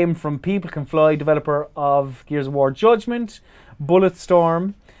the game from People Can Fly, developer of Gears of War Judgment,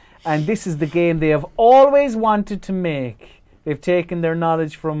 Bulletstorm, and this is the game they have always wanted to make. They've taken their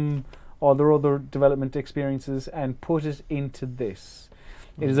knowledge from all their other development experiences and put it into this.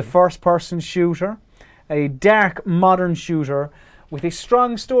 It is a first-person shooter, a dark, modern shooter with a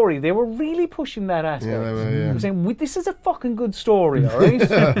strong story. They were really pushing that aspect. Yeah, they were, They yeah. were saying, this is a fucking good story, all right?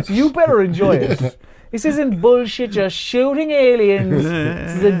 So you better enjoy it. This isn't bullshit, just shooting aliens.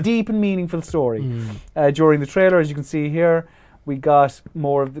 This is a deep and meaningful story. During the trailer, as you can see here, we got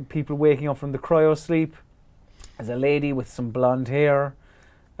more of the people waking up from the cryo sleep. There's a lady with some blonde hair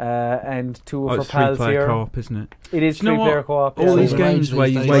and two of her It's pals three-player here. co-op, isn't it? It is Do you know three-player what? co-op. All yeah. these All games the where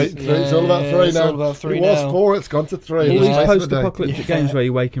range you these wait. days. It's all about Yeah, three it's now. all about three it was now. 4, it's gone to 3. All It was these yesterday. post-apocalyptic Yeah. games where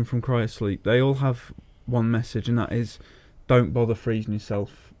you're waking from cryosleep, they all have one message, and that is, don't bother freezing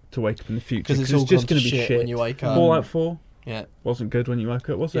yourself to wake up in the future Because it's all just gone going to to be shit when you wake up. Fallout 4 Yeah. wasn't good when you woke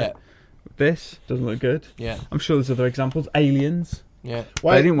up, was Yeah. it? This doesn't look good. Yeah. I'm sure there's other examples. Aliens. Yeah.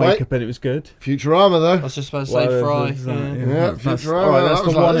 They didn't wake up and it was good. Futurama, I though. was just about to say Well, Fry. there's that, Yeah. Yeah, that's Futurama, all right, that's that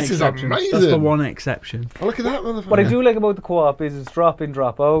was the like, one this is exception. That's the amazing. one exception. Oh, look at that motherfucker. What I do like about the co-op is it's drop in,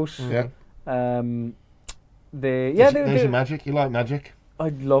 drop out. Yeah. There's There's your magic. You like magic?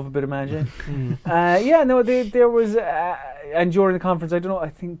 I'd love a bit of magic. Mm. There was, and during the conference, I don't know, I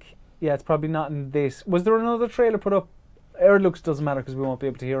think, it's probably not in this. Was there another trailer put up? It looks doesn't matter because we won't be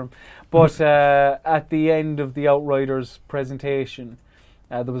able to hear him. But at the end of the Outriders presentation,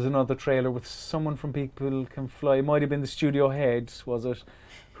 there was another trailer with someone from People Can Fly. It might have been the studio head, was it?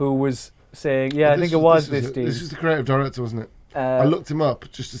 Who was saying, I think it was this This dude. was the creative director, wasn't it? I looked him up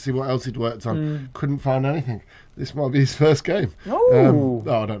just to see what else he'd worked on. Couldn't find anything. This might be his first game. Oh.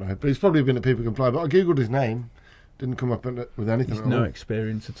 I don't know. But he's probably been at People Can Fly. But I googled his name. Didn't come up with anything He's at no all.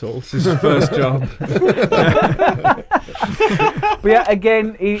 experience at all. This is his first job. But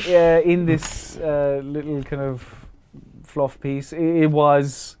again, in this little kind of fluff piece, it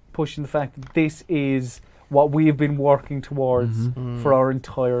was pushing the fact that this is what we have been working towards for our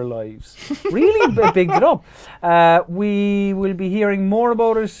entire lives. Really bigged it up. We will be hearing more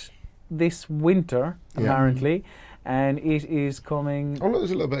about it this winter, apparently, and it is coming. Oh, look,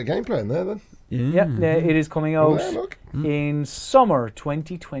 there's a little bit of gameplay in there then. Yeah. Yeah, it is coming Oh, out yeah, look. in summer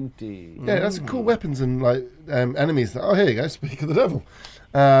 2020. Yeah, that's some cool weapons and like enemies. Oh, here you go. Speak of the devil.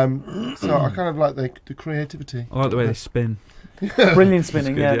 So I kind of like the creativity. I like the way they spin. Brilliant It's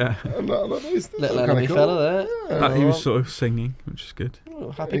spinning, good, yeah. I like these. Little They're enemy kinda cool. fella there. That he was sort of singing, which is good.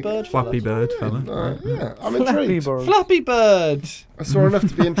 Oh, happy bird fella. Flappy Bird fella. Yeah, I'm Flappy intrigued. Bird. Flappy bird. I saw enough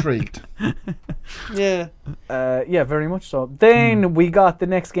to be intrigued. Yeah. Yeah, very much so. Then we got the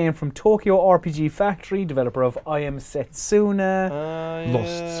next game from Tokyo RPG Factory, developer of I Am Setsuna.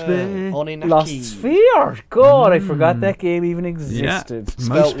 Lost Sphere. Oninaki. Lost Sphere. God, I forgot that game even existed. Most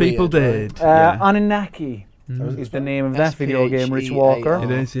Spelt people weird, did. Yeah. Anunnaki is the name of that video game, Rich Walker.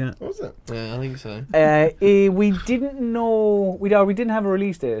 It is, yeah. What was it? Yeah, I think so. We didn't know. We didn't have a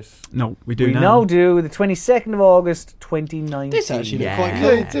release date. No, we do We now. now do the 22nd of August, 2019. This actually looked quite Yeah, cool.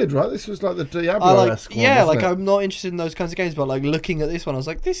 it did, right? This was like the I Diablo-esque one, yeah, wasn't like it? I'm not interested in those kinds of games, but like looking at this one, I was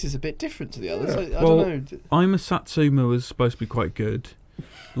like, this is a bit different to the others. Yeah. I Well, don't know. I'm a Satsuma was supposed to be quite good.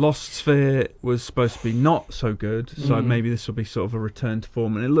 Lost Sphere was supposed to be not so good, so maybe this will be sort of a return to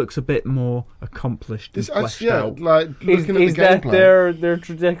form, and it looks a bit more accomplished and This fleshed actually, yeah, out. like Is looking at the that gameplay. their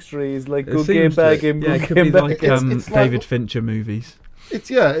trajectory is like It good seems game, to- bad game, yeah, good it could game, be bad like game? It's like- David Fincher movies.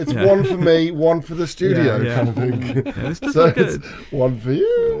 It's Yeah. one for me, one for the studio Yeah, yeah. kind of thing. Yeah, this does So look it's good. one for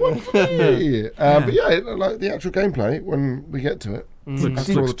you, one for me. But yeah, like the actual gameplay when we get to it. Looks,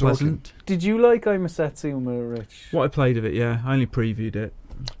 After all looks the talking. pleasant. Did you like I'm a Satsuma, Rich? What I played of it, yeah, I only previewed it.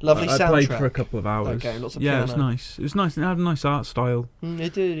 Lovely I soundtrack. played for a couple of hours. Okay, lots of yeah, it was piano. nice. It was nice. It had a nice art style.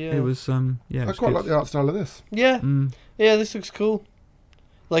 It did, yeah. It was, yeah. It I was quite good. like the art style of this. Yeah, Mm. yeah. This looks cool.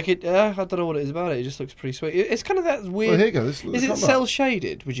 Like it, I don't know what it is about it. It just looks pretty sweet. It's kind of that Well, weird. here you go. This is it looks cell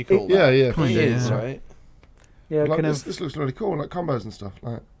shaded? Would you call Yeah, that? yeah. It Kinda, is, yeah. right? Yeah, Like kind this, of. this looks really cool, like combos and stuff.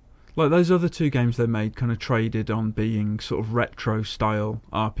 Like those other two games they made kind of traded on being sort of retro style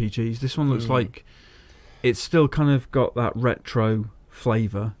RPGs. This one looks like it's still kind of got that retro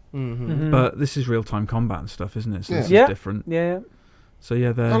flavour, Mhm. but this is real time combat and stuff, isn't it? So this Yeah. is different. Yeah. So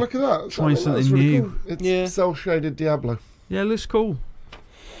yeah, they're Oh, look at that! trying That's something really new. Cool. It's Yeah. cell shaded Diablo, yeah, it looks cool.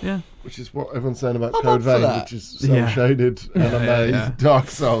 Yeah, which is what everyone's saying about I'm Code up for Vein, that. which is cell Yeah. shaded anime, yeah. Dark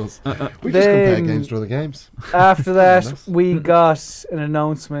Souls. We just compare Then- games to other games. After that, Nice. we got an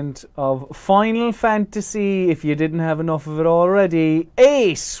announcement of Final Fantasy, if you didn't have enough of it already,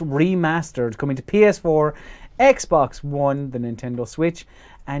 8 Remastered, coming to PS4, Xbox One, the Nintendo Switch,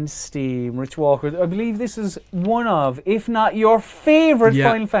 and Steam. Rich Walker, I believe this is one of, if not your favourite Yeah.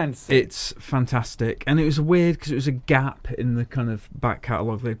 Final Fantasy. it's fantastic, and it was weird because it was a gap in the kind of back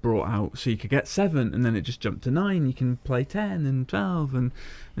catalogue they brought out, so you could get 7, and then it just jumped to 9. You can play 10 and 12, and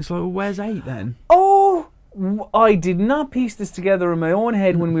it's like, well, where's 8 then? I did not piece this together in my own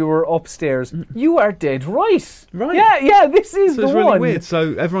head when we were upstairs. You are dead right. Right. Yeah, this is So the it's really one. weird.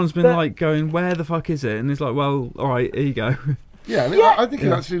 So everyone's been That- like going, "Where the fuck is it?" And it's like, "Well, all right, here you go." Yeah, and Yeah. I think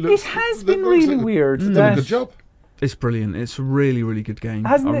it actually looks. It has it been looks really like weird. They've done a that- good job. It's brilliant. It's a really, really good game.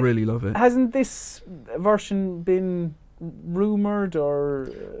 Hasn't I it- really love it. Hasn't this version been rumoured or?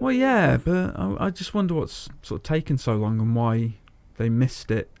 Well, yeah, but I just wonder what's sort of taken so long and why they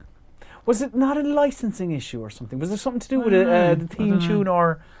missed it. Was it not a licensing issue or something? Was there something to do with I don't know. the I theme don't know. tune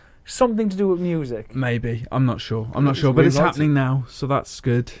or something to do with music? Maybe, I'm not sure. I'm It not was sure, but it's rewriting. happening now, so that's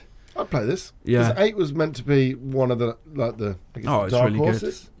good. I'd play this. Yeah. Because 8 was meant to be one of the I guess, Oh, the it's dark really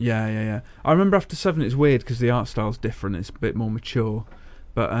horses. good. Yeah. I remember after 7, it's weird because the art style's different. It's a bit more mature,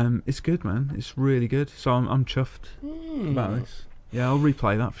 but it's good, man. It's really good. So I'm chuffed about this. Yeah, I'll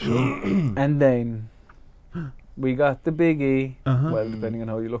replay that for sure. And then we got the biggie. Uh-huh. Well, depending on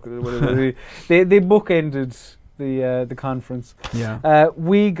how you look at it, whatever. they bookended the conference. Yeah.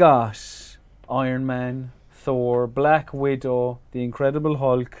 We got Iron Man, Thor, Black Widow, The Incredible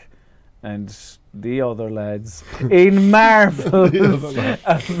Hulk, and the other lads in Marvel's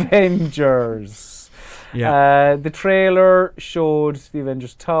Avengers. Yeah. The trailer showed the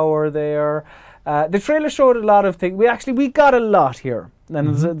Avengers Tower there. The trailer showed a lot of things. We got a lot here,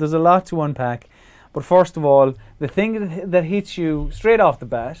 and there's a lot to unpack. But first of all, the thing that hits you straight off the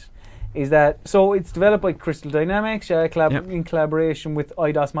bat is that, so it's developed by Crystal Dynamics in collaboration with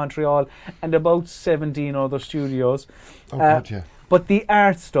Eidos Montreal and about 17 other studios. Oh, God, yeah. But the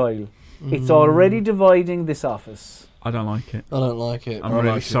art style, it's already dividing this office. I don't like it. I don't like it. I'm I really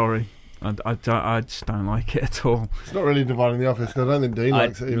like it. sorry. I just don't like it at all. It's not really dividing the office because I don't think Dean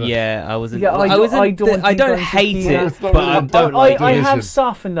likes it either. Yeah, I wasn't. Yeah, I wasn't. I don't hate think it, it's not but really I a don't I- like I it. have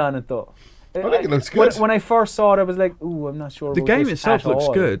softened on it though. I think it looks When, good. when I first saw it, I was like, "Ooh, I'm not sure." The about game this itself at looks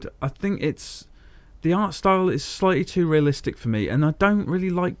all. good. I think the art style is slightly too realistic for me, and I don't really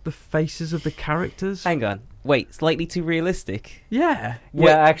like the faces of the characters. Hang on. wait, slightly too realistic. Yeah.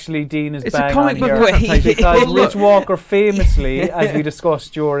 Yeah, actually, Dean is It's a bang comic on book here. adaptation. Because Look. Rich Walker famously, as we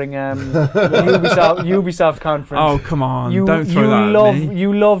discussed during Ubisoft conference, Oh, come on. you Don't throw that love at me.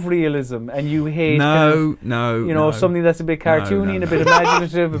 you love realism and you hate kind of, No. something that's a bit cartoony No. and a bit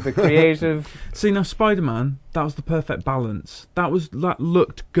imaginative, a bit creative. See, now Spider-Man, that was the perfect balance. That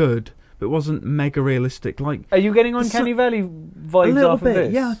looked good, but wasn't mega realistic. Like Are you getting Uncanny Valley a vibes little off bit. of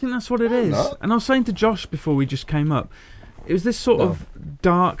this? Yeah, I think that's what it is. not. And I was saying to Josh before we just came up, it was this sort No. of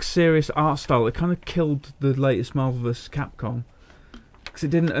dark, serious art style that kind of killed the latest Marvel vs. Capcom because it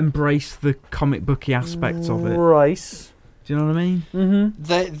didn't embrace the comic booky aspects of it. Right. Do you know what I mean?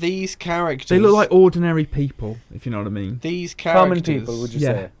 Mm-hmm. These characters. They look like ordinary people, if you know what I mean. these characters. Common people, would you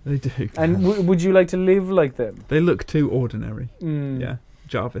Yeah, say? they do. And would you like to live like them? They look too ordinary. Mm. Yeah,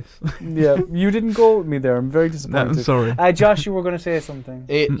 Jarvis. Yeah, you didn't go with me there. I'm very No, disappointed. I'm sorry. Josh, you were going to say something.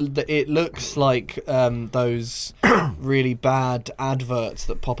 It looks like those really bad adverts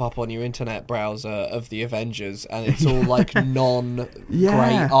that pop up on your internet browser of the Avengers, and it's all like non-great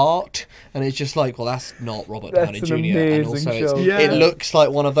Yeah. art, and it's just like, well, that's not Robert That's Downey an Jr. And amazing also, show. Yeah. it looks like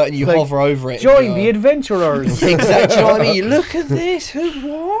one of those, and you Like, hover over it. Join and the go, adventurers. exactly. You know what I mean? You look at this. Who?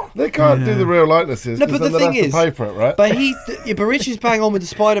 What? They can't do Yeah. the real likenesses. No, 'cause but then the they'll thing have to is- pay for it, right? But but Rich is bang on with the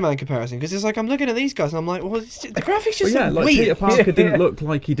Spider-Man comparison, because it's like I'm looking at these guys and I'm like, well, the graphics just Well, yeah, look like weird. Peter Parker didn't look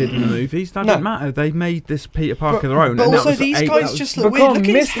like he did in the movies. That No. didn't matter. They made this Peter Parker their own. But and that also was these eight- guys that was- just look weird. Become Look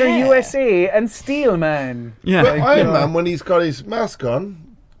at his Mr. hair. USA and Steelman. Yeah. But Iron yeah. Man, when he's got his mask on,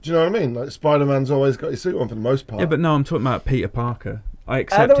 do you know what I mean? Like Spider-Man's always got his suit on for the most part. Yeah, but no, I'm talking about Peter Parker. I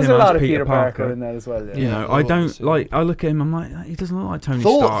accept There was him a lot as of Peter Peter Parker in that as well. Yeah. You know, Yeah, I don't obviously. like. I look at him. I'm like, he doesn't look like Tony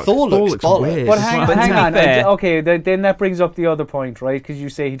Thor- Stark. Thor looks bollocks. weird. But It's hang like- on, to be hang on. fair- Okay, then that brings up the other point, right? Because you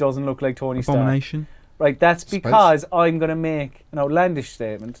say he doesn't look like Tony Stark. Abomination. Right, that's Space. because I'm going to make an outlandish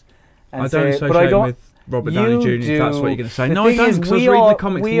statement. And I don't say, associate but I don't, with Robert Downey you Jr. If that's what do. you're going to say. The No, I thing don't. is, Because I was we reading all- the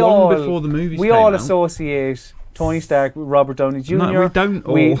comics we long all- before the movies We came all out. associate Tony Stark with Robert Downey Jr. No, we don't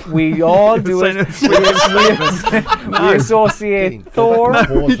all. We all do it. We associate Thor.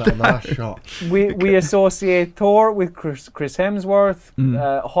 Pause that last shot. We associate Thor with Chris Hemsworth,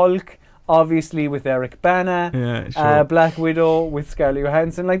 Hulk obviously with Eric Bana, Yeah, sure. Black Widow with Scarlett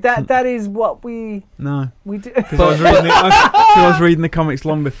Johansson. Like that. That is what we No. do. Because I was reading the comics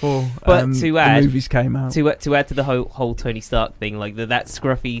long before But to the add- movies came out. To add to the whole Tony Stark thing, like that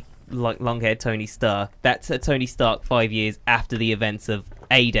scruffy, like long-haired Tony Stark, that's a Tony Stark 5 years after the events of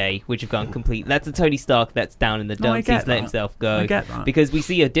A-Day, which have gone complete. That's a Tony Stark that's down in the No, I dumps. get He's let that. himself go. I get that. Because we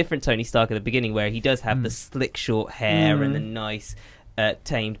see a different Tony Stark at the beginning where he does have the slick short hair and the nice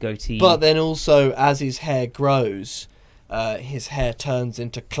tamed goatee. But then also, as his hair grows, his hair turns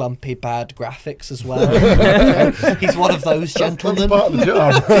into clumpy bad graphics as well. He's one of those That's gentlemen. part of the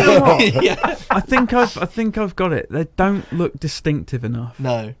job. Yeah. I think I've got it. They don't look distinctive enough.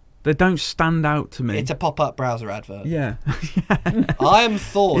 No, They don't stand out to me. it's a pop-up browser advert. Yeah. I am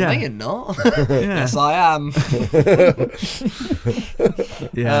Thor. Yeah. No, you're not. Yeah. Yes, I am.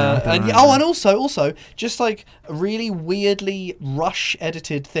 Yeah. I don't know. Oh, and also, just like a really weirdly rush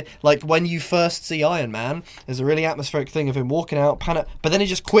edited thing. Like when you first see Iron Man, there's a really atmospheric thing of him walking out, but then it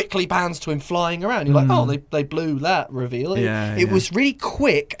just quickly pans to him flying around. You're like, oh, they blew that reveal. Yeah, It yeah. was really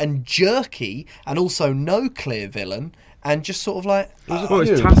quick and jerky, and also no clear villain, and just sort of like, Well,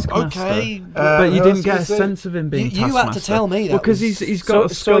 it's Cute. Taskmaster. okay. But you who else didn't get a was it? sense of him being You had to Taskmaster. tell me that Well, because was- he's got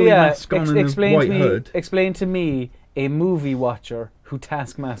a scully mask on and a white hood. Explain to me a movie watcher who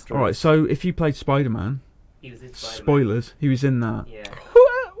Taskmaster. All right, so if you played Spider-Man, He was in Spider-Man. spoilers, he was in that. Yeah.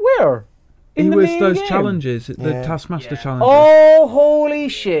 Where? In He the was main those game? challenges, the Yeah. Taskmaster Yeah. challenges. Oh, holy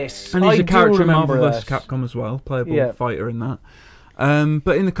shit! And he's I a character do in Marvel remember vs. that. Capcom as well, playable Yeah. fighter in that.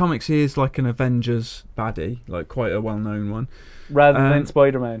 But in the comics, he is like an Avengers baddie, like quite a well-known one. Rather than Um,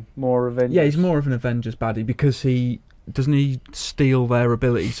 Spider-Man, more Avengers. Yeah, he's more of an Avengers baddie because he steal their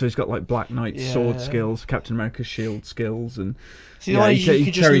abilities. So he's got like Black Knight's sword Yeah. skills, Captain America's shield skills, and See, like, you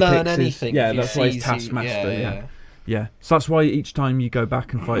could just cherry learn picks his- anything. Yeah, if he that's why he's sees you. Taskmaster. Yeah. So that's why each time you go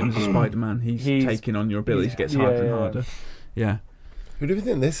back and fight him as a Spider-Man, he's taking on your abilities, gets harder and harder. Yeah. Who do you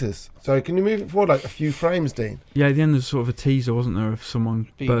think this is? Sorry, can you move it forward like a few frames, Dean? Yeah, at the end there's sort of a teaser, wasn't there, of someone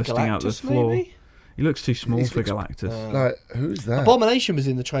Be bursting out the Galactus, floor. maybe? He looks too small He for looks- Galactus. Like, who's that? Abomination was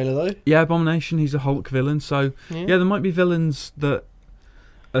in the trailer though. Yeah, Abomination, he's a Hulk villain. So, yeah, there might be villains that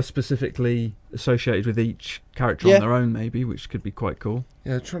are specifically associated with each character Yeah. on their own, maybe, which could be quite cool.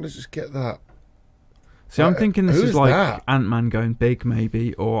 Yeah, trying to just get that. See, I'm thinking this who's is like that? Ant-Man going big,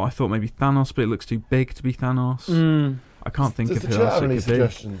 maybe, or I thought maybe Thanos, but it looks too big to be Thanos. Mm. I can't think Does of the who chat else have it any could be.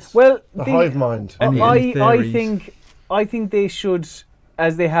 suggestions? Well, the hive mind. Any I theories? think they should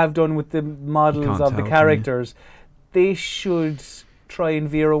as they have done with the models can't of the tell, characters, they should try and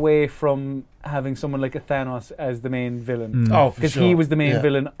veer away from having someone like a Thanos as the main villain. Mm. Oh, for Because sure. he was the main Yeah.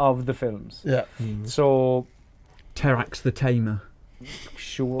 villain of the films. Yeah. So, Terax the Tamer.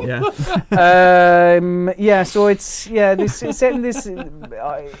 sure. Yeah. So it's it's set in this.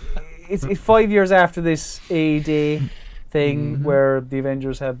 It's 5 years after this A-Day thing where the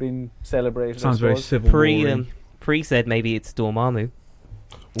Avengers have been celebrated. Sounds I very suppose. civil war. Pre said maybe it's Dormammu.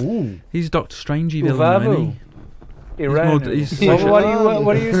 Ooh. He's Doctor Strangey villain, isn't Uvavu. he? Iran. He's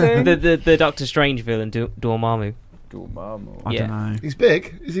What are you saying? The Doctor Strange villain, Dormammu. Dormammu. I Yeah. don't know. He's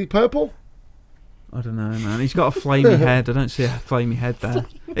big. Is he purple? I don't know, man. He's got a flamey head. I don't see a flamey head there.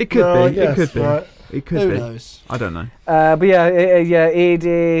 It could No, I be. guess, It could be. right. It could Who be. knows? I don't know. But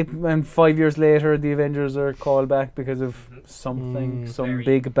A-Day, and 5 years later, the Avengers are called back because of something, some Very-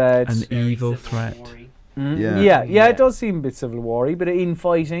 big bad. An evil threat. Yeah, Yeah. it does seem a bit Civil War-y, but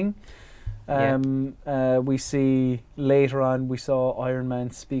infighting. We see later on, we saw Iron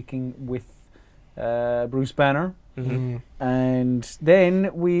Man speaking with Bruce Banner. And then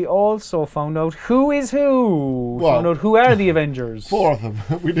we also found out who is who. Well, found out who are the Avengers. 4 of them.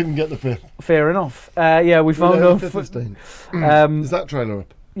 We didn't get the 5th. Fair enough. We found know out. the 5th is Dean. Um, Is that trailer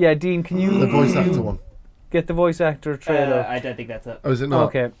up? yeah, Dean, can you The voice actor one. get the voice actor trailer? I don't think that's up. Oh, is it not?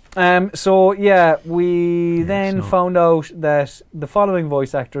 Okay. We then it's not. found out that the following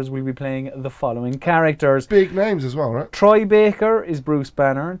voice actors will be playing the following characters. Big names as well, right? Troy Baker is Bruce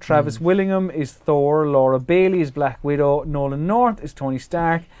Banner. Travis Willingham is Thor. Laura Bailey is Black Widow. Nolan North is Tony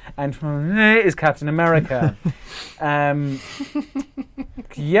Stark. And is Captain America.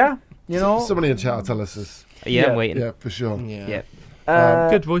 Somebody in chat will tell us this. Yeah, Yeah. I'm waiting. Yeah, for sure. Yeah.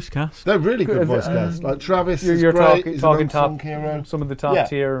 Good voice cast. They're really good Good, voice cast. Like Travis is You're great. talking He's talking an top, unsung hero. some of the top Yeah.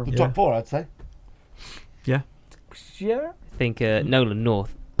 tier. The Yeah. top 4, I'd say. Yeah. I think Nolan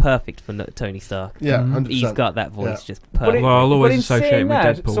North, perfect for Tony Stark. Yeah, Mhm. 100%. He's got that voice Yeah. just But perfect. it- Well, I'll always but in associate saying him with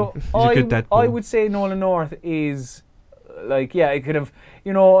that, Deadpool. So He's a good Deadpool. I would say Nolan North is it could have,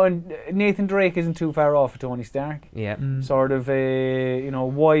 and Nathan Drake isn't too far off of Tony Stark. Yeah. Sort of a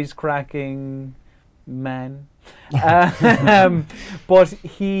wisecracking man. But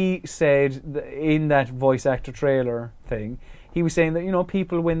he said in that voice actor trailer thing, he was saying that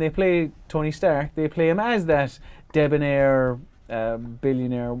people, when they play Tony Stark, they play him as that debonair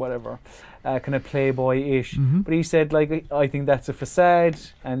billionaire, whatever, kind of playboy-ish. But he said, I think that's a facade,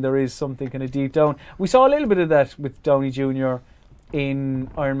 and there is something kind of deep down. We saw a little bit of that with Downey Jr. in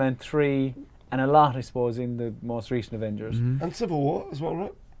Iron Man 3, and a lot, I suppose, in the most recent Avengers. And Civil War as well,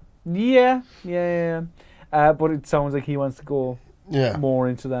 right? Yeah. But it sounds like he wants to go Yeah. more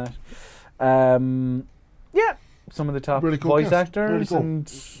into that. Some of the top Really cool voice cast. actors. Really cool. And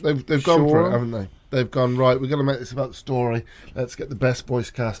They've gone for Sure. it, haven't they? They've gone, right, we're going to make this about the story. Let's get the best voice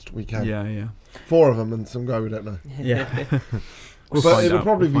cast we can. Yeah. 4 of them and some guy we don't know. Yeah. But it'll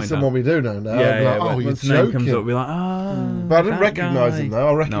probably be someone we do know now. Yeah, I'll be yeah. like, oh, you're Once the name joking. comes up, we'll be like, ah. But I didn't that recognise guy. him, though. I No,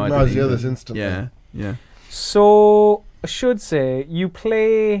 I recognised didn't the others either. instantly. Yeah. so, I should say, you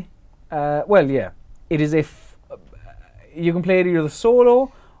play... it is you can play it either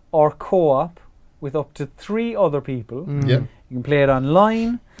solo or co-op with up to 3 other people. Yep. You can play it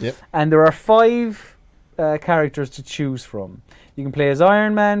online. Yep. And there are 5 characters to choose from. You can play as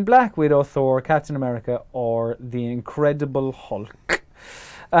Iron Man, Black Widow, Thor, Captain America, or the Incredible Hulk.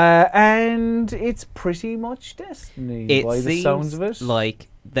 And it's pretty much Destiny It by the seems sounds of it. like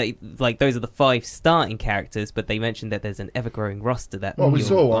those are the 5 starting characters, but they mentioned that there's an ever-growing roster that Well, we you'll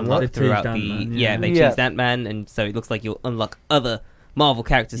saw one, unlock right? They throughout teased the Ant-Man, yeah. they Yeah. teased Ant-Man, and so it looks like you'll unlock other Marvel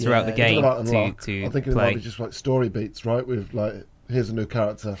characters throughout the Yeah, game About Unlock, to I'm thinking it play. might be just like story beats, right? With like, here's a new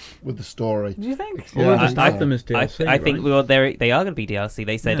character with the story. Do you think? Yeah, Well, I just think add so. them as DLC. I think right? they are going to be DLC.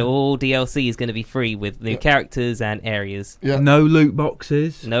 They said Yeah. all DLC is going to be free with new Yeah. characters and areas. Yeah. No loot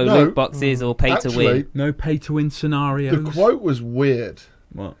boxes. No No. loot boxes or pay to Actually, win. No pay to win scenarios. the quote was weird.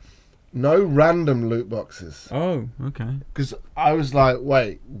 What? No random loot boxes. Oh, okay. Because I was like,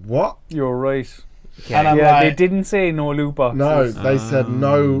 wait, what? You're right. And I'm Yeah, like, they didn't say no loot boxes. no, they said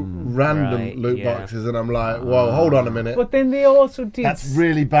no random Right, loot yeah. boxes, and I'm like, whoa, hold on a minute. But then they also did. That's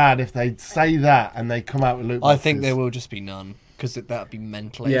really bad if they say that and they come out with loot I boxes. think there will just be none because that'd be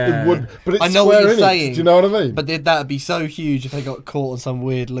mental. Yeah. It would, but it's I know what Square you're Enix, saying, do you know what I mean? But that'd be so huge if they got caught on some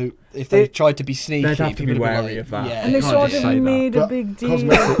weird loot. If they They- tried to be sneaky, They'd have to be people would wary like, of that. Yeah, And they You can't sort just of say that. made a But big deal.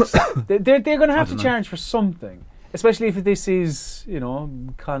 cosmetics. They're going to have to don't know. charge for something, especially if this is,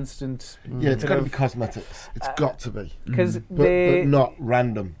 constant. Yeah, it's got to kind be cosmetics. It's got to be. Because But not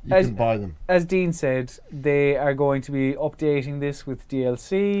random. You As- can buy them. as Dean said, they are going to be updating this with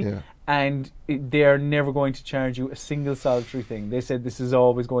DLC, Yeah. and they're never going to charge you a single solitary thing. They said this is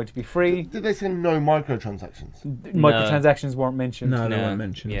always going to be free. Did they say no microtransactions? Microtransactions weren't mentioned. No, they No. weren't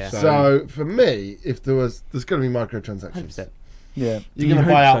mentioned. Yeah. So for me, if there's going to be microtransactions. 100%. Yeah. You're You going to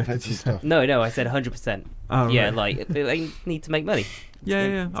hope buy so, outfits did and stuff. No, I said 100%. Oh, Yeah, right. like they need to make money.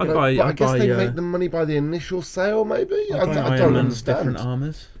 Yeah. I'd But buy. I I'd guess buy. they make the money by the initial sale, maybe. I I'd buy don't Iron Man's understand different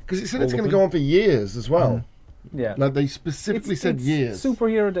armors. because it said all it's of going to them. go on for years as well. Yeah. Like they specifically said It's years.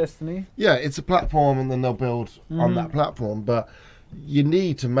 Superhero Destiny. Yeah, it's a platform, and then they'll build on that platform. But you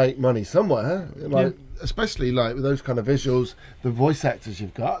need to make money somewhere, like especially like with those kind of visuals, the voice actors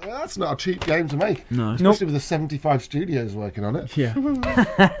you've got. That's not a cheap game to make, No. especially with the 75 studios working on it. Yeah.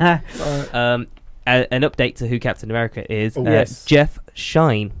 An update to who Captain America is. Oh, yes. Jeff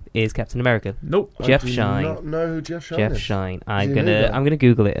Shine is Captain America. Nope. Jeff I do Shine. not know who Jeff Shine Jeff is. Shine. he new then? I'm gonna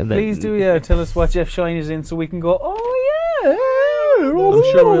Google it and then Please do, tell us what Jeff Shine is in so we can go, oh, yeah. I'm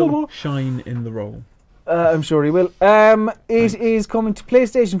sure he'll shine in the role. I'm sure he will. It is coming to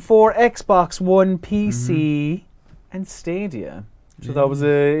PlayStation 4, Xbox One, PC, and Stadia. So that was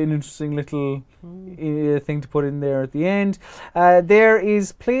an interesting little thing to put in there at the end. There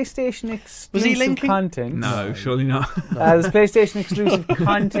is PlayStation exclusive linking? content. No, surely not. There's PlayStation exclusive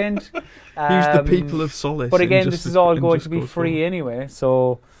content. He's the people of solace. But in again, Just this is all in going Just to be Cause free anyway,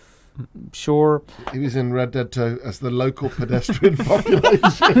 so sure. He was in Red Dead 2 as the local pedestrian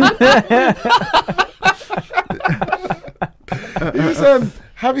population. He was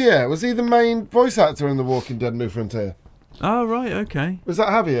Javier. Was he the main voice actor in The Walking Dead: New Frontier? Oh, right, okay. Was that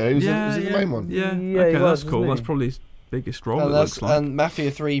Javier? Was he the main one? Yeah, Yeah, okay, he was, that's cool. wasn't That's he? probably his biggest role, And, it that's, looks like. and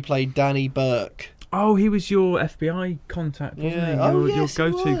Mafia 3 played Danny Burke. Oh, he was your FBI contact, wasn't he? Oh, Your yes, he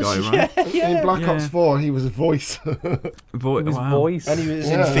go-to was. guy, right? In Black Yeah. Ops 4, he was a voice. His Wow. voice. And he was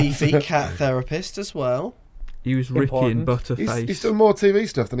Yeah. in Fifi, Cat Therapist as well. He was Ricky in Important. Butterface. He's done more TV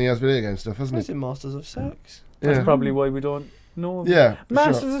stuff than he has video game stuff, hasn't He's he? in Masters of Sex. That's Yeah. probably why we don't know. Yeah. for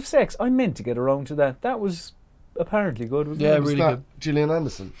Masters sure. of Sex. I meant to get around to that. That was apparently good, wasn't Yeah, it? Was really that good. Gillian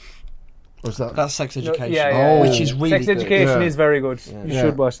Anderson? Or was that? That's Sex Education, yeah. Oh. which is really Sex good. Education Yeah. is very good. Yeah. You Yeah.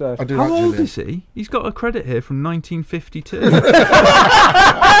 should watch that. I do How like old Gillian. is he? He's got a credit here from 1952. Do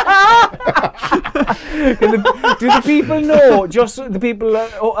the people know? Just the people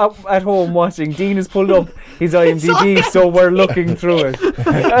at home watching. Dean has pulled up his IMDb, so we're looking through it.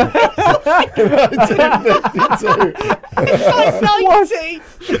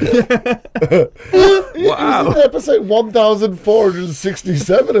 1952. Wow. He's in episode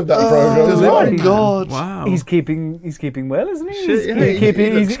 1467 of that program as Oh, well. my God. Wow. He's keeping well, isn't he? Shit, yeah, he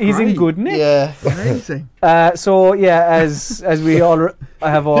he's looks in great. good nick. Yeah. amazing. So yeah, as we all I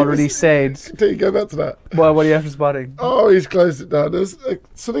have already said. Do you go back to that? Well, what are you after spotting? Oh, he's closed it down. There's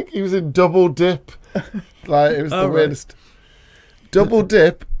something he was in Double Dip. Like, it was the right. weirdest. Double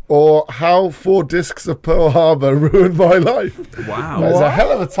Dip, or How 4 Discs of Pearl Harbor Ruined My Life. Wow. That's a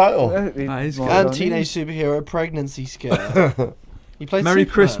hell of a title. That is good. And Teenage Superhero Pregnancy Scare. He played Merry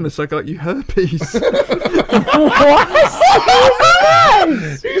Superman. Christmas, I got you herpes.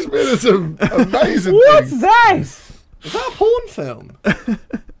 He's been in some amazing What's things. that? Is that a porn film?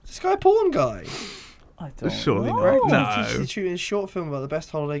 This guy a porn guy? I don't Surely know. not. He's shooting a short film about the best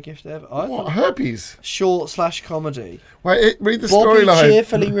holiday gift ever. I What, thought herpes? short/comedy. Wait, read the Bobby storyline.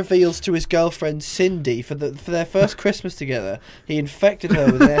 cheerfully reveals to his girlfriend Cindy for their first Christmas together, he infected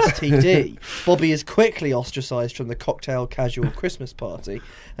her with an STD. Bobby is quickly ostracised from the cocktail casual Christmas party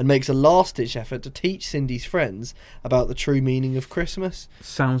and makes a last-ditch effort to teach Cindy's friends about the true meaning of Christmas.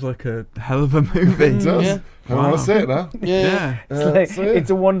 Sounds like a hell of a movie. It does. Yeah. I want Wow. to see it now. Yeah. Yeah. It's, so yeah. it's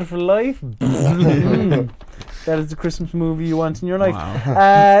a Wonderful Life. That is the Christmas movie you want in your life.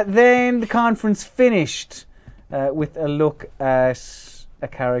 Wow. Then the conference finished with a look at a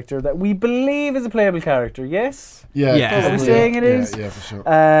character that we believe is a playable character. Yes, Yeah. Yeah. probably. Are we saying it yeah, is? Yeah, for sure.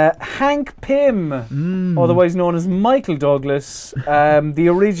 Hank Pym, otherwise known as Michael Douglas, the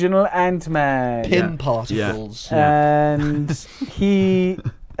original Ant-Man. Pin particles. And he,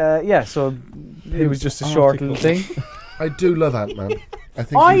 so it was just a short little thing. I do love Ant-Man. I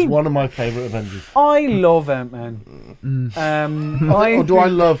think I- he's one of my favourite Avengers. I love Ant-Man. Or do I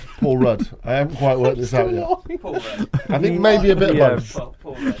love Paul Rudd? I haven't quite worked this out yet. I think maybe a bit Yeah. of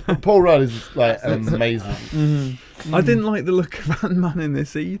both. Paul Rudd is like amazing. I didn't like the look of Ant-Man in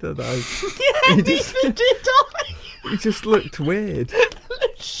this either, though. he just looked weird.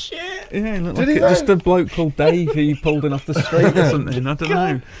 Shit. Yeah, he looked Did like he just a bloke called Dave who you pulled in off the street or something. I don't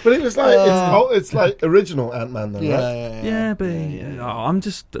know. But it was like it's like original Ant-Man, though, right? Yeah. Yeah, but I'm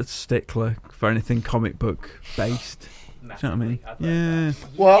just a stickler for anything comic book based. Do you know what I mean? Yeah.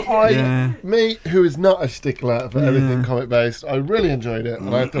 Well, Yeah. me, who is not a stickler for Yeah. anything comic based, I really enjoyed it,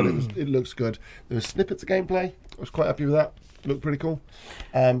 and I thought it looks good. There were snippets of gameplay. I was quite happy with that. Looked pretty cool.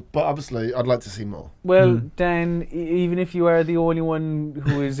 But obviously, I'd like to see more. Well, Dan, even if you are the only one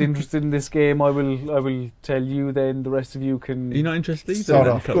who is interested in this game, I will tell you. Then the rest of you can. Are you not interested? Start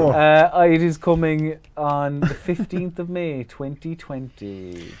off. Go on. It is coming on the 15th of May,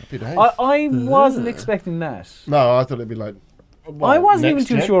 2020. Happy days. I wasn't expecting that. No, I thought it'd be like. I wasn't even next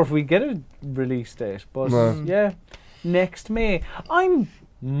too gen? sure if we'd get a release date, but No. yeah, next May. I'm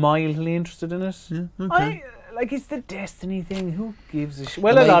mildly interested in it. Yeah, okay. Like, it's the Destiny thing. Who gives a shit?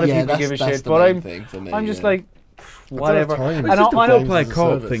 Well, a lot of people give a shit, but I'm just like, whatever. time. And It's just a I games don't Play a as a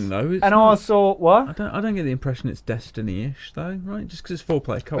co-op service. thing though. It's and not- also what? I don't get the impression it's Destiny-ish though, right? Just because it's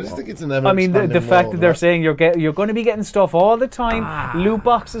 4-player I co-op. just think it's an I mean, the fact that they're saying you're going to be getting stuff all the time. Loot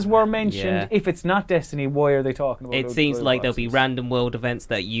boxes were mentioned. Yeah. If it's not Destiny, why are they talking about? It loot seems like there'll be boxes? random world events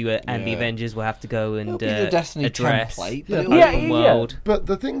that you and the Yeah. Avengers will have to go and It'll be the Destiny address. template, Yeah, but but- it'll Open Yeah. world. But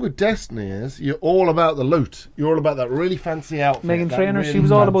the thing with Destiny is, you're all about the loot. You're all about that really fancy outfit. Megan that Trainor, really she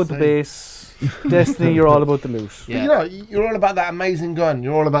was all about the fancy- base. Destiny, you're all about the loot. But you know, you're all about that amazing gun.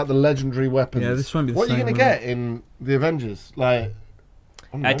 You're all about the legendary weapons. Yeah, this won't be the What are you same, going to will get in the Avengers? Like,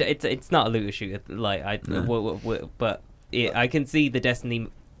 I don't know. It's not a looter shooter, like but I can see the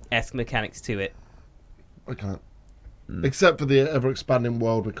Destiny-esque mechanics to it. I can't. Except for the ever-expanding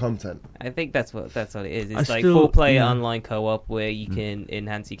world with content. I think that's what it is. I It's like still- 4-player yeah. online co-op where you can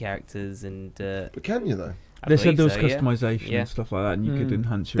enhance your characters and. But can you, though? I They said there was believe so, customization Yeah. and stuff like that, and you could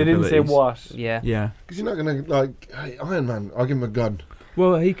enhance They your didn't say abilities. what. Yeah. Yeah. Because you're not going to, like, hey, Iron Man, I'll give him a gun.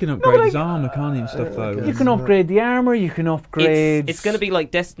 Well, he can upgrade like, his armor, can't he, and stuff though. okay. You can upgrade the armor. You can upgrade. It's going to be like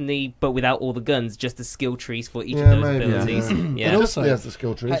Destiny, but without all the guns, just the skill trees for each Yeah, of those maybe, abilities. yeah. Yeah. And also- He has the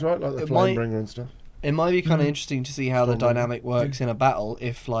skill trees, right? Like the it might- Flamebringer and stuff. It might be kind of interesting to see how the Go on, then. dynamic works in a battle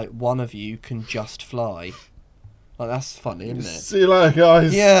if, like, one of you can just fly. Like, that's funny, isn't it? See you later,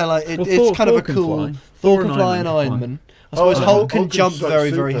 guys. Yeah, like, Well, it's Thor- kind of Thor a can cool... fly. Thor Thor can and fly Iron and Man can Iron fly. Man. I suppose Oh, Hulk can Hulk can jump strike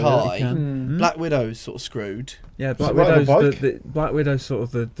very, very super, yeah. high. He can. Black Widow's sort of screwed. Yeah, Black So ride a Widow's bike? Black Widow's sort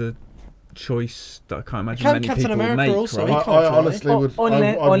of the choice that I can't imagine Can many Captain people America make, also? right? He I can't fly. honestly would.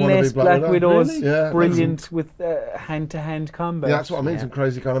 unless, I'd wanna be unless Black Widow. Widow's Really? Yeah, brilliant with hand-to-hand combat. Yeah, that's what I mean. Yeah. Some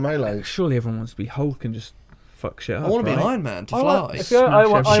crazy kind of melee. Surely everyone wants to be Hulk and just fuck shit up. I want to be right? Iron Man to I fly. want, if you- I Smash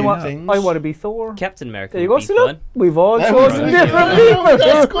want, I everything want, up. things. I want to be Thor. Captain America There you would go. be See, look, fun. we've all Yeah, chosen right. different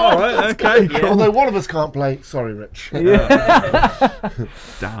people. All right, okay, cool. Although one of us can't play. Sorry, Rich.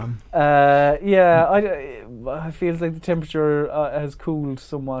 Damn. Yeah, I feel like the temperature has cooled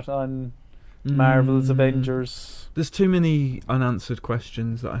somewhat on Marvel's Avengers. There's too many unanswered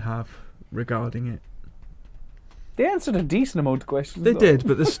questions that I have regarding it. They answered a decent amount of questions. They though. did,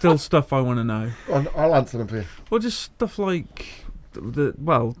 but there's still stuff I want to know. I'll answer them for you. Well, just stuff like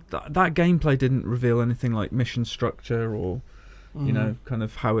that gameplay didn't reveal anything like mission structure or you know, kind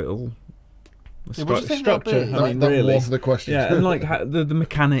of how it'll Yeah, what do you think that'll structure. be? I mean, that really, was the question. yeah, and like how, the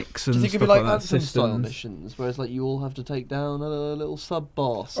mechanics Do and you think it'd stuff be like like that. Anthem style Systems. missions, whereas like you all have to take down a little sub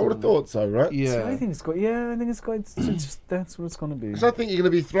boss? I would have thought so, right? Yeah. I think it's good. Yeah, I think it's good. It's just, that's what it's going to be. Because I think you're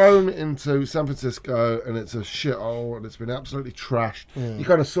going to be thrown into San Francisco and it's a shithole and it's been absolutely trashed. You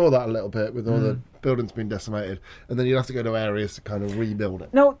kind of saw that a little bit with all the buildings being decimated, and then you'd have to go to areas to kind of rebuild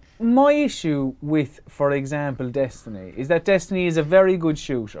it. Now, my issue with, for example, Destiny is that Destiny is a very good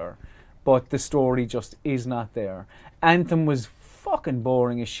shooter, but the story just is not there. Anthem was fucking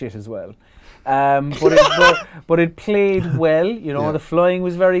boring as shit as well. But it played well. You know, Yeah. the flying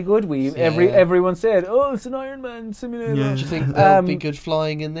was very good. Yeah. Everyone said, "Oh, it's an Iron Man simulator." Yeah. Do you think there'll be Um, good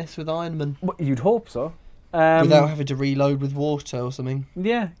flying in this with Iron Man? Well, you'd hope so. Without having to reload with water or something?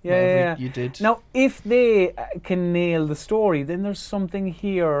 Yeah. Whatever you did. Now, if they can nail the story, then there's something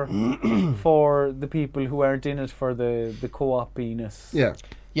here for the people who aren't in it for the co-opiness. Yeah.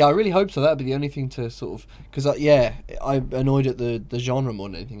 Yeah, I really hope so. That'd be the only thing to sort of... Because, I'm annoyed at the genre more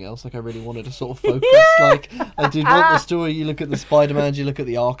than anything else. Like, I really wanted to sort of focus. Like, I did want the story. You look at the Spider-Mans, you look at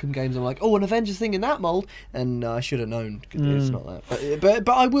the Arkham games, I'm like, oh, an Avengers thing in that mould. And I should have known, because it's not that.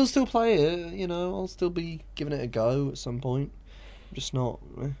 But I will still play it, you know. I'll still be giving it a go at some point. I'm just not...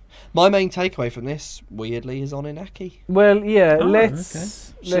 My main takeaway from this, weirdly, is on Inaki. Well, yeah. Oh,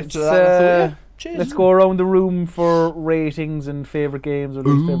 let's So to that, I thought, yeah, cheers. let's go around the room for ratings and favourite games or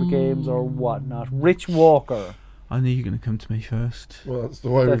least favourite games or whatnot. Rich Walker. I knew you were going to come to me first. Well, that's the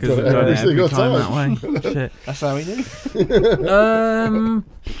way we've Because done we've it done every it every single time time. that way. Shit. That's how we knew.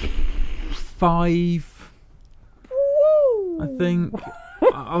 5. I think.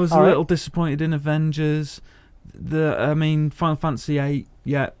 I was a All right. little disappointed in Avengers. Final Fantasy 8.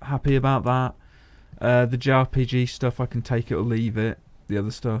 Yeah, happy about that. The JRPG stuff, I can take it or leave it. The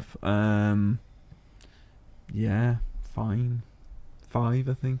other stuff, yeah, fine. 5,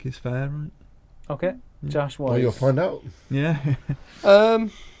 I think, is fair, right? Okay, Josh, Well, Wise. you'll find out. Yeah.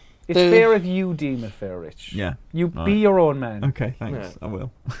 It's fair if you deem it fair, Rich. Yeah. You Right. be your own man. Okay, thanks. Yeah. I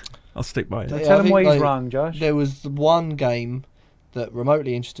will. I'll stick by it. Yeah, Tell I him think, why he's like, wrong, Josh. There was one game that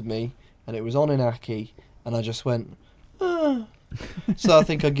remotely interested me, and it was on Inaki, and I just went, ah. So I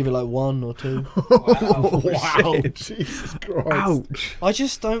think I'd give it like 1 or 2. Wow, Jesus Christ! Ouch. I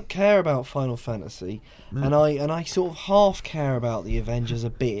just don't care about Final Fantasy, and I sort of half care about the Avengers a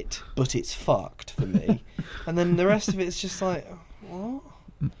bit, but it's fucked for me. And then the rest of it's just like, what?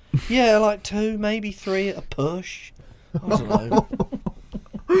 Yeah, like 2, maybe 3 at a push. I don't know.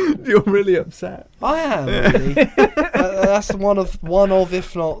 You're really upset. I am really. That's one of,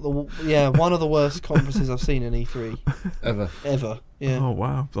 if not one of the worst conferences I've seen in E3 Ever. Yeah. Oh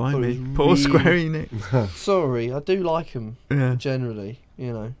wow, Thought it blimey. was Poor really- Square Enix. Sorry, I do like them Yeah, generally,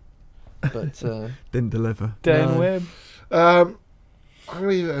 but didn't deliver. Dan No. Webb. I'm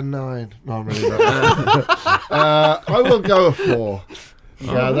gonna give it a 9. No, I'm really not. I will go a 4.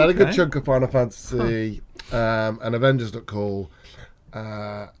 Yeah, they had a good okay. chunk of Final Fantasy, and Avengers look cool,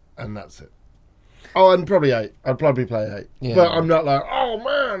 and that's it. Oh, and probably 8. I'd probably play 8. Yeah. But I'm not like, oh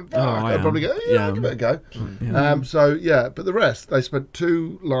man, fuck. I I'd am. probably go, yeah, I'll give it a go. Yeah. So, yeah, but the rest, they spent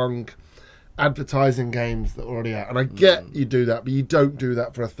too long advertising games that are already out. And I get you do that, but you don't do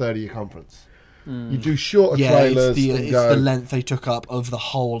that for a 30-year conference. You do shorter yeah, trailers it's and the go, length they took up of the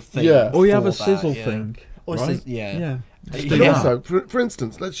whole thing. Yeah. Or you have a for that, sizzle yeah. thing. Or right? yeah. But Yeah. also, for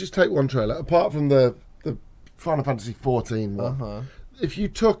instance, let's just take one trailer. Apart from the Final Fantasy 14 one, Uh-huh. if you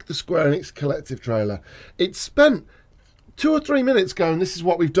took the Square Enix Collective trailer, it spent 2 or 3 minutes going, this is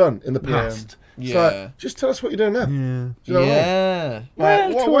what we've done in the past. Yeah. So, just tell us what you're doing now. Yeah. Do you know what I mean? Yeah. Well,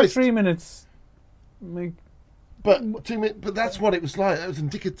 what a 2 or waste. 3 minutes. Like, But that's what it was like. It was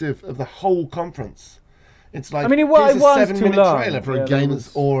indicative of the whole conference. It's like, I mean, it here's was a too 7-minute long. trailer for Yeah, a game that that's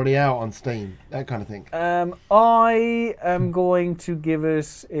was- already out on Steam. That kind of thing. I am going to give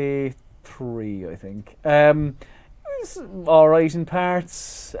it a 3, I think. It's alright in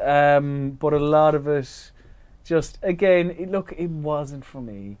parts, but a lot of it just, again, it wasn't for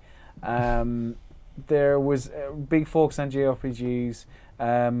me. There was big focus on JRPGs,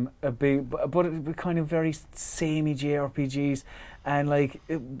 but kind of very samey JRPGs, and like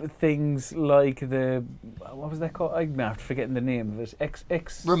things like what was that called? I'm after forgetting the name of it.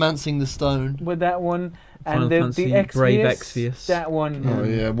 X Romancing the Stone. with that one, Final and Fantasy the Exvius, Brave Exvius. that one. Oh,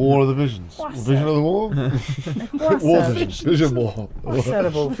 yeah. War of the Visions. What's Vision that? of the War? What's War that? Vision. Vision War. What's that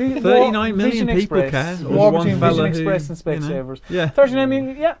about? 39 million Vision people Express. care. There's War one between fella Vision who, Express and Specsavers. Yeah. 39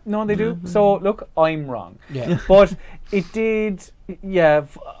 million, yeah, no, they do. So, look, I'm wrong. Yeah. But it did,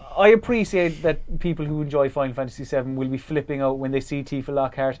 I appreciate that people who enjoy Final Fantasy VII will be flipping out when they see Tifa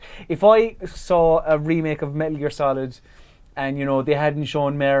Lockhart. If I saw a remake of Metal Gear Solid and, they hadn't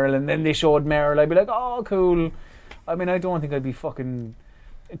shown Meryl and then they showed Meryl, I'd be like, oh, cool. I mean, I don't think I'd be fucking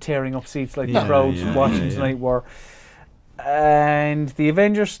tearing up seats like the crowds watching tonight were. And the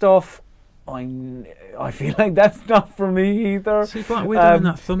Avengers stuff, I feel like that's not for me either. See, Black Widow in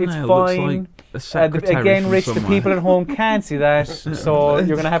that It's thumbnail looks fine. like a secretary Again, from Rich, the somewhere. people at home can't see that, so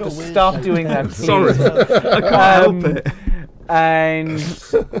you're going to have to stop doing that, please. Sorry, I can't help it. And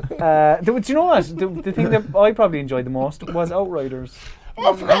do you know what? The thing that I probably enjoyed the most was Outriders.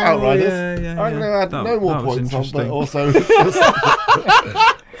 I forgot Outriders. yeah. I'm going to add That- no more that was points on, but interesting. also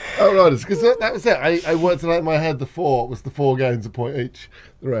Outriders, because that was it. I worked it out in my head. The 4 was the 4 games, a point each.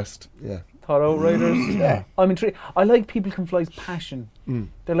 The rest, yeah. Thought Outriders. Yeah. I'm intrigued. I like people can fly's passion.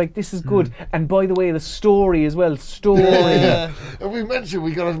 They're like, this is good. And by the way, the story as well. Story. Yeah. And we mentioned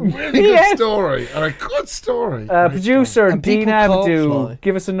we got a really good story and a good story. Producer And Dean people can't Abdu, fly.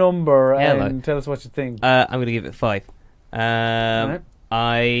 give us a number Hello. and tell us what you think. I'm going to give it 5. Right.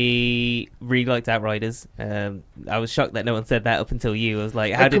 I really liked Outriders. I was shocked that no one said that up until you. I was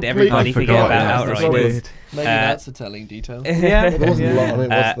like, how I did completely everybody forget forgot, about yeah, that's Outriders? Weird. Maybe that's a telling detail. Yeah. There wasn't a lot on it, was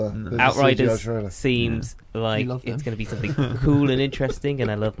there? Uh, There's a CGI Outriders trailer. seems like You love them. it's going to be something cool and interesting,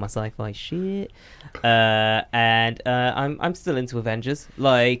 and I love my sci-fi shit. And I'm still into Avengers.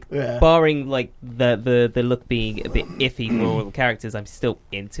 Like, Yeah. barring like the look being a bit iffy for all the characters, I'm still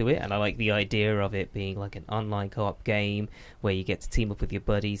into it, and I like the idea of it being like an online co-op game where you get to team up with your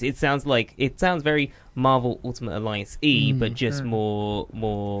buddies. It sounds very Marvel Ultimate Alliance but just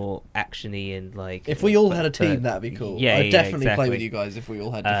more actiony and like. If we all had a team, that'd be cool. Yeah, I'd yeah, definitely exactly. play with you guys if we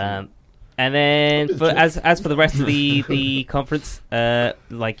all had different. And then, as for the rest of the conference,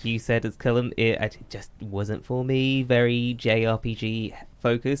 like you said, as Cullen, it just wasn't for me. Very JRPG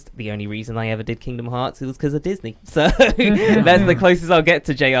focused. The only reason I ever did Kingdom Hearts was because of Disney. So that's the closest I'll get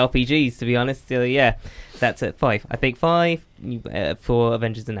to JRPGs, to be honest. So yeah, that's it. 5. I think 5 for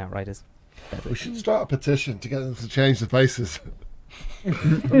Avengers and Outriders. We should start a petition to get them to change the faces. I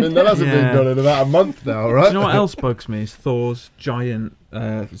mean, that hasn't been done in about a month now, right? Do you know what else bugs me? Is Thor's giant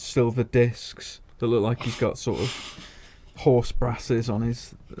silver discs that look like he's got sort of horse brasses on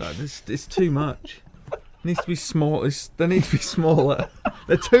his. It's too much. It needs to be small. They need to be smaller.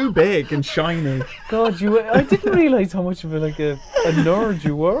 They're too big and shiny. God, I didn't realise how much of a nerd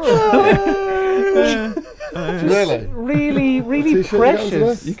you were. Really? Really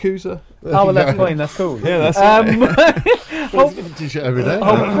precious. Yakuza. Oh, well, that's fine. That's cool. Yeah, that's T-shirt every day.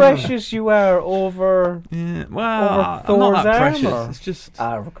 How precious you are over. Yeah, Over well, I'm Thor's not that precious. armour. It's just.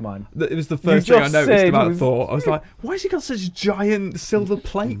 Come on. It was the first thing I just noticed said about it was- Thor. I was like, why has he got such giant silver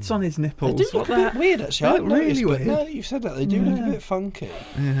plates on his They nipples? do look a bit weird, actually. I They hadn't look noticed, really but weird. now that you've said that, they do look a bit funky.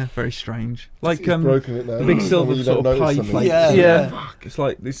 Yeah, very strange. Like He's broken it now. the big silver You sort don't of notice pie something. plates. Yeah. Fuck, it's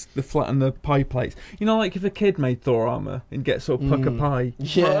like the flat and the pie plates. You know, like if a kid made Thor armor and get sort of pucker pie,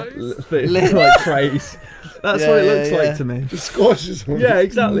 Yeah. like trays. That's what it looks like to me. It squashes them. Yeah,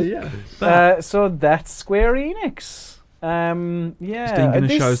 exactly. Yeah. So that's Square Enix. Is Yeah. Dean going to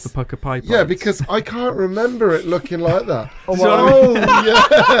this- show us the pucker pie plates? Yeah, because I can't remember it looking like that. Oh, Oh, yeah.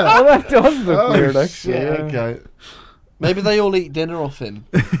 Oh, that does look Oh, weird, actually. shit, yeah. okay. Maybe they all eat dinner off him.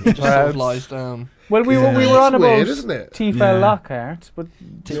 He just sort Perhaps. of lies down. Well, we Yeah. were on It's about weird, isn't it? Tifa Yeah. Lockhart, but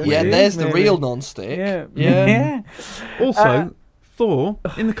Yeah, there's the real non-stick. Yeah, Yeah. Also, Thor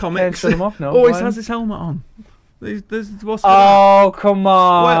in the comics shut him up now, always go on. has his helmet on. What's with that? Oh, come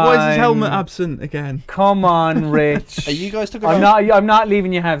on! Why is his helmet absent again? Come on, Rich. Are you guys talking about... I'm not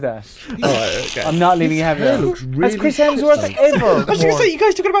leaving you have that. Alright, okay. I'm not leaving you have hair that. looks That's really Chris shit, Hemsworth though. ever. I was going to say, you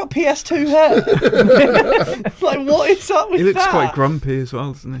guys talking about PS2 hair? Like, what is up with He looks that? quite grumpy as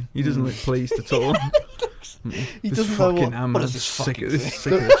well, doesn't he? He doesn't look pleased at all. He This doesn't know fucking what hammer. does this Sick fucking of this. say?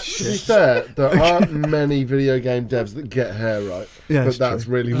 Sick of To this be shit. fair, there aren't many video game devs that get hair right. Yeah, but it's that's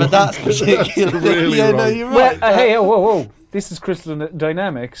true. really But wrong. that's particularly... really yeah, no, wrong. you're Well, right. hey, whoa. This is Crystal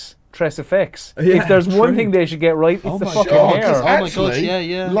Dynamics, Tress Effects. Yeah, If there's one true. thing they should get right, it's Oh the my fucking God, hair. 'cause Oh my God,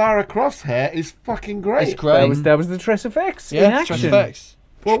 actually, yeah. Lara Croft's hair is fucking great. It's great. That was the Tress Effects in Yeah, action. Stress Effects.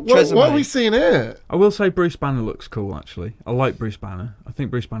 What Tresemme. are we seeing here? I will say Bruce Banner looks cool, actually. I like Bruce Banner. I think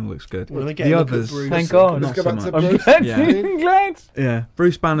Bruce Banner looks good. Well, we get The a look at others, Bruce. Thank God. not Let's go so back to much. I'm Bruce. glad. Yeah. I'm glad. Yeah,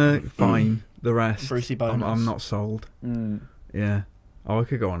 Bruce Banner, fine. The rest, Brucey I'm bonus. not sold. Mm. Yeah. Oh, I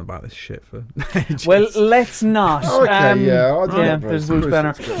could go on about this shit for ages. Well, let's not. Okay, yeah, I'll do yeah, that, there's Bruce. Bruce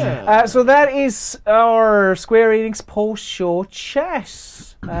Banner. Bruce is good. So that is our Square Enix post-show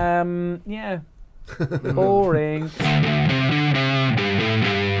chat. Yeah, boring.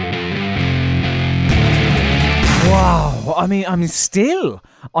 Wow, I mean,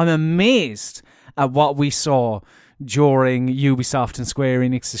 I'm amazed at what we saw during Ubisoft and Square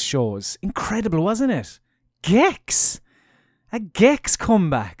Enix's shows. Incredible, wasn't it? Gex. A Gex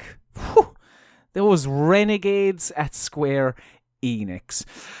comeback. Whew. Those renegades at Square Enix.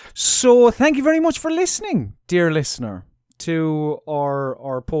 So thank you very much for listening, dear listener, to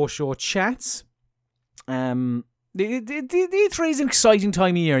our post-show chats. The E3 is an exciting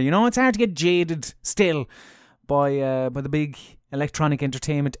time of year, you know. It's hard to get jaded still by the big electronic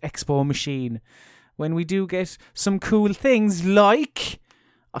entertainment expo machine when we do get some cool things like...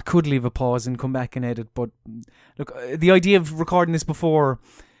 I could leave a pause and come back and edit, but look, the idea of recording this before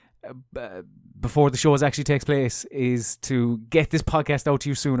the shows actually takes place is to get this podcast out to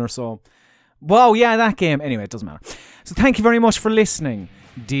you sooner. So, wow, yeah, that game. Anyway, it doesn't matter. So thank you very much for listening,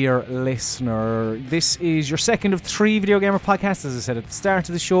 dear listener. This is your second of 3 Video Gamer podcasts. As I said at the start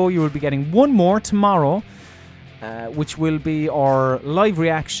of the show, you will be getting one more tomorrow, which will be our live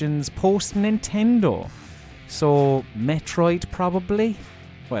reactions post-Nintendo. So, Metroid, probably.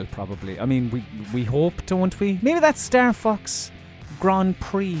 Well, probably. I mean, we hope, don't we? Maybe that Star Fox Grand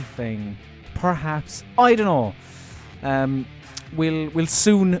Prix thing. Perhaps. I don't know. We'll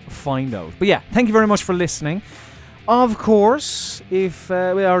soon find out. But yeah, thank you very much for listening. Of course, if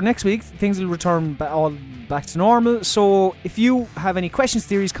our next week, things will return all back to normal. So if you have any questions,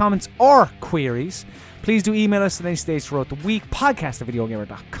 theories, comments, or queries, please do email us at any stage throughout the week.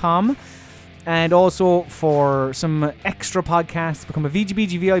 podcast@videogamer.com. And also, for some extra podcasts, become a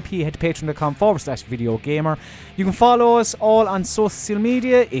VGBG VIP, head to patreon.com/videogamer. You can follow us all on social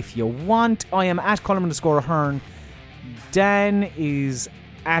media if you want. I am at Colm_Ahern. Dan is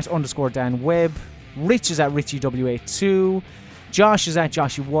at _Dan Webb. Rich is at RichieW82. Josh is at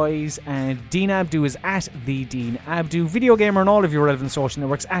Joshy Wise, and Dean Abdu is at the Dean Abdu. Video Gamer on all of your relevant social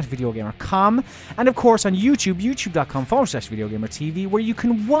networks at VideoGamer.com, and of course on YouTube, youtube.com/VideoGamerTV, where you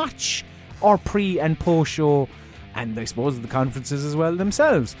can watch our pre and post show, and I suppose the conferences as well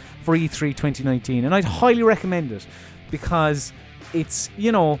themselves for E3 2019. And I'd highly recommend it because it's,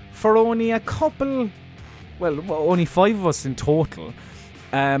 you know, for only a couple, well, only 5 of us in total.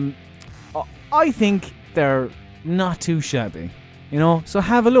 I think they're not too shabby, you know. So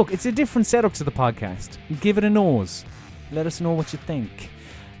have a look. It's a different setup to the podcast. Give it a nose. Let us know what you think.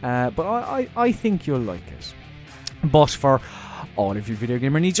 But I think you'll like it. But for all of your video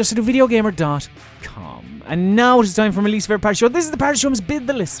gamer needs, just go to videogamer.com. And now it is time for my least favorite part of the show. This is the part of the show must bid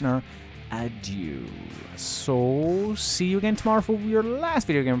the listener adieu. So see you again tomorrow for your last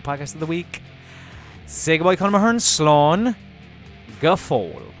Video Gamer podcast of the week. Say goodbye, Conor Mahern. Slán.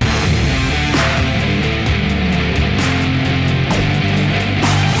 Gafol.